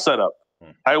simple setup.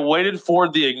 I waited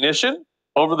for the ignition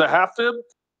over the half fib,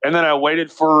 and then I waited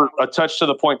for a touch to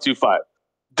the 0.25.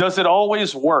 Does it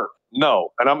always work?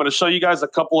 No. And I'm going to show you guys a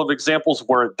couple of examples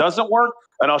where it doesn't work,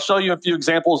 and I'll show you a few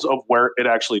examples of where it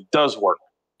actually does work.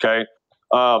 Okay.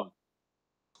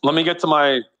 Let me get to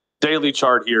my daily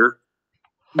chart here.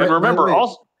 And remember,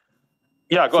 also,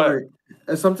 yeah, go ahead.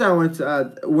 Something I wanted to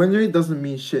add: win rate doesn't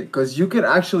mean shit because you can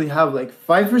actually have like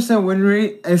 5% win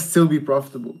rate and still be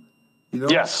profitable. You know?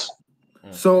 Yes.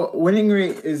 So winning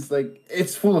rate is like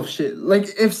it's full of shit. Like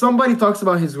if somebody talks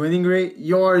about his winning rate,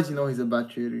 yours, he's a bad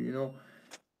trader.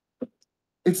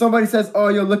 If somebody says, "Oh,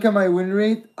 yo, look at my win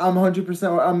rate. I'm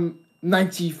 100% or I'm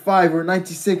 95 or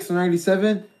 96 or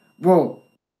 97," bro,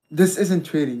 this isn't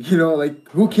trading. Like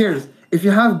who cares? If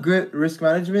you have good risk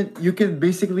management, you can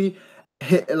basically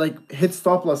hit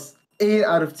stop loss 8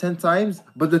 out of 10 times,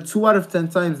 but the 2 out of 10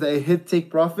 times that it hit take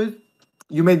profit,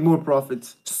 you made more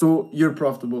profits, so you're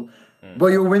profitable.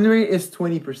 But your win rate is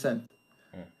 20%.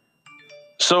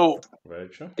 So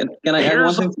can I add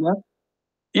one thing to that?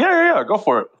 Yeah, go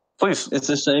for it, please. It's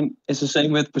the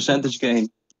same with percentage gain.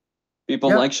 People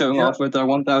like showing off with their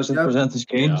 1,000 percentage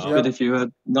gains, but if you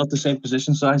had not the same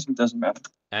position size, it doesn't matter.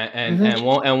 And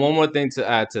one more thing to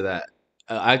add to that,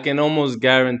 I can almost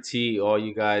guarantee all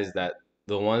you guys that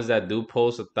the ones that do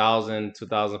post 1,000,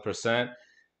 2,000%,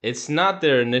 it's not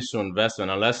their initial investment,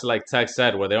 unless like Texx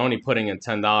said, where they're only putting in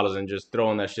 $10 and just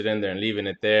throwing that shit in there and leaving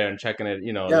it there and checking it,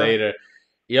 later.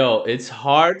 Yo, it's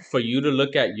hard for you to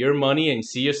look at your money and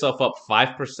see yourself up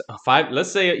 5%,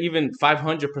 let's say even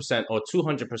 500% or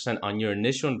 200% on your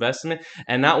initial investment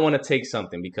and not want to take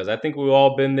something, because I think we've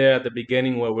all been there at the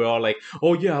beginning where we're all like,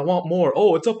 oh yeah, I want more.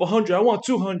 Oh, it's up 100. I want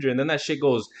 200. And then that shit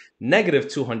goes negative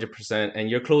 200% and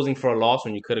you're closing for a loss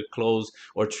when you could have closed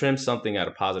or trimmed something at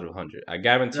a positive 100. I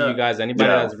guarantee you guys, anybody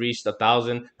that's reached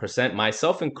 1,000%,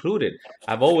 myself included,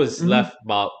 I've always left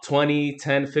about 20,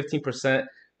 10, 15%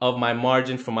 of my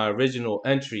margin from my original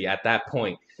entry at that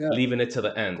point, leaving it to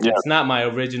the end. It's not my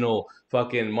original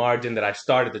fucking margin that I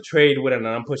started the trade with and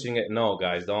I'm pushing it. No,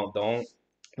 guys, don't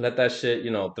let that shit,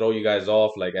 throw you guys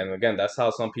off. Like, and again, that's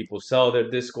how some people sell their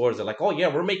Discords. They're like, oh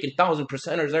yeah, we're making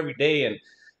 1,000%ers every day, and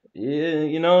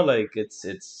like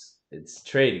it's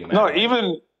trading, man. No,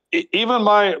 even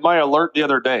my alert the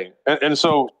other day, and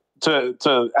so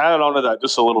to add on to that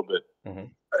just a little bit.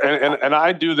 And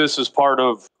I do this as part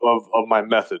of my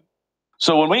method.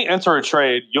 So when we enter a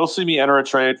trade, you'll see me enter a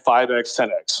trade 5x,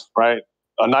 10x, right?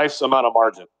 A nice amount of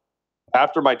margin.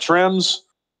 After my trims,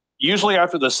 usually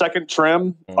after the second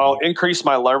trim, I'll increase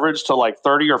my leverage to like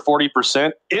 30 or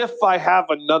 40% if I have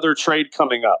another trade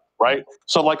coming up, right?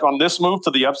 So like on this move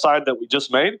to the upside that we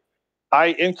just made,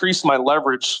 I increased my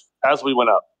leverage as we went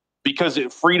up because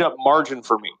it freed up margin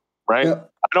for me, right?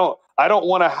 I don't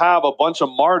want to have a bunch of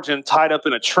margin tied up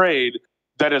in a trade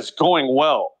that is going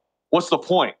well. What's the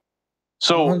point?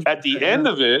 So at the end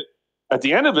of it,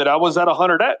 I was at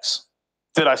 100x.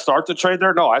 Did I start the trade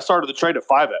there? No, I started the trade at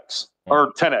 5x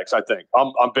or 10x, I think,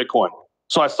 on Bitcoin.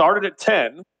 So I started at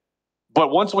 10, but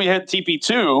once we hit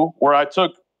TP2, where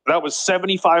that was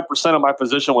 75% of my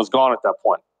position was gone at that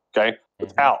point. Okay,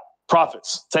 it's out,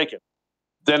 profits taken.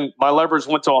 Then my leverage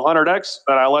went to 100x,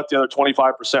 and I let the other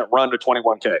 25% run to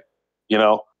 21K.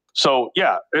 So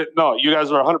yeah, no, you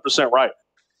guys are 100% right.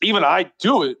 Even I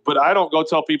do it, but I don't go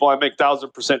tell people I make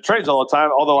 1,000% trades all the time.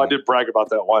 Although I did brag about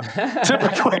that one.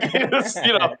 Typically,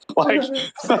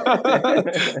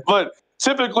 but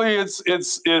typically it's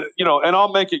and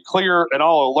I'll make it clear and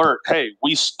I'll alert, hey,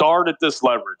 we start at this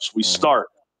leverage. We start,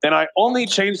 and I only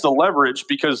change the leverage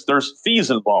because there's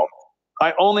fees involved.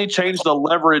 I only change the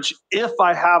leverage if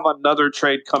I have another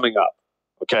trade coming up.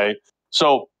 Okay,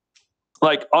 so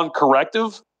like on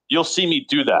corrective, you'll see me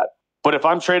do that. But if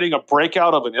I'm trading a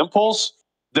breakout of an impulse,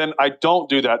 then I don't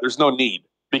do that. There's no need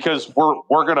because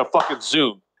we're gonna fucking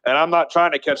zoom, and I'm not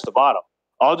trying to catch the bottom.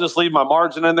 I'll just leave my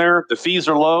margin in there. The fees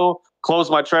are low. Close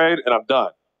my trade, and I'm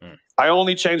done. I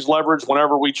only change leverage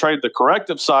whenever we trade the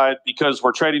corrective side because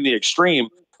we're trading the extreme,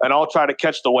 and I'll try to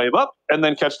catch the wave up and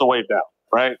then catch the wave down.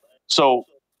 Right. So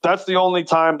that's the only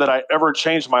time that I ever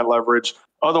change my leverage.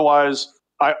 Otherwise,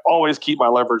 I always keep my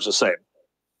leverage the same.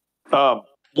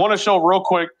 Want to show real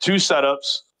quick 2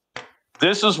 setups.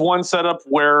 This is one setup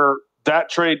where that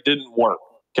trade didn't work.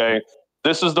 Okay.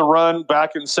 This is the run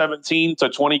back in 17 to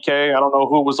 20K. I don't know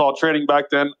who was all trading back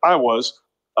then. I was.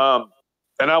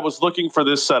 And I was looking for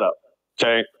this setup.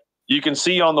 Okay. You can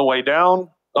see on the way down,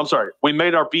 I'm sorry, we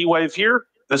made our B wave here.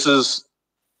 This is,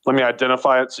 let me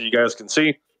identify it so you guys can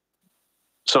see.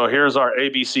 So here's our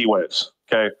ABC waves.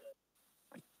 Okay.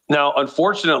 Now,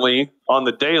 unfortunately, on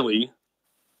the daily,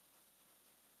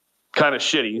 kind of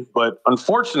shitty, but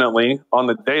unfortunately on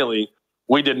the daily,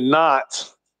 we did not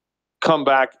come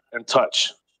back and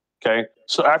touch. Okay.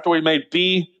 So after we made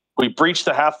B, we breached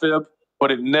the half fib,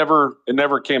 but it never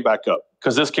came back up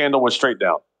because this candle was straight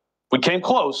down. We came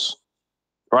close,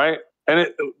 right? And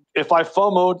if I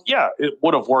FOMO'd, yeah, it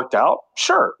would have worked out.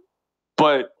 Sure.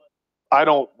 But we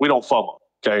don't FOMO.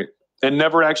 Okay. It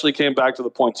never actually came back to the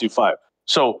 0.25.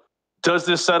 So does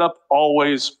this setup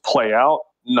always play out?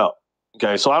 No.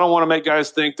 Okay, so I don't want to make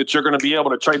guys think that you're going to be able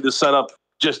to trade this setup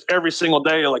just every single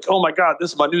day. Like, oh my God,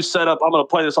 this is my new setup. I'm going to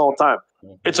play this all the time.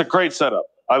 It's a great setup.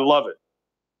 I love it.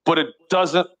 But it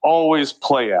doesn't always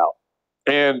play out.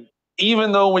 And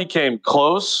even though we came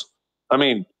close, I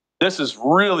mean, this is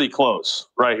really close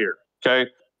right here. Okay,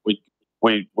 we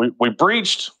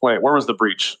breached. Wait, where was the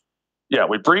breach? Yeah,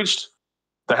 we breached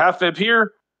the half fib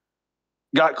here.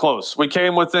 Got close. We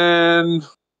came within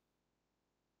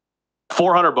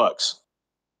 $400,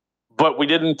 but we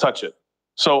didn't touch it.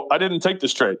 So I didn't take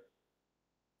this trade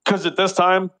because at this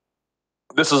time,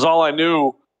 this is all I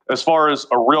knew as far as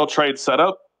a real trade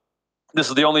setup. This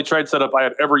is the only trade setup I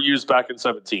had ever used back in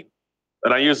 17.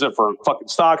 And I used it for fucking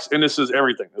stocks, indices,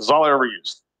 everything. This is all I ever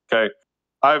used. Okay.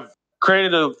 I've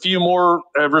created a few more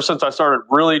ever since I started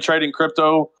really trading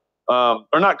crypto. Or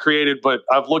not created, but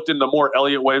I've looked into more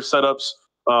Elliot Wave setups.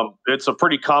 It's a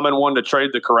pretty common one to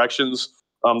trade the corrections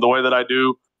the way that I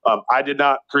do. I did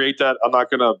not create that. I'm not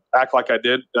going to act like I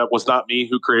did. That was not me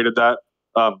who created that.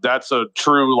 That's a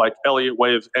true like Elliot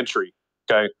Wave entry.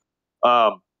 Okay.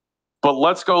 But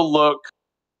let's go look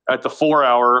at the 4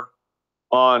 hour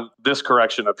on this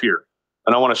correction up here.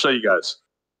 And I want to show you guys.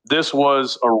 This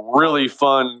was a really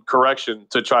fun correction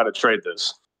to try to trade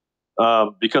this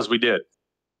because we did.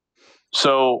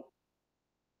 So,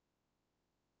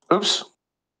 oops.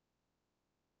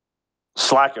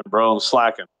 Slacking, bro. I'm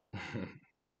slacking.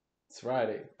 It's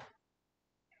Friday.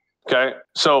 Okay.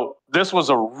 So this was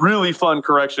a really fun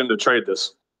correction to trade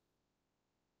this.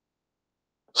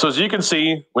 So as you can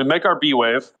see, we make our B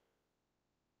wave.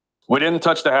 We didn't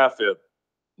touch the half fib.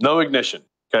 No ignition.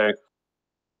 Okay.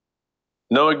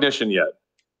 No ignition yet.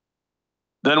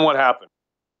 Then what happened?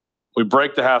 We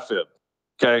break the half fib.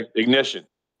 Okay. Ignition.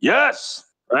 Yes.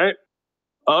 Right.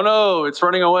 Oh no, it's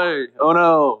running away. Oh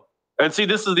no. And see,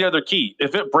 this is the other key.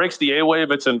 If it breaks the A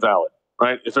wave, it's invalid.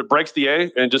 Right. If it breaks the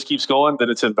A and just keeps going, then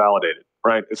it's invalidated.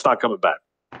 Right. It's not coming back.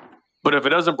 But if it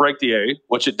doesn't break the A,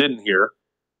 which it didn't here,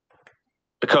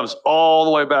 it comes all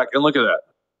the way back. And look at that.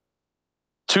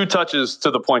 2 touches to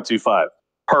the 0.25.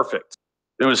 Perfect.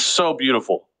 It was so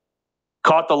beautiful.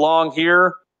 Caught the long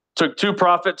here, took 2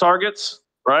 profit targets,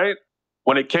 right?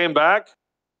 When it came back,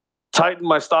 tightened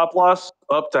my stop loss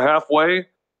up to halfway,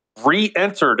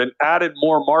 re-entered and added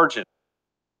more margin.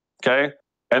 Okay?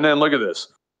 And then look at this.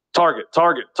 Target,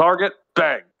 target, target,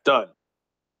 bang, done.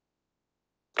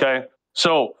 Okay?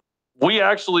 So we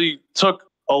actually took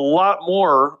a lot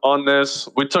more on this.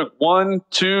 We took 1,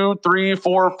 2, 3,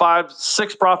 4, 5,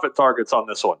 6 profit targets on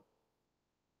this one.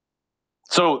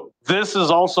 So this is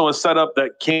also a setup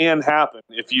that can happen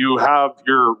if you have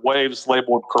your waves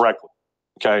labeled correctly.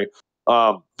 Okay.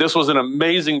 This was an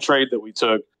amazing trade that we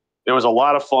took. It was a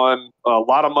lot of fun. A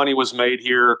lot of money was made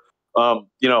here. You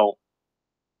know,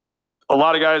 a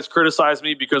lot of guys criticized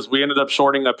me because we ended up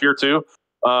shorting up here too.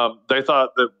 They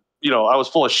thought that, you know, I was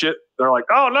full of shit. They're like,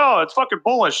 oh no, it's fucking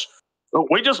bullish.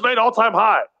 We just made all-time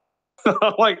high.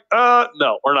 I'm like,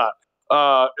 no, we're not.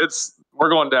 We're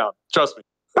going down. Trust me.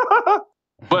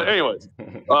 But anyways,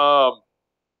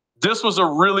 this was a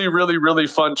really, really, really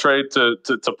fun trade to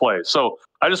play. So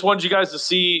I just wanted you guys to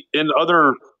see in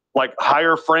other like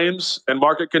higher frames and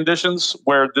market conditions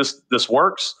where this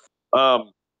works.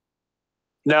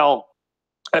 Now,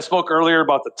 I spoke earlier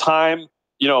about the time.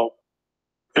 You know,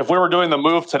 if we were doing the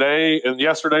move today and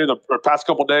yesterday, the past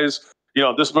couple of days, you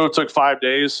know, this move took 5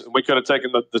 days. And we could have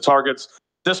taken the targets.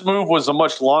 This move was a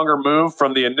much longer move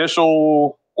from the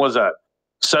initial, what was that,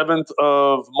 7th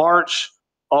of March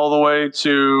all the way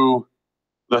to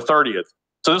the 30th.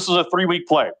 So this was a 3-week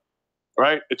play,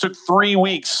 right? It took 3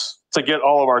 weeks to get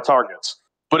all of our targets,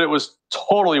 but it was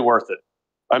totally worth it.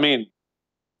 I mean,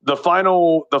 the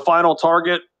final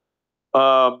target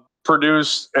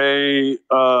produced a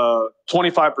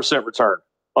 25% return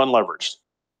unleveraged.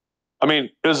 I mean,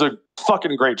 it was a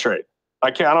fucking great trade.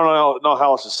 I don't know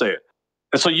how else to say it.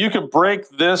 And so you can break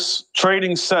this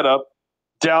trading setup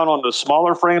down on the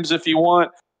smaller frames if you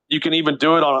want. You can even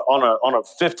do it on a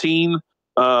 15.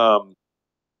 Let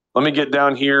me get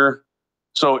down here.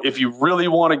 So if you really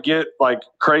want to get like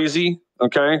crazy,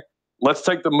 okay, let's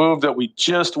take the move that we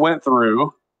just went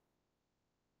through,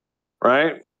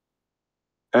 right?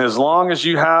 And as long as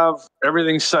you have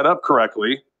everything set up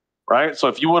correctly, right? So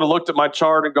if you would have looked at my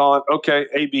chart and gone, okay,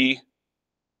 AB,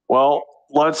 well,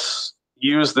 let's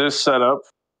use this setup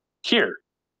here,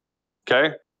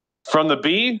 okay? From the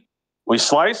B, we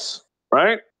slice,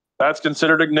 right? That's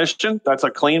considered ignition. That's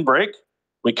a clean break.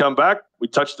 We come back, we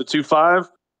touch the 2.5,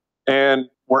 and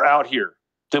we're out here.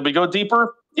 Did we go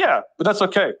deeper? Yeah, but that's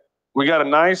okay. We got a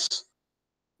nice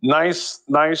nice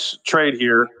trade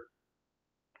here.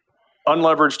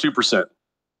 Unleveraged 2%.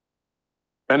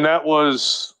 And that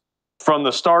was from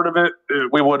the start of it.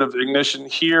 We would have ignition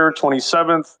here,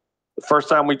 27th. The first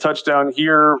time we touched down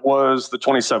here was the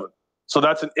 27th. So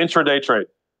that's an intraday trade.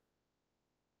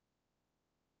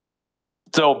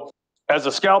 So as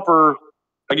a scalper,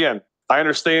 again, I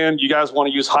understand you guys want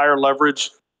to use higher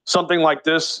leverage. Something like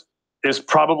this is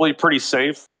probably pretty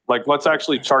safe. Like, let's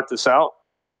actually chart this out,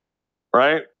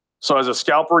 right? So as a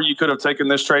scalper, you could have taken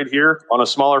this trade here on a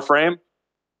smaller frame,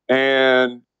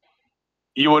 and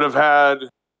you would have had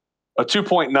a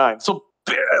 2.9. So,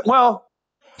 well,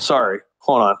 sorry,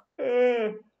 hold on.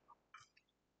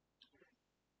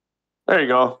 There you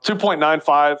go,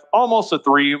 2.95, almost a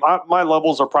 3. My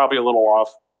levels are probably a little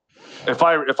off. If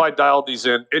I dialed these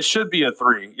in, it should be a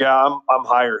 3. Yeah, I'm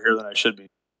higher here than I should be.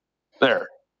 There,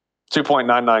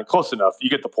 2.99, close enough. You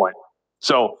get the point.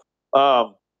 So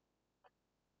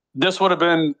this would have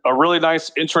been a really nice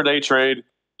intraday trade.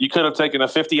 You could have taken a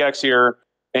 50x here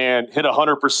and hit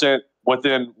 100%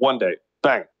 within one day.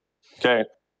 Bang. Okay.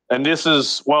 And this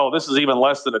is even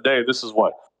less than a day. This is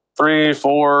what? 3,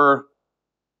 4.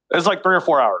 It's like 3 or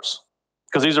 4 hours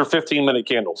because these are 15-minute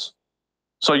candles.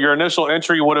 So your initial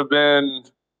entry would have been,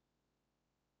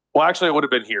 well, actually, it would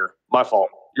have been here. My fault.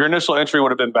 Your initial entry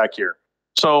would have been back here.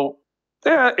 So,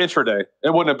 yeah, intraday.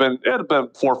 It would have been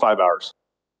 4 or 5 hours.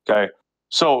 Okay.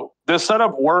 So this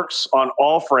setup works on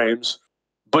all frames,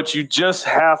 but you just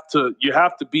have to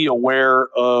be aware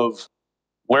of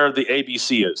where the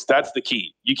ABC is. That's the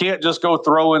key. You can't just go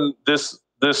throw in this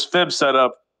fib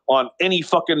setup on any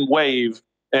fucking wave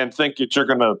and think that you're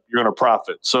gonna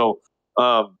profit. So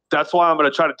that's why I'm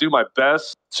gonna try to do my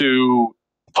best to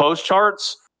post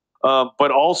charts,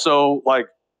 but also, like,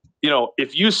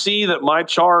 if you see that my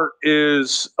chart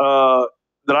is that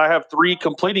I have 3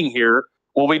 completing here,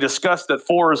 well, we discussed that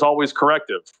 4 is always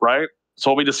corrective, right?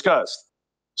 So we discussed.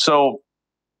 So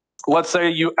let's say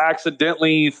you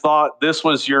accidentally thought this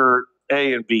was your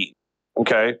A and B.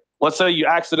 Okay. Let's say you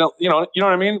accidentally, you know what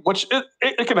I mean? Which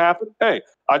it can happen. Hey,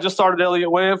 I just started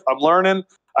Elliot Wave. I'm learning.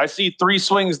 I see 3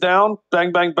 swings down,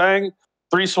 bang, bang, bang.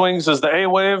 3 swings is the A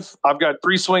wave. I've got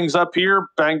 3 swings up here,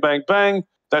 bang, bang, bang.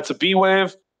 That's a B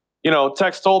wave.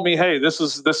 Texx told me, hey, this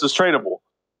is tradable.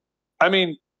 I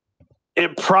mean,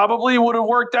 it probably would have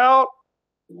worked out,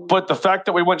 but the fact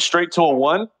that we went straight to a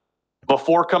 1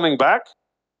 before coming back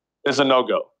is a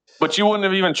no-go. But you wouldn't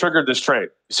have even triggered this trade.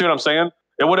 You see what I'm saying?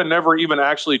 It would have never even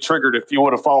actually triggered if you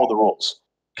would have followed the rules.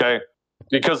 Okay?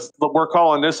 Because we're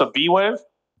calling this a B wave.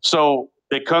 So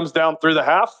it comes down through the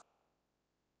half,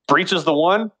 breaches the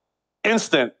 1,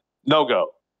 instant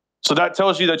no-go. So that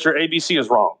tells you that your ABC is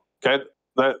wrong. Okay?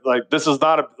 This is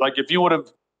not if you would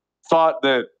have thought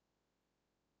that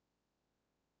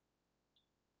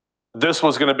this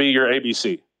was going to be your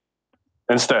ABC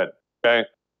instead. Okay.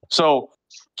 So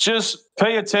just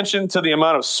pay attention to the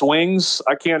amount of swings.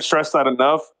 I can't stress that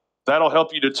enough. That'll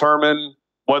help you determine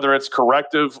whether it's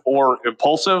corrective or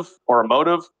impulsive or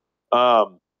emotive.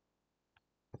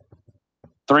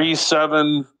 3,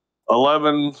 7,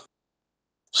 11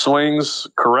 swings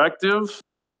corrective,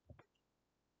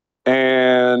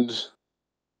 and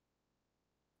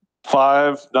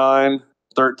 5, 9,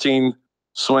 13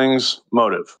 swings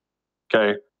motive.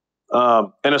 Okay.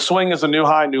 And a swing is a new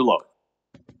high, new low.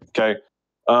 Okay.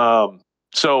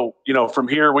 So, from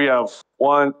here we have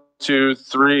 1, 2,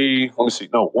 3, let me see.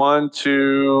 No, 1,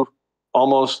 2,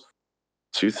 almost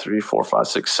 2, 3, 4, 5,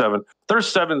 6, 7. There's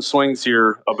 7 swings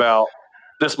here about,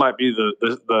 this might be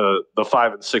the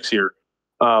 5 and 6 here.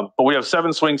 But we have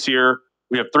 7 swings here.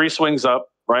 We have 3 swings up,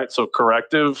 right? So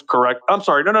corrective, correct. I'm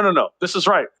sorry. No. This is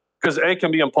right. Because A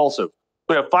can be impulsive.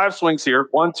 We have 5 swings here.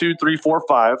 1, 2, 3, 4,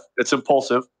 5. It's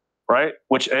impulsive, right?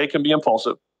 Which A can be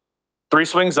impulsive. 3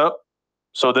 swings up.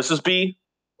 So this is B.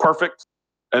 Perfect.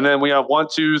 And then we have 1,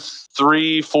 2,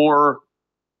 3, 4,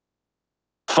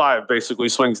 5 basically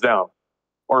swings down.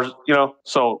 Or,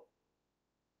 so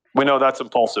we know that's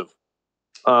impulsive.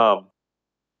 So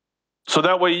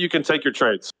that way you can take your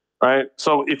trades, right?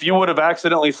 So if you would have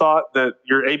accidentally thought that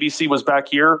your ABC was back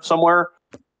here somewhere,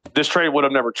 this trade would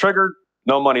have never triggered.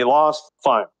 No money lost.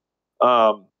 Fine.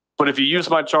 But if you use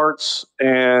my charts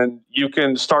and you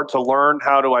can start to learn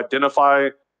how to identify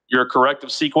your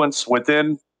corrective sequence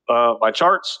within my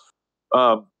charts,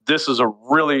 this is a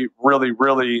really, really,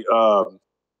 really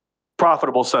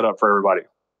profitable setup for everybody.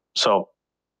 So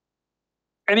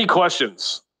any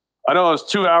questions? I know it was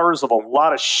 2 hours of a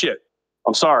lot of shit.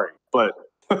 I'm sorry, but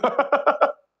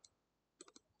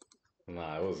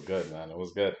nah, it was good, man. It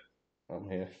was good. I'm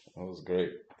here. It was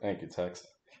great. Thank you, Texx.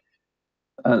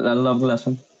 I love the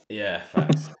lesson. Yeah,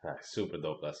 facts. Super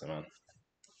dope lesson, man.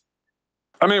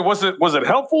 I mean, was it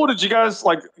helpful? Did you guys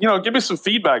give me some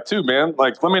feedback too, man?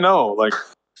 Like, let me know.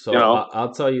 So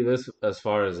I'll tell you this as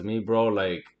far as me, bro.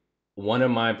 Like, one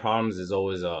of my problems is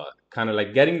always kind of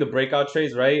like getting the breakout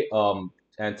trades right.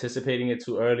 Anticipating it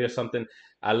too early or something.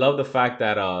 I love the fact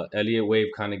that Elliot Wave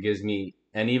kind of gives me,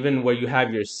 and even where you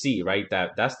have your C, right?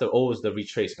 That's always the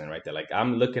retracement right there. Like,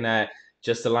 I'm looking at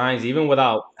just the lines even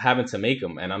without having to make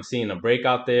them, and I'm seeing a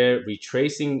breakout there,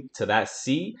 retracing to that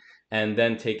C, and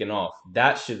then taking off.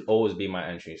 That should always be my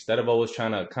entry instead of always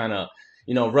trying to kind of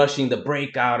rushing the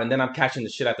breakout, and then I'm catching the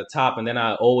shit at the top, and then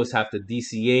I always have to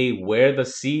DCA where the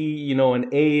C,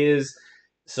 and A is.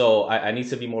 So I need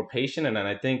to be more patient, and then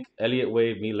I think Elliot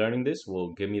Wave, me learning this,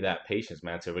 will give me that patience,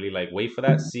 man, to really like wait for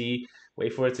that C,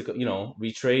 wait for it to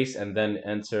retrace, and then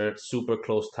enter super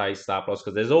close tight stop loss,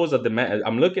 because there's always a demand.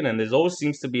 I'm looking, and there's always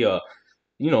seems to be a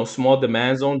small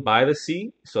demand zone by the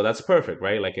C, so that's perfect,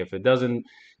 right? Like if it doesn't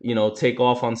take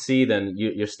off on C, then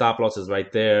your stop loss is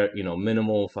right there,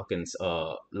 minimal fucking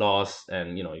loss,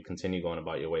 and you continue going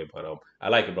about your way. But I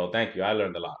like it, bro. Thank you. I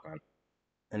learned a lot, man.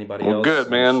 Anybody else? Good,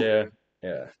 man. Share?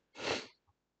 Yeah.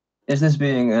 Is this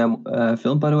being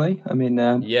filmed, by the way? I mean,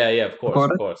 yeah, of course,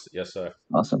 recorded? Of course. Yes, sir.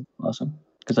 Awesome.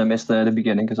 Because I missed the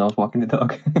beginning because I was walking the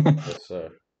dog. Yes, sir.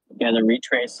 Yeah, the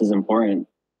retrace is important.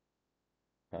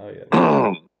 Oh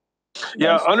yeah.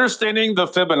 Yeah, understanding the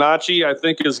Fibonacci, I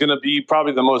think, is going to be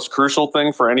probably the most crucial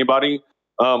thing for anybody.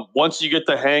 Once you get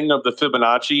the hang of the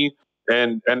Fibonacci,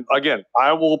 and again,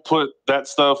 I will put that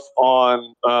stuff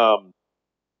on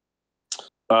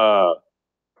in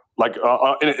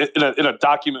a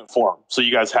document form, so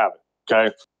you guys have it.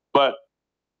 Okay, but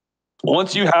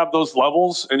once you have those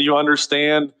levels and you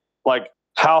understand like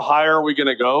how high are we going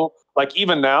to go, like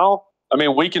even now, I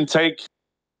mean, we can take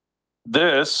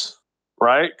this.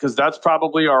 Right? Because that's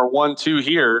probably our 1-2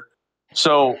 here.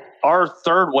 So our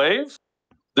third wave,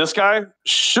 this guy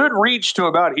should reach to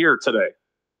about here today.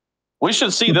 We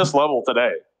should see this level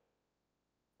today.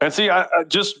 And see, I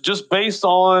just based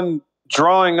on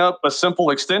drawing up a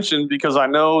simple extension, because I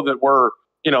know that we're,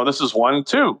 this is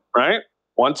 1-2, right?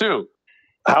 1-2.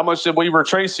 How much did we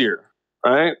retrace here?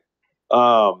 Right?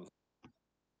 God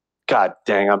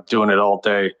dang, I'm doing it all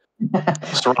day.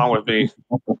 What's wrong with me?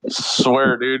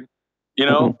 Swear, dude.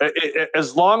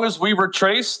 As long as we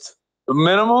retraced the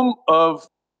minimum of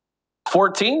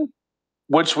 14,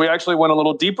 which we actually went a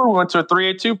little deeper, we went to a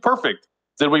 382. Perfect.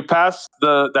 Did we pass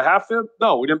the half fib?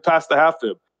 No, we didn't pass the half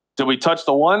fib. Did we touch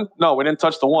the 1? No, we didn't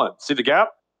touch the 1. See the gap?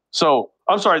 So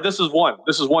I'm sorry, this is 1.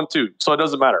 This is 1-2. So it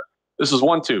doesn't matter. This is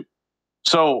 1-2.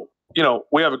 So,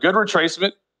 we have a good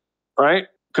retracement, right?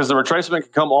 Because the retracement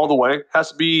can come all the way.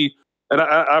 Has to be. And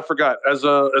I forgot, as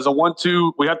a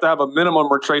 1-2, we have to have a minimum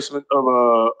retracement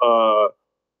of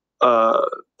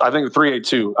I think a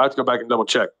 382. I have to go back and double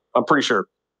check. I'm pretty sure.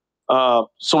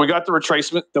 So we got the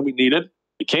retracement that we needed.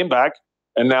 It came back,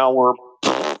 and now we're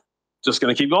just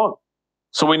going to keep going.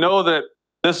 So we know that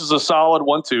this is a solid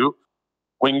 1-2.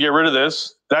 We can get rid of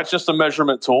this. That's just a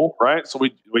measurement tool, right? So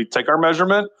we take our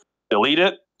measurement, delete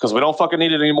it, because we don't fucking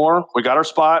need it anymore. We got our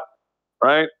spot,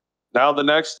 right? Now the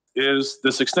next is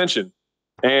this extension.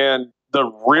 And the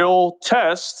real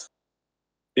test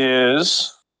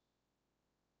is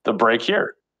the break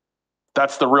here.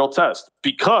 That's the real test.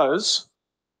 Because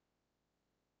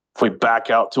if we back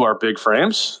out to our big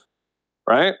frames,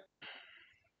 right?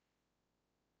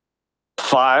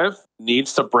 5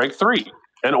 needs to break 3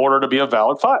 in order to be a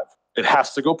valid 5. It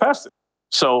has to go past it.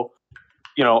 So,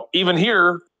 even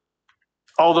here,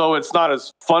 although it's not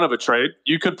as fun of a trade,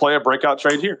 you could play a breakout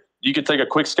trade here. You could take a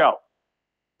quick scalp.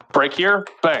 Break here,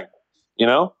 bang,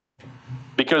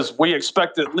 because we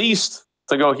expect at least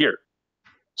to go here.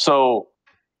 So,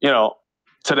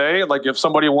 today, like if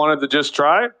somebody wanted to just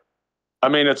try, I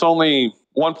mean, it's only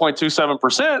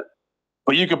 1.27%,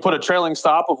 but you could put a trailing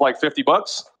stop of like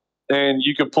 $50 and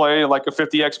you could play like a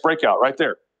 50x breakout right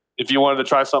there if you wanted to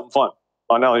try something fun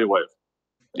on Elliot Wave.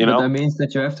 But that means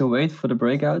that you have to wait for the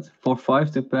breakout for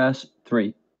 5 to pass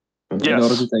 3 in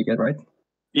order to take it, right?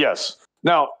 Yes.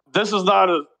 Now, this is not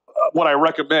what I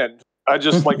recommend. I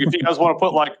just like if you guys want to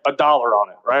put like $1 on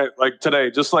it, right? Like today,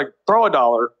 just like throw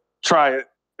 $1, try it,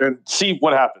 and see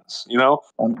what happens. I'm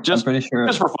pretty sure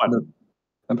just for fun.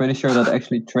 I'm pretty sure that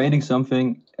actually trading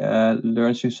something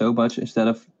learns you so much instead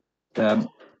of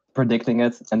predicting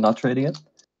it and not trading it.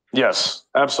 Yes,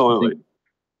 absolutely.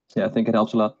 I think it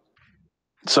helps a lot.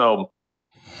 So,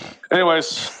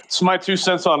 anyways, it's my 2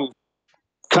 cents on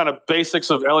kind of basics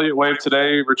of Elliot Wave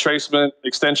today, retracement,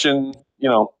 extension,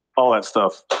 all that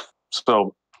stuff.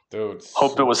 So, dude,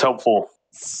 hope it was helpful.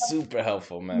 Super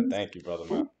helpful, man. Thank you, brother,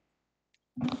 man.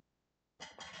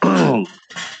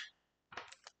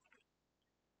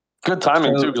 Good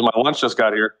timing too, because my lunch just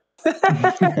got here.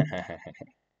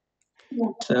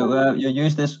 So you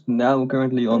use this now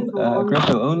currently on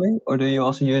crypto only, or do you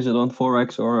also use it on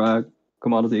forex or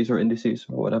commodities or indices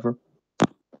or whatever?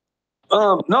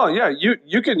 No, yeah,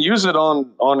 you can use it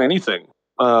on anything.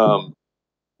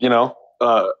 You know,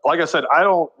 like I said, I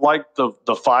don't like the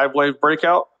 5-wave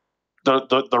breakout.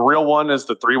 The real one is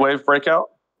the 3-wave breakout.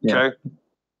 Okay,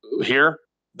 here,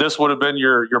 this would have been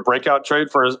your breakout trade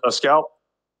for a scalp.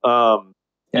 You know,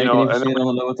 can even see it on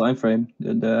a lower time frame.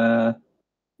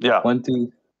 Yeah. 1,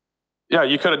 2. Yeah,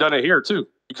 you could have done it here too.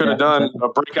 You could have done a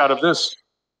breakout of this,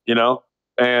 you know,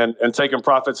 and taken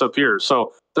profits up here.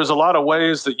 So there's a lot of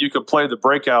ways that you could play the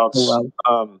breakouts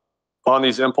on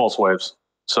these impulse waves.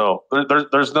 So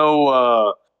there's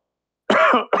no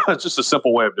it's just a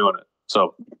simple way of doing it.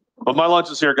 So, but my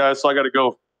lunch is here, guys. So I got to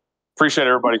go. Appreciate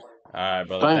everybody. All right,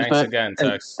 brother. Thanks again,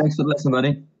 Texx. Thanks for listening,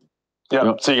 buddy.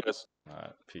 Yeah. See you guys. All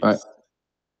right. Peace. All right.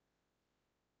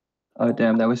 Oh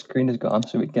damn! Now his screen is gone,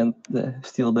 so we can't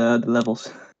steal the levels.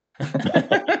 All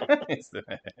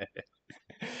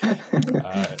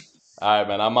right,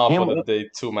 man. I'm out for the day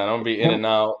too, man. I'm gonna be in and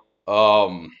out.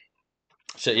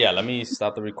 Shit, yeah. Let me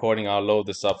stop the recording. I'll load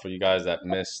this up for you guys that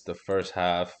missed the first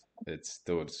half. It's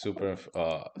super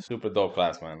dope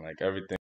class, man. Like everything.